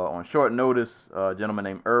 So on short notice, a gentleman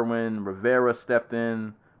named Erwin Rivera stepped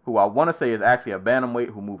in, who I want to say is actually a bantamweight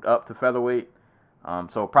who moved up to featherweight.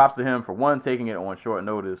 So props to him for one, taking it on short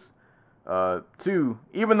notice. Two,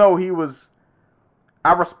 even though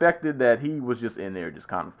I respected that he was just in there just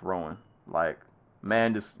kind of throwing. Like,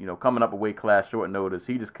 man, just, coming up a weight class short notice.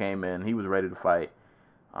 He just came in. He was ready to fight.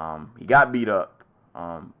 He got beat up.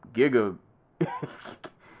 Giga.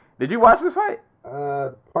 Did you watch this fight?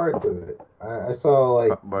 Parts of it. I saw,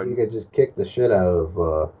 Giga just kick the shit out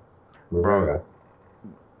of Rivera.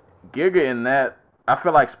 Giga in that, I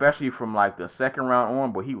feel like especially from like the second round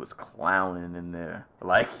on, but he was clowning in there.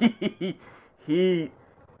 Like it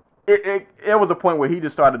was a point where he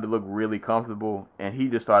just started to look really comfortable, and he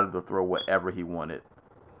just started to throw whatever he wanted,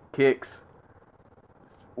 kicks,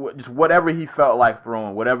 just whatever he felt like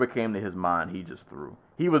throwing, whatever came to his mind, he just threw.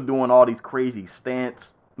 He was doing all these crazy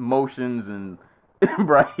stance motions, and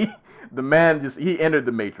the man he entered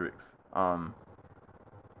the matrix.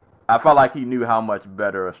 I felt like he knew how much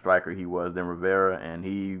better a striker he was than Rivera, and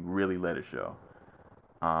he really let it show.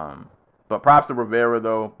 But props to Rivera,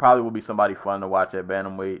 though. Probably will be somebody fun to watch at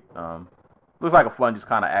bantamweight. Looks like a fun, just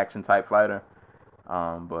kind of action-type fighter.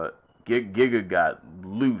 But Giga got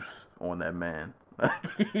loose on that man.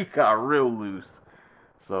 He got real loose.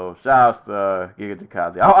 So, shout-outs to Giga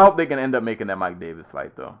Chikadze. I hope they can end up making that Mike Davis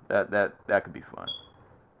fight, though. That could be fun.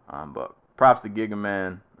 But props to Giga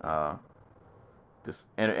Man. Just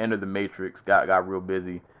entered the Matrix, got real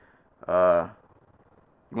busy. You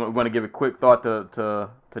want to give a quick thought to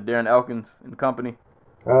Darren Elkins and company?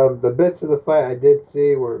 The bits of the fight I did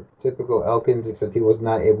see were typical Elkins, except he was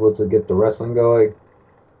not able to get the wrestling going.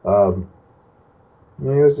 I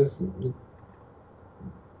mean,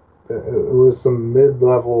 it was some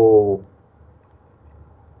mid-level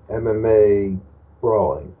MMA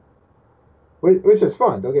brawling, which is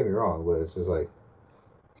fun. Don't get me wrong, but it's just like,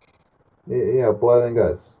 yeah, blood and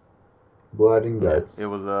guts, blood and guts. Yeah, it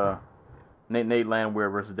was Nate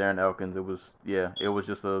Landwehr versus Darren Elkins. It was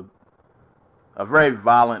just a very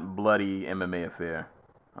violent, bloody MMA affair.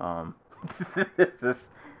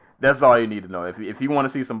 That's all you need to know. If you want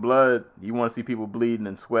to see some blood, you want to see people bleeding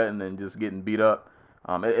and sweating and just getting beat up.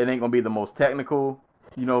 It ain't gonna be the most technical,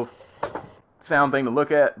 sound thing to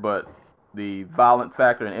look at, but the violence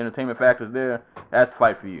factor and entertainment factor is there. That's the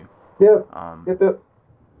fight for you. Yep. Yep.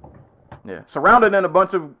 Yeah, surrounded in a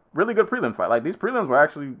bunch of really good prelim fights. Like, these prelims were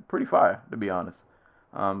actually pretty fire, to be honest.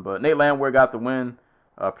 But Nate Landwehr got the win.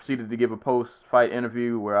 Proceeded to give a post-fight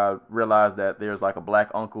interview where I realized that there's like a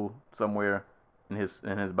black uncle somewhere in his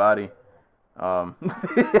body.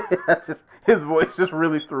 His voice just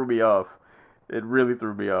really threw me off. It really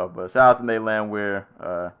threw me off. But shout out to Nate Landwehr.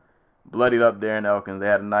 Bloodied up Darren Elkins. They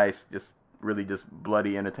had a nice, just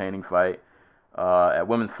bloody, entertaining fight. At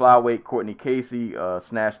women's flyweight, Courtney Casey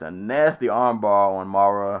snatched a nasty armbar on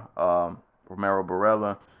Mara Romero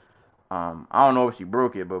Barella. I don't know if she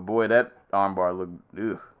broke it, but boy, that armbar looked,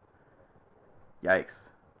 yikes.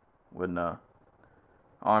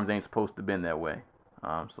 Arms ain't supposed to bend that way.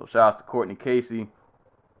 So shout out to Courtney Casey.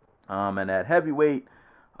 And at heavyweight,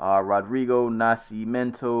 Rodrigo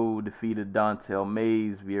Nascimento defeated Dontel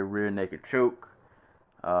Mays via rear naked choke.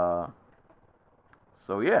 So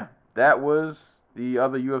yeah, that was the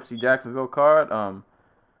other UFC Jacksonville card.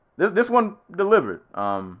 This one delivered.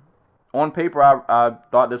 On paper, I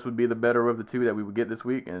thought this would be the better of the two that we would get this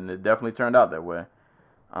week, and it definitely turned out that way.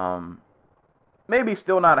 Maybe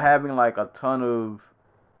still not having like a ton of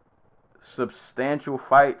substantial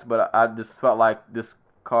fights, but I just felt like this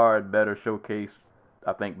card better showcased,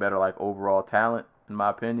 I think, better like overall talent, in my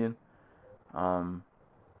opinion.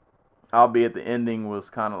 Albeit the ending was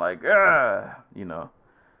kind of like,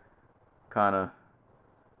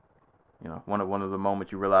 one of the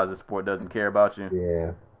moments you realize the sport doesn't care about you.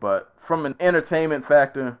 Yeah. But from an entertainment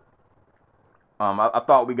factor, I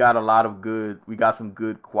thought we got some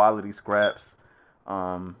good quality scraps.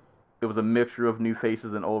 It was a mixture of new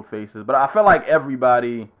faces and old faces, but I felt like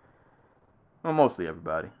mostly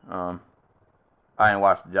everybody. I ain't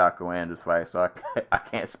watched the Jocko Andrews fight, so I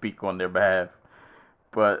can't speak on their behalf.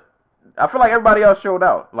 But I feel like everybody else showed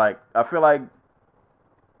out. Like, I feel like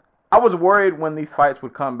I was worried when these fights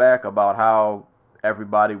would come back about how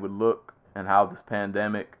everybody would look and how this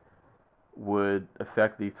pandemic would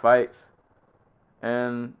affect these fights.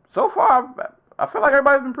 And so far, I feel like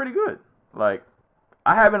everybody's been pretty good. Like,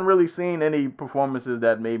 I haven't really seen any performances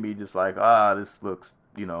that made me just like, this looks,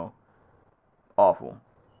 awful.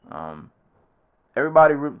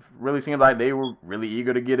 Everybody really seemed like they were really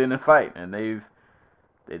eager to get in and fight, and they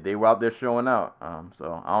were out there showing out.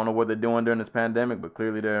 So I don't know what they're doing during this pandemic, but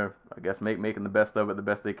clearly they're, I guess, making the best of it the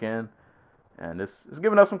best they can. And it's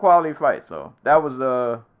giving us some quality fights. So that was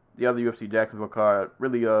the other UFC Jacksonville card.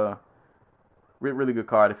 Really good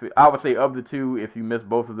card. I would say of the two, if you missed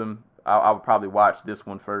both of them, I would probably watch this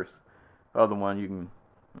one first. The other one, you can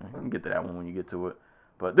get to that one when you get to it.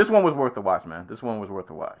 But this one was worth the watch, man. This one was worth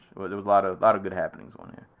the watch. There was a lot of good happenings on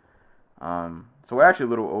here. So we're actually a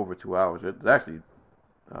little over 2 hours. It's actually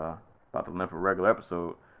about the length of a regular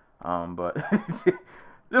episode. But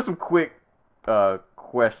just some quick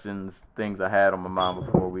questions, things I had on my mind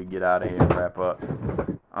before we get out of here and wrap up.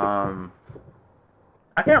 I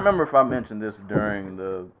can't remember if I mentioned this during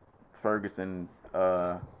the Ferguson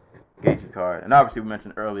Gaethje card, and obviously we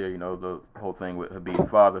mentioned earlier, the whole thing with Khabib's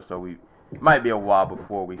father, so we might be a while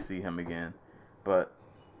before we see him again. But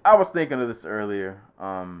I was thinking of this earlier.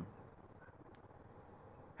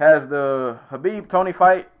 Has the Khabib-Tony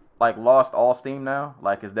fight like lost all steam now?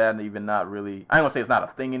 Like, is that even not really? I ain't gonna say it's not a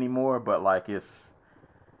thing anymore, but like it's.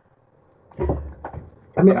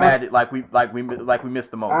 I mean, we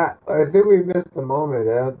missed the moment. I think we missed the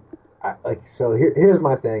moment. Here's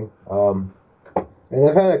my thing. And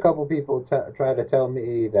I've had a couple people try to tell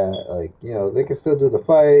me that they can still do the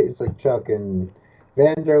fight. It's like Chuck and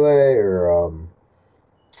Vanderlei, or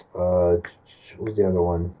what was the other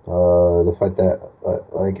one? The fight that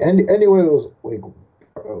any one of those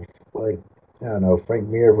I don't know, Frank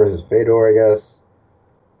Mir versus Fedor, I guess.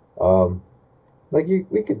 like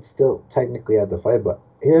we could still technically have the fight, but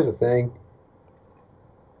here's the thing.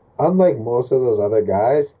 Unlike most of those other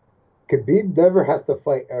guys, Khabib never has to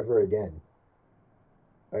fight ever again.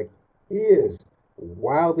 Like, he is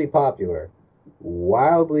wildly popular,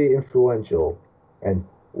 wildly influential, and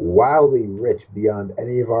wildly rich beyond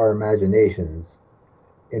any of our imaginations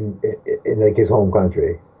in like his home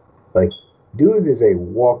country. Like, dude is a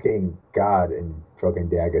walking god in fucking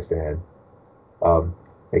Dagestan.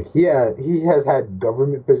 Like, he has had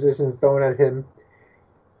government positions thrown at him.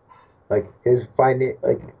 Like his finance,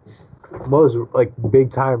 like Most like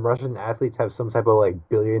big time Russian athletes have some type of like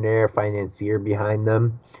billionaire financier behind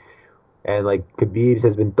them, and like Khabib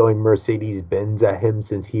has been throwing Mercedes Benz at him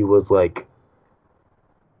since he was like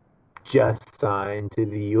just signed to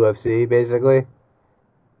the UFC, basically.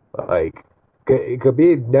 Like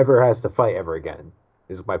Khabib never has to fight ever again.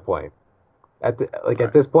 Is my point. At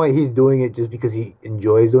this point, he's doing it just because he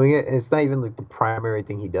enjoys doing it, and it's not even like the primary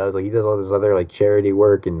thing he does. Like he does all this other like charity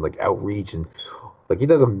work and like outreach, and like he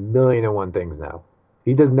does 1,000,001 things now.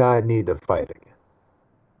 He does not need to fight again.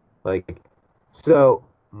 Like, so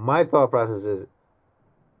my thought process is,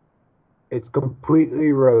 it's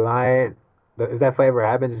completely reliant. If that fight ever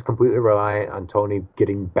happens, it's completely reliant on Tony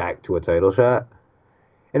getting back to a title shot.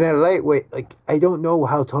 And at lightweight, like I don't know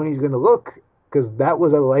how Tony's gonna look, because that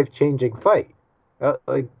was a life-changing fight.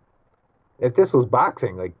 Like, if this was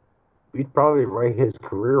boxing, like, we'd probably write his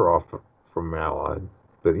career off from now on.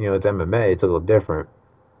 But, you know, it's MMA, it's a little different.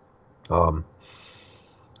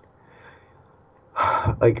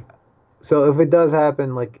 Like, so if it does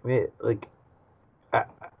happen, I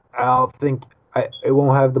don't think, it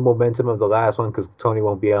won't have the momentum of the last one, because Tony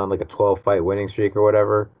won't be on, like, a 12-fight winning streak or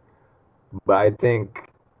whatever. But I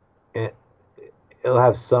think it'll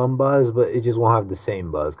have some buzz, but it just won't have the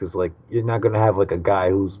same buzz, because like you're not gonna have like a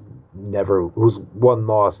guy who's one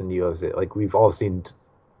loss in the UFC. Like we've all seen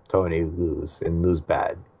Tony lose and lose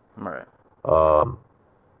bad. Right. And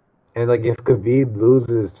like if Khabib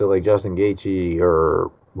loses to like Justin Gaethje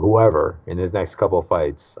or whoever in his next couple of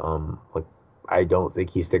fights, like I don't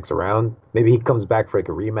think he sticks around. Maybe he comes back for like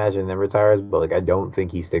a rematch and then retires, but like I don't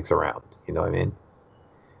think he sticks around. You know what I mean?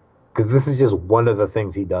 Because this is just one of the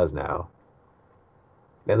things he does now.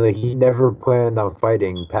 And like he never planned on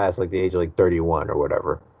fighting past like the age of like 31 or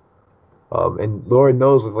whatever. And Lord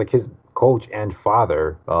knows with like his coach and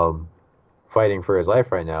father fighting for his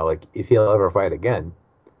life right now, like if he'll ever fight again.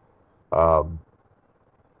 So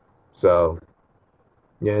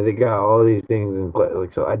yeah, they got all these things in play.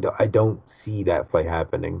 Like so, I don't see that fight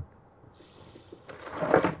happening.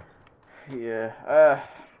 Yeah.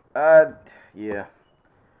 Yeah.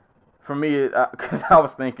 For me, because I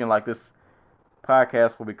was thinking like this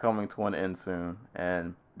podcast will be coming to an end soon,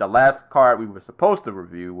 and the last card we were supposed to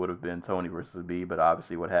review would have been Tony versus B, but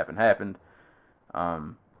obviously what happened. And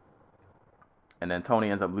then Tony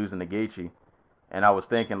ends up losing to Gaethje, and I was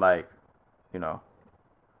thinking like, you know,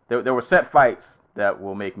 there were set fights that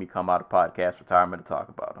will make me come out of podcast retirement to talk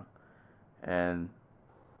about them. And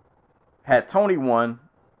had Tony won,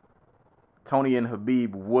 Tony and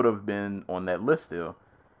Khabib would have been on that list still.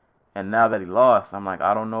 And now that he lost, I'm like,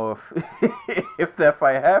 I don't know if if that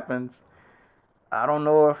fight happens, I don't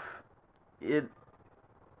know if it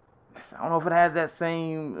has that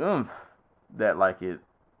same oomph that like it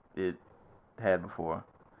had before.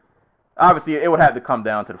 Obviously, it would have to come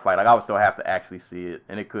down to the fight. Like I would still have to actually see it,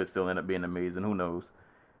 and it could still end up being amazing. Who knows?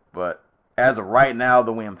 But as of right now,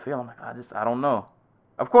 the way I'm feeling, I'm like, I don't know.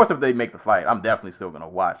 Of course, if they make the fight, I'm definitely still gonna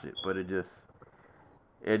watch it. But it just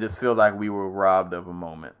feels like we were robbed of a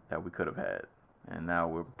moment that we could have had, and now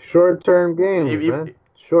we're short-term games, man.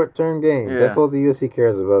 Short-term games. Yeah. That's all the UFC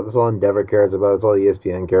cares about. That's all Endeavor cares about. That's all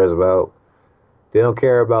ESPN cares about. They don't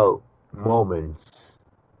care about moments.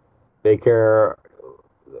 They care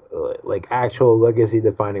like actual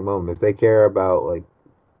legacy-defining moments. They care about like,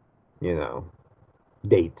 you know,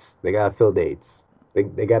 dates. They gotta fill dates. They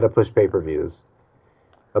gotta push pay-per-views.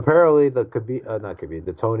 Apparently, the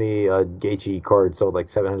Tony Gaethje card sold like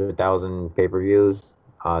 700,000 pay-per-views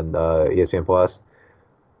on ESPN Plus,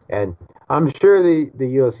 and I'm sure the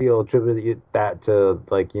UFC will attribute that to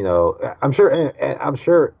like, you know, I'm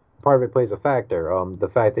sure part of it plays a factor. The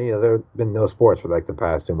fact that, you know, there have been no sports for like the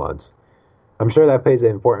past 2 months. I'm sure that plays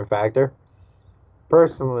an important factor.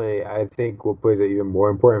 Personally, I think what plays an even more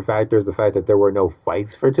important factor is the fact that there were no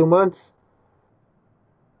fights for 2 months.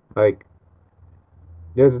 Like,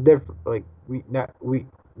 there's a different, like, we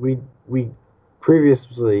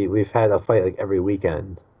previously we've had a fight like every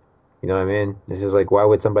weekend. You know what I mean? It's just like, why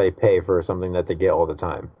would somebody pay for something that they get all the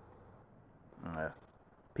time?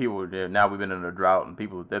 People, now we've been in a drought, and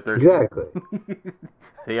people, they're thirsty. Exactly.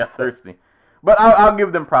 They are thirsty. But I'll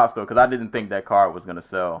give them props though, because I didn't think that card was gonna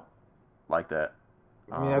sell like that.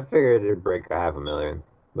 I mean, I figured it'd break 500,000,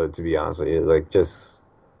 but to be honest with you, like just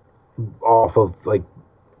off of like,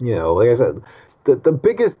 like I said, the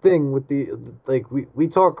biggest thing with the like we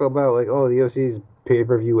talk about like, oh, the UFC's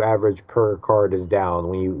pay-per-view average per card is down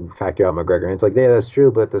when you factor out McGregor, and it's like, yeah, that's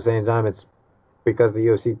true, but at the same time, it's because the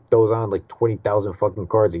UFC throws on like 20,000 fucking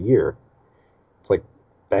cards a year. It's like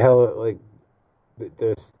the hell, like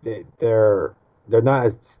they're not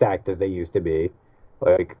as stacked as they used to be,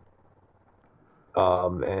 like.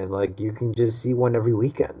 And like you can just see one every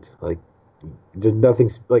weekend. Like there's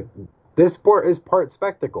nothing like this sport is part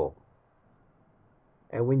spectacle.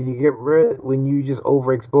 And when you just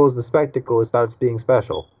overexpose the spectacle, it starts being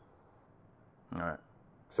special. All right.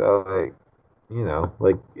 So like,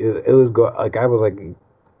 like it was like I was like,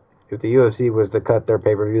 if the UFC was to cut their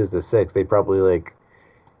pay-per-views to 6, they probably like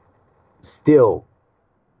still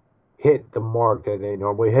hit the mark that they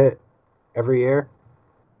normally hit every year.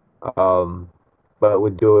 But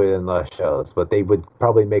would do it in less shows. But they would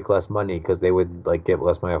probably make less money because they would like get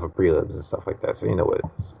less money off of prelims and stuff like that. So you know what it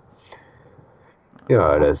is. You know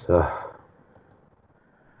how it is.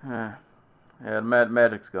 Yeah,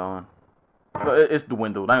 Magic's gone. It's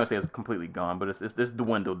dwindled. I don't say it's completely gone, but it's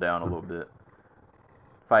dwindled down a little bit.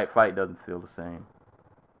 Fight doesn't feel the same.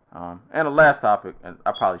 And the last topic, and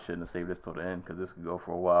I probably shouldn't have saved this till the end because this could go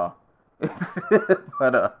for a while.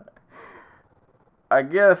 But I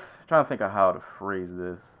guess, trying to think of how to phrase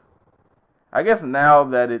this. I guess now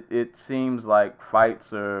that it seems like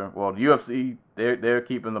fights are, well, the UFC, they're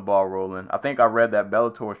keeping the ball rolling. I think I read that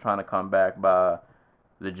Bellator is trying to come back by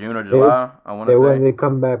the June or July, I want to say. They want to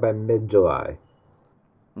come back by mid-July.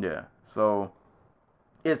 Yeah, so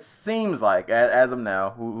it seems like, as of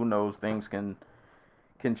now, who knows, things can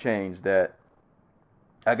change, that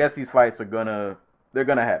I guess these fights they're gonna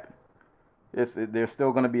happen. They're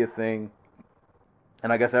still gonna be a thing.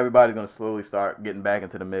 And I guess everybody's going to slowly start getting back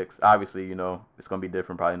into the mix. Obviously, it's going to be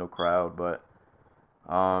different, probably no crowd, but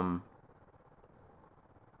I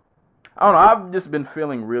don't know, I've just been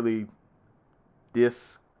feeling really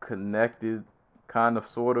disconnected, kind of,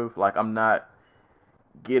 sort of. Like, I'm not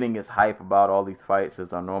getting as hype about all these fights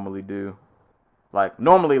as I normally do. Like,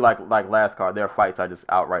 normally, like last card, there are fights I just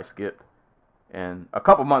outright skipped. And a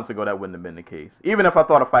couple months ago, that wouldn't have been the case. Even if I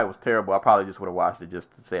thought a fight was terrible, I probably just would have watched it just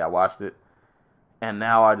to say I watched it. And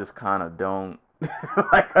now I just kind of don't.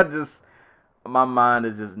 Like, my mind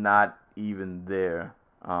is just not even there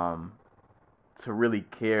to really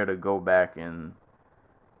care to go back and,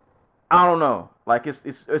 I don't know. Like,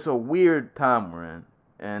 it's a weird time we're in.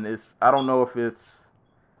 And I don't know if it's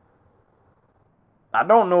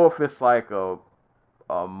like a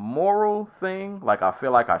moral thing. Like, I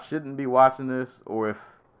feel like I shouldn't be watching this, or if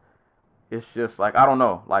it's just like, I don't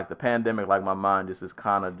know, like the pandemic, like my mind just is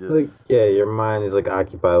kind of just... Like, yeah, your mind is like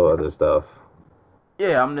occupied with other stuff.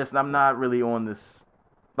 Yeah, I'm not really on this,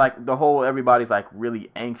 like the whole, everybody's like really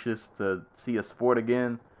anxious to see a sport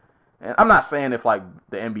again. And I'm not saying if like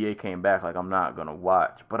the NBA came back, like I'm not going to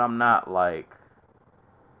watch, but I'm not like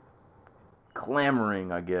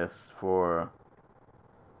clamoring, I guess, for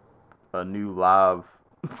a new live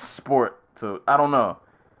sport. So I don't know.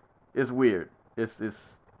 It's weird. It's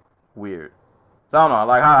weird. So I don't know.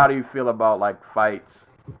 Like, how do you feel about like fights?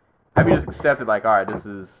 Have you just accepted like, all right, this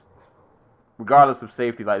is, regardless of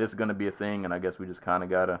safety, like this is gonna be a thing, and I guess we just kind of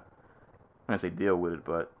gotta, I'm gonna say deal with it,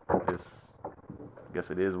 but I guess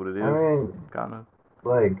it is what it is. I mean, kind of.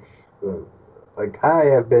 Like I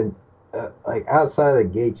have been, like outside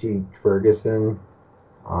of Gaethje Ferguson,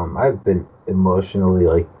 I've been emotionally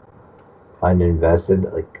like uninvested.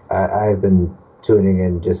 Like I've been tuning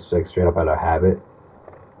in just like straight up out of habit.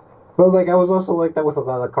 But like I was also like that with a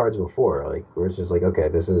lot of cards before, like where it's just like, okay,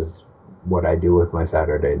 this is what I do with my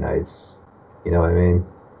Saturday nights. You know what I mean?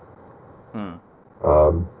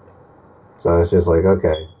 So it's just like,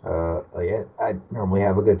 okay, like I normally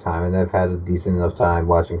have a good time, and I've had a decent enough time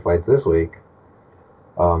watching fights this week.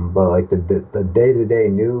 But like the day-to-day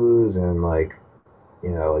news and like,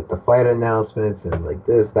 like the fight announcements and like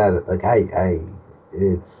this, that, like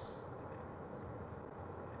it's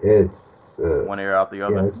one ear out the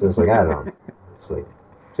other. Yeah, it's just like, I don't. It's like,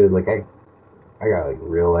 dude, like I got like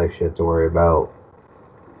real life shit to worry about.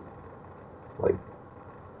 Like,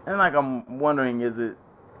 and like I'm wondering, is it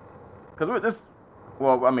because we're this?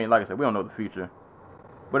 Well, I mean, like I said, we don't know the future,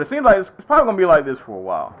 but it seems like it's probably gonna be like this for a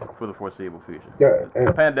while, for the foreseeable future. Yeah,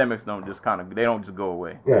 the pandemics don't just they don't just go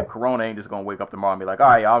away. Yeah. Corona ain't just gonna wake up tomorrow and be like, all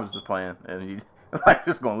right, I was just playing, and you like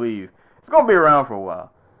just gonna leave. It's gonna be around for a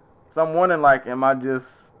while. So I'm wondering, like, am I just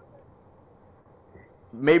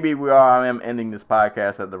maybe I am ending this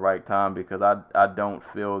podcast at the right time because I don't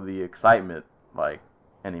feel the excitement like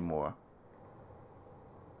anymore.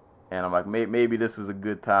 And I'm like, maybe this is a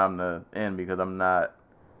good time to end because I'm not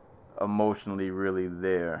emotionally really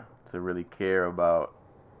there to really care about.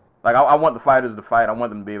 Like, I want the fighters to fight. I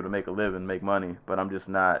want them to be able to make a living, make money. But I'm just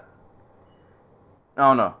not. I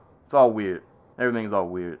don't know. It's all weird. Everything's all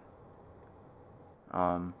weird.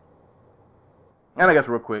 And I guess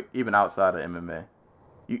real quick, even outside of MMA,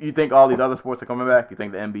 you think all these other sports are coming back? You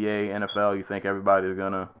think the NBA, NFL? You think everybody's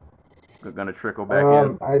gonna trickle back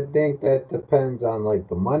in? I think that depends on like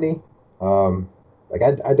the money. Like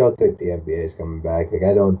I don't think the NBA is coming back. Like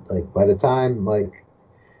I don't like by the time like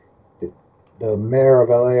the mayor of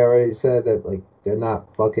LA already said that like they're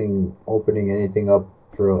not fucking opening anything up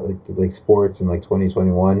for like sports in like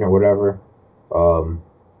 2021 or whatever.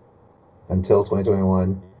 Until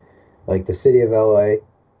 2021, like the city of LA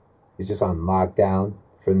is just on lockdown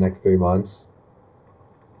for the next 3 months.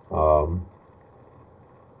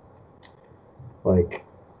 Like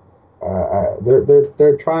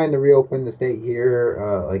they're trying to reopen the state here,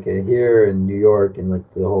 like here in New York and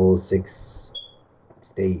like the whole 6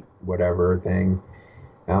 state whatever thing.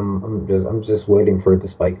 I'm just waiting for it to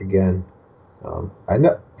spike again. I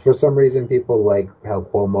know for some reason people like how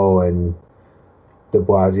Cuomo and De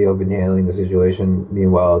Blasio have been handling the situation.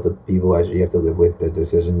 Meanwhile, the people actually have to live with their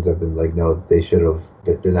decisions have been like, no, they should have.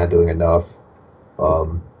 They're not doing enough.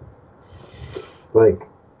 Like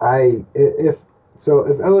if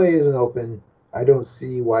LA isn't open, I don't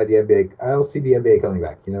see why the NBA. I don't see the NBA coming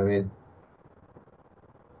back. You know what I mean?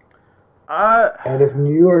 And if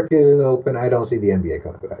New York isn't open, I don't see the NBA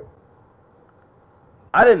coming back.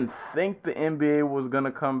 I didn't think the NBA was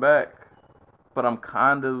gonna come back, but I'm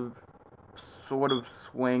kind of, sort of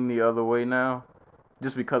swing the other way now,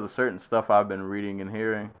 just because of certain stuff I've been reading and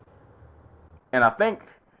hearing. And I think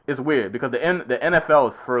it's weird because the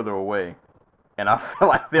NFL is further away, and I feel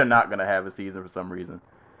like they're not gonna have a season for some reason.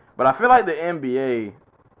 But I feel like the NBA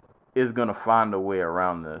is gonna find a way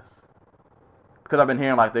around this. Because I've been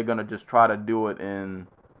hearing like they're gonna just try to do it in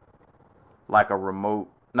like a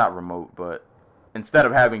not remote, but instead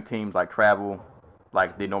of having teams like travel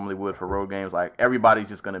like they normally would for road games, like everybody's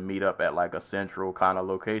just gonna meet up at like a central kind of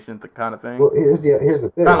location, kind of thing. Well, here's the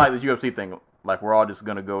thing. Kind of like the UFC thing. Like we're all just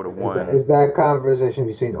gonna go to one. Is that conversation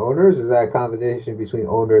between owners? Or is that conversation between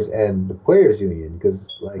owners and the players union?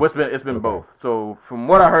 Because like, well, it's been both. So from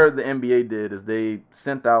what I heard, the NBA did is they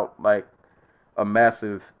sent out like a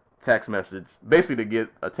massive text message, basically to get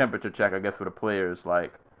a temperature check, I guess, for the players.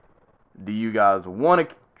 Like, do you guys want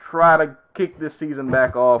to try to kick this season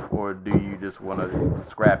back off, or do you just want to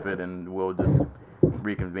scrap it and we'll just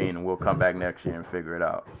reconvene and we'll come back next year and figure it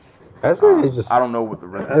out? I say they just. I don't know what the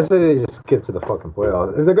rest. I say they just skip to the fucking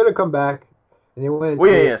playoffs. If they're gonna come back and they win,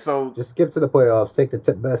 well, yeah. So just skip to the playoffs. Take the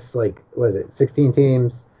best, like, what is it, 16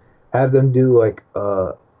 teams. Have them do like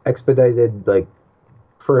expedited like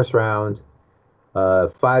first round,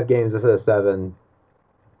 5 games instead of 7,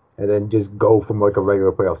 and then just go from like a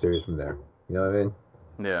regular playoff series from there. You know what I mean?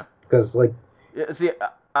 Yeah. Because like, yeah, see,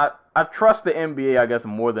 I trust the NBA, I guess,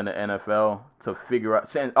 more than the NFL to figure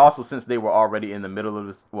out. And also, since they were already in the middle of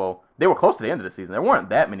this, well, they were close to the end of the season. There weren't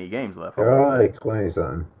that many games left. Explain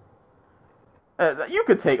something. You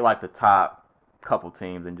could take like the top couple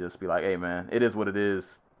teams and just be like, "Hey, man, it is what it is.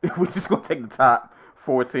 We're just gonna take the top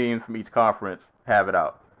 4 teams from each conference, have it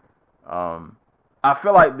out." I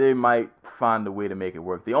feel like they might find a way to make it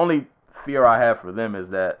work. The only fear I have for them is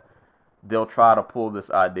that they'll try to pull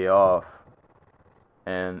this idea off.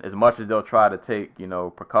 And as much as they'll try to take,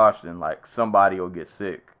 precaution, like somebody will get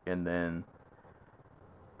sick, and then,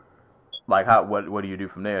 like, what do you do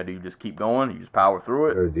from there? Do you just keep going? You just power through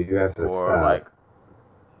it, or do you have to stop?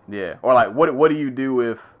 What do you do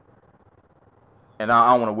if? And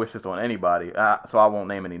I don't want to wish this on anybody, so I won't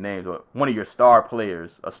name any names. But one of your star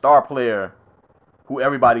players, a star player, who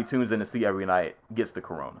everybody tunes in to see every night, gets the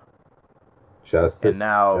corona. And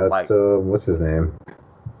now, what's his name?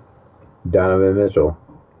 Donovan Mitchell.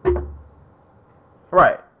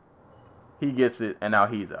 Right. He gets it, and now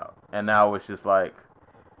he's out. And now it's just like,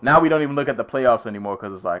 now we don't even look at the playoffs anymore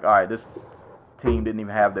because it's like, all right, this team didn't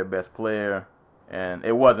even have their best player. And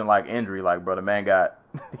it wasn't like injury, like, bro, the man got,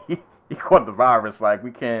 he caught the virus. Like,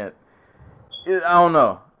 we can't, I don't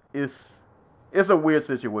know. It's a weird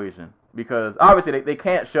situation because obviously they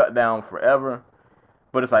can't shut down forever.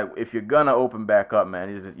 But it's like, if you're going to open back up,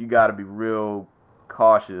 man, you got to be real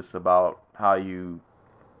cautious about how you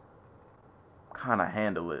kind of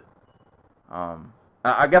handle it.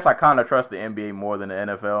 I guess I kind of trust the NBA more than the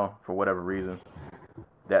NFL for whatever reason.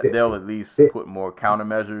 that they'll at least put more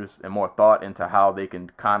countermeasures and more thought into how they can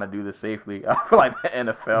kind of do this safely. I feel like the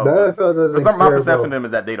NFL. The NFL doesn't my care perception about, of them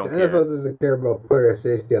is that they don't the care. NFL doesn't care about player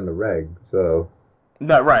safety on the reg, so.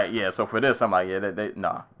 No, right, yeah. So for this, I'm like,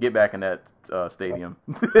 get back in that stadium.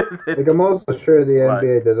 Like, I'm also sure the Right.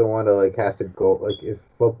 NBA doesn't want to, like, have to go, like, if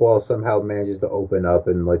football somehow manages to open up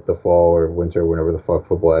in, like, the fall or winter, whenever the fuck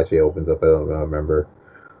football actually opens up, I don't remember.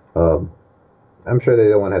 I'm sure they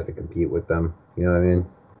don't want to have to compete with them. You know what I mean?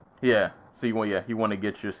 Yeah. So you want to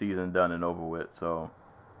get your season done and over with. So,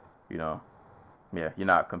 you're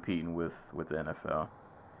not competing with the NFL.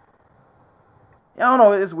 Yeah, I don't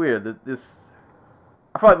know. It's weird.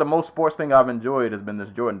 I feel like the most sports thing I've enjoyed has been this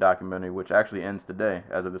Jordan documentary, which actually ends today,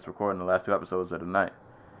 as of this recording. The last 2 episodes of the night.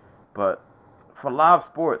 But for live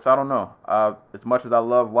sports, I don't know. As much as I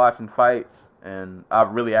love watching fights, and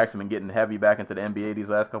I've really actually been getting heavy back into the NBA these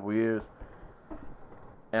last couple of years.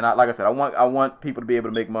 And like I said, I want people to be able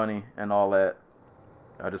to make money and all that.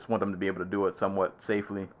 I just want them to be able to do it somewhat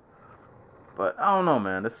safely. But I don't know,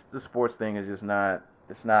 man. This sports thing is just not.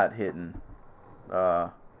 It's not hitting.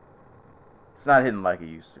 It's not hitting like it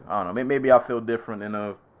used to. I don't know. Maybe I'll feel different in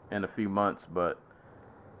a few months, but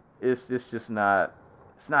it's just not.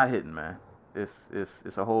 It's not hitting, man.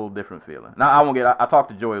 It's a whole different feeling. Now I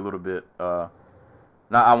talked to Joey a little bit.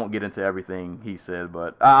 Now, I won't get into everything he said,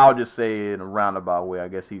 but I'll just say in a roundabout way, I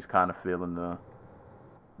guess he's kind of feeling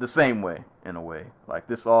the same way, in a way. Like,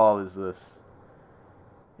 this all is just,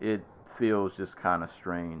 it feels just kind of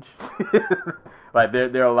strange. Like,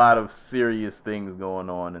 there are a lot of serious things going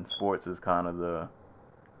on, and sports is kind of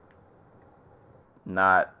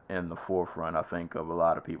not in the forefront, I think, of a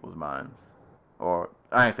lot of people's minds. Or,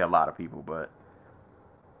 I ain't say a lot of people, but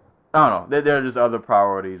I don't know. There are just other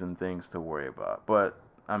priorities and things to worry about. But,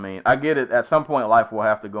 I mean, I get it. At some point, life will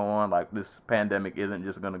have to go on. Like, this pandemic isn't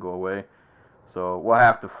just going to go away. So we'll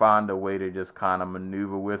have to find a way to just kind of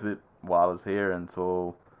maneuver with it while it's here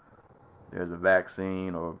until there's a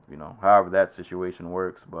vaccine or, however that situation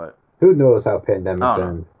works. But who knows how pandemics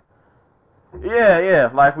end? Yeah.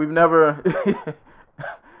 Like, we've never...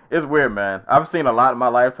 It's weird, man. I've seen a lot in my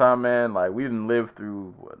lifetime, man. Like, we didn't live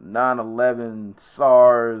through 9/11,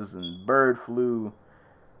 SARS, and bird flu.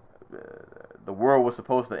 The world was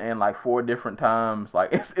supposed to end like 4 different times.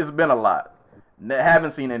 Like, it's been a lot.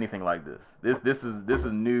 Haven't seen anything like this. This is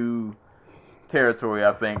new territory,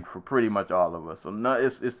 I think, for pretty much all of us. So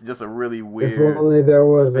it's just a really weird. If only there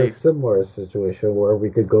was space. a similar situation where we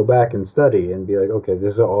could go back and study and be like, okay,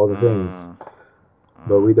 these are all the things.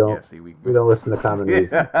 But we don't. Yeah, we don't listen to common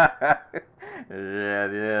reason.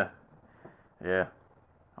 Yeah.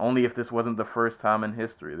 Only if this wasn't the first time in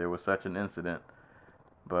history there was such an incident.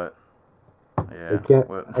 But yeah,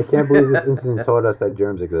 I can't believe this incident taught us that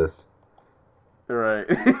germs exist. Right.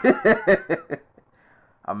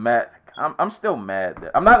 I'm mad. I'm still mad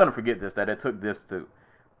that I'm not gonna forget this. That it took this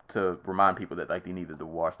to remind people that, like, they needed to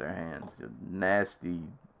wash their hands. Just nasty.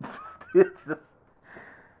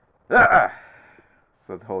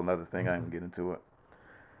 So it's a whole other thing. I ain't gonna get into it.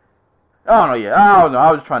 I don't know.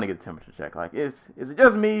 I was just trying to get a temperature check. Like, is it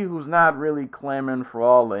just me who's not really clamoring for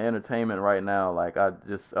all the entertainment right now? Like,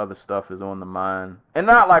 other stuff is on the mind, and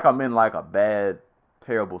not like I'm in like a bad,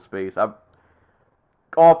 terrible space.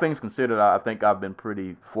 All things considered, I think I've been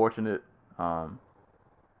pretty fortunate.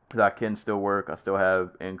 Because I can still work. I still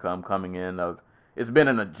have income coming in. It's been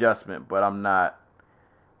an adjustment, but I'm not.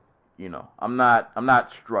 I'm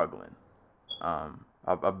not struggling.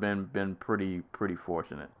 I've been pretty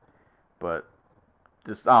fortunate, but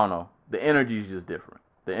just, I don't know. The energy's just different.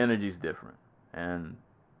 The energy's different, and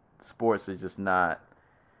sports is just not.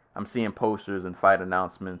 I'm seeing posters and fight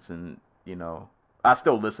announcements, and I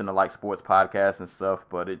still listen to like sports podcasts and stuff,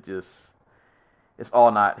 but it's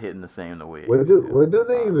all not hitting the same the way. What do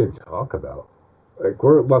they even talk about? Like,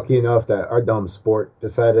 we're lucky enough that our dumb sport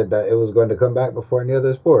decided that it was going to come back before any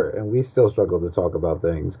other sport, and we still struggle to talk about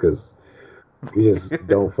things because we just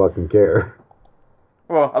don't fucking care.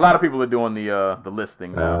 Well, a lot of people are doing the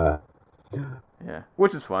listing now. Yeah,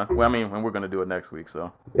 which is fun. Well, I mean, we're gonna do it next week,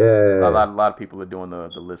 so yeah. A lot of people are doing the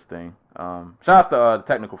listing. Shout out to the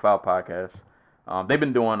Technical Foul podcast. They've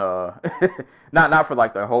been doing not for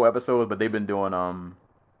like the whole episodes, but they've been doing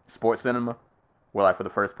sports cinema, where like for the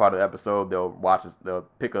first part of the episode they'll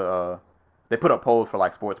pick they put up polls for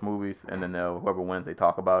like sports movies, and then whoever wins they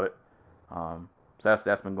talk about it. So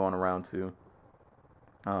that's been going around too.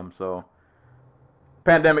 So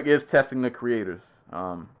pandemic is testing the creators.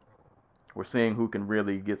 We're seeing who can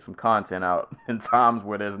really get some content out in times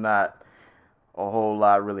where there's not a whole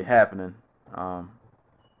lot really happening. I'm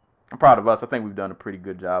proud of us. I think we've done a pretty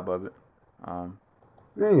good job of it.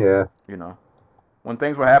 Yeah. when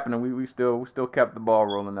things were happening, we still kept the ball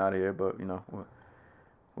rolling out here. But you know,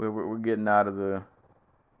 we're getting out of the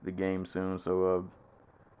game soon. So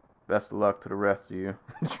best of luck to the rest of you.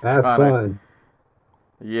 Have fun.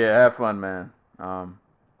 Yeah, have fun, man.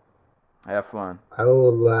 Have fun. I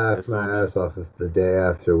will laugh my ass off if the day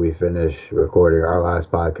after we finish recording our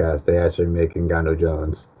last podcast, they actually make Ngannou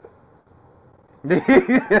Jones.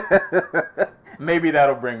 Maybe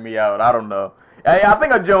that'll bring me out. I don't know. I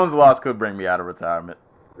think a Jones loss could bring me out of retirement.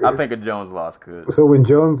 I think a Jones loss could. So when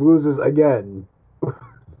Jones loses again.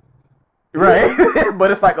 Right?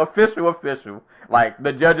 But it's like official. Like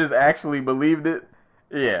the judges actually believed it.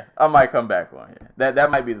 Yeah, I might come back on here.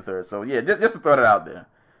 That might be the third. So yeah, just to throw that out there.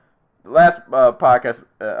 The last podcast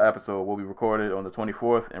episode will be recorded on the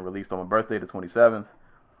 24th and released on my birthday, the 27th.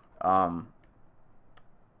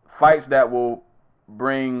 Fights that will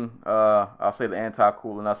bring, I'll say, the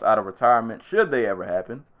anti-cool and us out of retirement, should they ever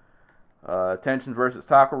happen. Tensions versus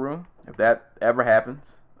Taco Room, if that ever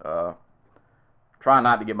happens. Try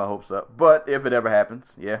not to get my hopes up, but if it ever happens,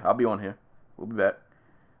 yeah, I'll be on here. We'll be back.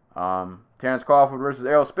 Terrence Crawford versus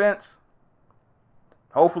Errol Spence.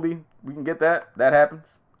 Hopefully we can get that. That happens.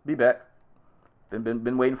 Be back.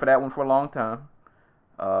 Been waiting for that one for a long time.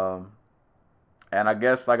 And I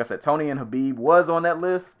guess, like I said, Tony and Habib was on that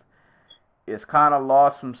list. It's kind of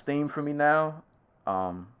lost some steam for me now.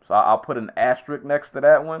 So I'll put an asterisk next to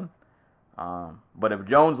that one. But if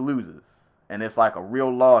Jones loses, and it's like a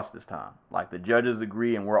real loss this time, like the judges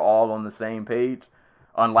agree and we're all on the same page,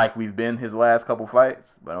 unlike we've been his last couple fights,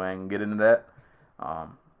 but I ain't gonna get into that.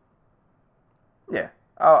 Yeah,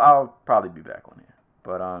 I'll probably be back on here.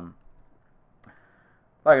 But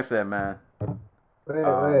like I said, man.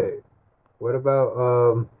 Wait. What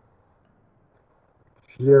about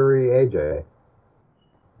Fury AJ?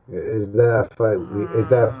 Is that a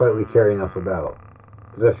fight we care enough about?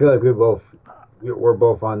 Because I feel like we're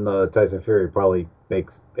both on the Tyson Fury probably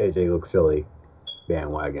makes AJ look silly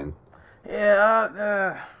bandwagon.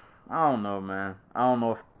 Yeah, I don't know, man. I don't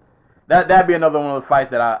know if that'd be another one of those fights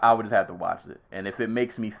that I would just have to watch it, and if it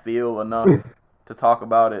makes me feel enough to talk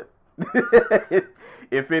about it,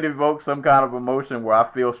 if it evokes some kind of emotion where I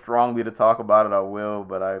feel strongly to talk about it, I will.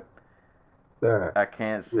 But I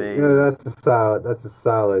can't say. Yeah, that's a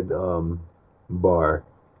solid bar.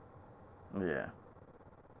 Yeah.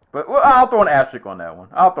 But I'll throw an asterisk on that one.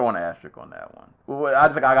 Well, I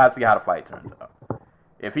gotta see how the fight turns out.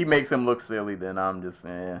 If he makes him look silly, then I'm just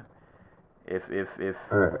saying. If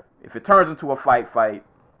it turns into a fight,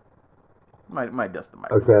 might dust the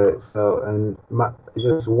microphone. Okay, so and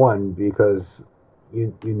just one, because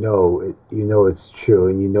you know it's true,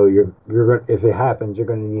 and you know you're gonna, if it happens, you're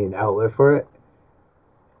gonna need an outlet for it.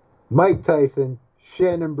 Mike Tyson,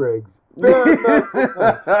 Shannon Briggs.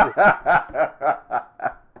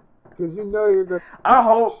 Because you know you're gonna. I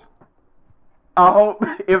hope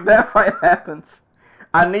if that fight happens,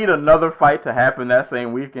 I need another fight to happen that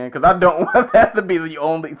same weekend, because I don't want that to be the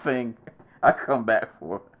only thing I come back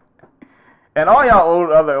for. And all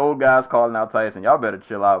y'all other old guys calling out Tyson, y'all better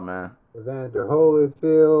chill out, man. Evander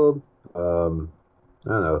Holyfield, I don't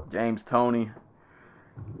know. James Toney.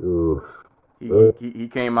 Oof. He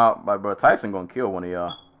came out, my bro. Tyson gonna kill one of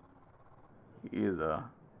y'all. He is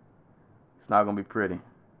it's not gonna be pretty.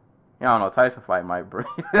 I don't know. Tyson fight might bring.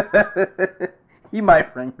 He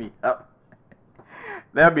might bring me up.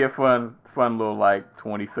 That'd be a fun little like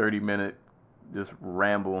 20-30 minute just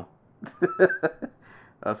ramble.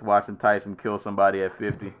 Us watching Tyson kill somebody at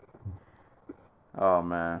 50. Oh,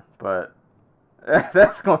 man. But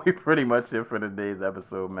that's going to be pretty much it for today's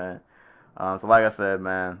episode, man. So like I said,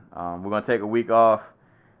 man, we're going to take a week off.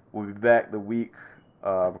 We'll be back the week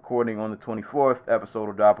recording on the 24th. Episode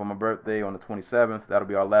will drop on my birthday on the 27th. That'll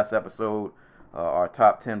be our last episode. Our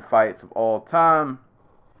top 10 fights of all time.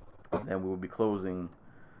 And we will be closing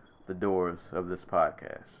the doors of this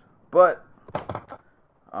podcast. But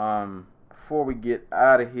before we get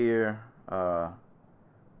out of here, some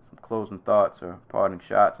closing thoughts or parting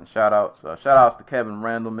shots and shout-outs. Shout-outs to Kevin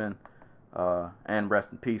Randleman, and rest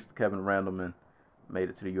in peace to Kevin Randleman. Made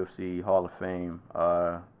it to the UFC Hall of Fame.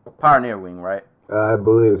 Pioneer Wing, right? I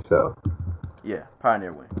believe so. Yeah,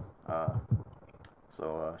 Pioneer Wing.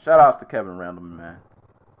 So shout-outs to Kevin Randleman, man.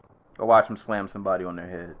 Go watch him slam somebody on their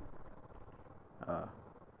head.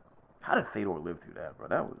 How did Fedor live through that, bro?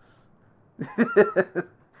 That was...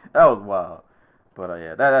 That was wild, but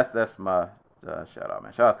yeah, that's my shout out,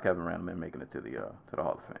 man. Shout out to Kevin Randleman making it to the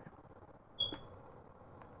Hall of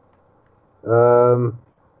Fame.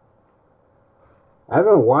 I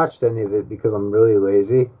haven't watched any of it because I'm really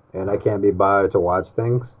lazy and I can't be bothered to watch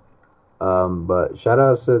things. But shout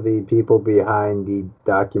outs to the people behind the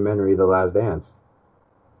documentary The Last Dance.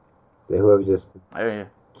 who have just Hey,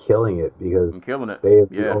 killing it because I'm killing it. they have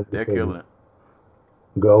the Yeah, only they're thing killing it.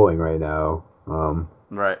 going right now.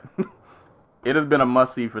 Right. It has been a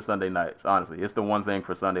must-see for Sunday nights, honestly. It's the one thing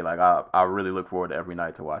for Sunday. Like, I really look forward to every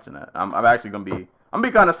night to watching that. I'm actually going to be... I'm going to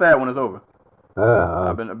be kind of sad when it's over.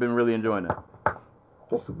 I've been really enjoying it.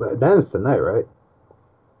 That ends tonight, right?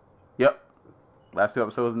 Yep. Last 2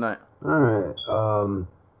 episodes tonight. All right.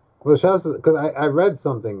 Well, shouts because I read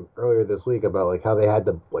something earlier this week about like how they had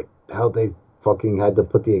to how they fucking had to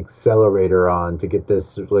put the accelerator on to get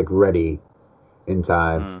this like ready in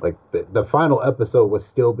time. Like the final episode was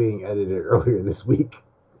still being edited earlier this week.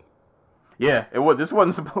 Yeah, it was. We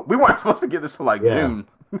weren't supposed to get this till like June.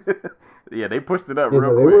 Yeah, they pushed it up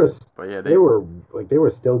real quick. But yeah, they were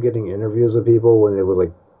still getting interviews with people when it was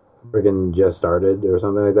like friggin' just started or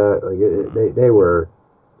something like that. Like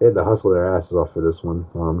they had to hustle their asses off for this one.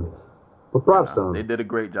 But props to them. They did a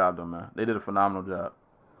great job though, man. They did a phenomenal job.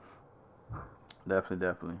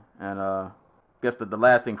 Definitely. And I guess the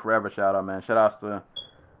last thing forever shout out, man. Shout outs to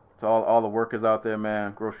all the workers out there,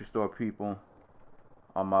 man. Grocery store people.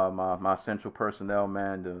 All my essential personnel,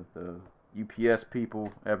 man. The UPS people,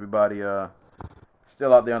 everybody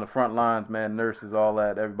still out there on the front lines, man. Nurses, all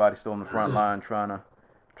that. Everybody still on the front line trying to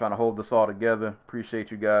hold this all together. Appreciate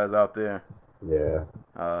you guys out there. Yeah.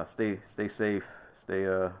 Stay safe. Stay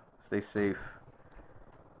safe.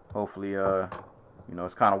 Hopefully,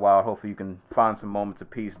 it's kind of wild. Hopefully you can find some moments of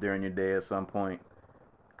peace during your day at some point.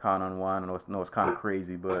 Kind of unwind. I know it's kind of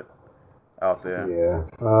crazy, but out there. Yeah.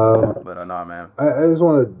 But nah, man. I just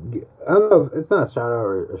want to. I don't know if it's not a shout out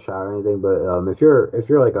or a shout or anything, but if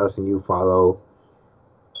you're like us and you follow,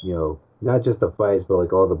 not just the fights, but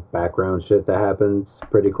like all the background shit that happens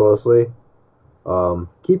pretty closely.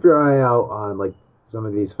 Keep your eye out on like some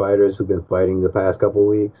of these fighters who've been fighting the past couple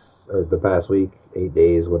weeks or the past week, 8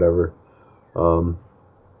 days, whatever.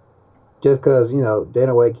 Just because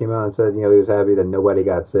Dana White came out and said he was happy that nobody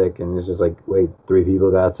got sick, and it's just like, wait, 3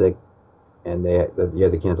 people got sick, and you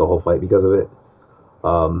had to cancel a whole fight because of it.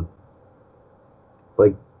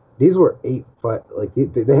 Like these were 8 fight, like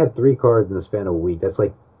they had 3 cards in the span of a week. That's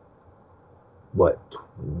like what,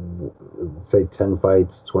 say 10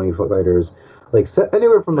 fights, 20 fighters, like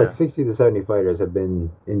anywhere from like 60 to 70 fighters have been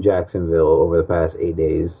in Jacksonville over the past 8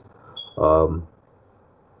 days.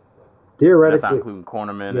 Theoretically, that's not including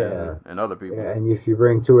cornermen and other people. Yeah, and if you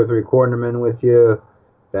bring 2 or 3 cornermen with you,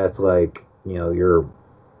 that's like you're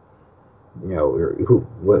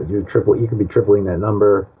triple. You could be tripling that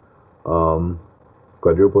number,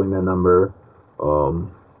 quadrupling that number,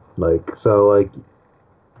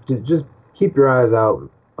 just keep your eyes out,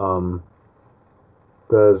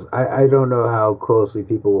 because I don't know how closely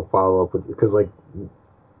people will follow up with, because like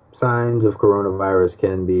signs of coronavirus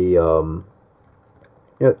can be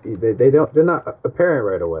they're not apparent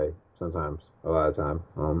right away sometimes, a lot of time.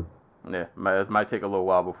 Yeah, it might take a little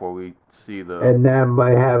while before we see the... And that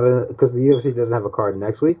might have because the UFC doesn't have a card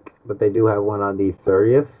next week, but they do have one on the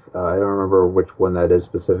 30th. I don't remember which one that is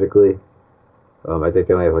specifically. I think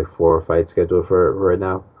they might have like 4 fights scheduled for right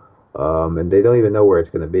now. And they don't even know where it's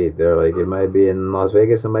going to be. They're like, it might be in Las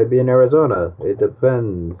Vegas, it might be in Arizona. It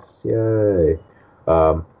depends. Yay.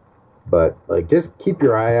 But like, just keep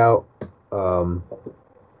your eye out.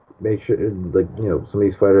 Make sure, like, some of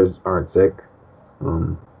these fighters aren't sick.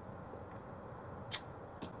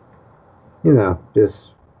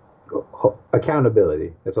 Just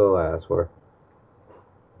accountability. That's all I ask for.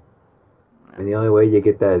 And the only way you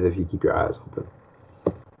get that is if you keep your eyes open.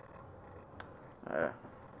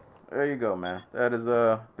 There you go, man. That has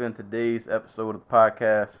been today's episode of the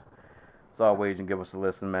podcast. As always, you can give us a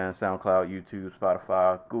listen, man. SoundCloud, YouTube,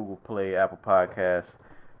 Spotify, Google Play, Apple Podcasts.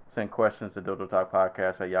 Send questions to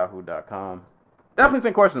dodotalkpodcast@yahoo.com. Definitely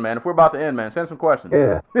send questions, man. If we're about to end, man, send some questions.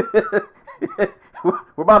 Yeah. We're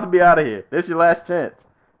about to be out of here. This is your last chance.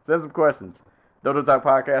 Send some questions.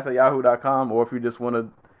 dodotalkpodcast@yahoo.com, or if you just want to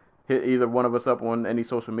hit either one of us up on any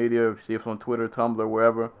social media, if you see us on Twitter, Tumblr,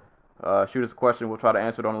 wherever, shoot us a question. We'll try to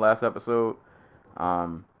answer it on the last episode.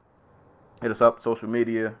 Hit us up, social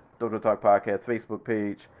media, Dojo Talk Podcast, Facebook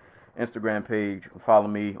page, Instagram page. You can follow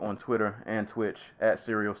me on Twitter and Twitch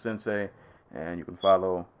 @Serial Sensei, and you can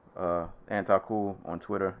follow Antacool on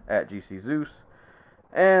Twitter @GCZeus.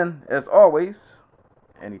 And as always,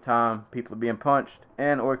 anytime people are being punched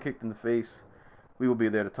and or kicked in the face, we will be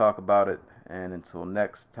there to talk about it. And until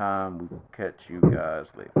next time, we will catch you guys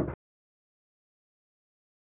later.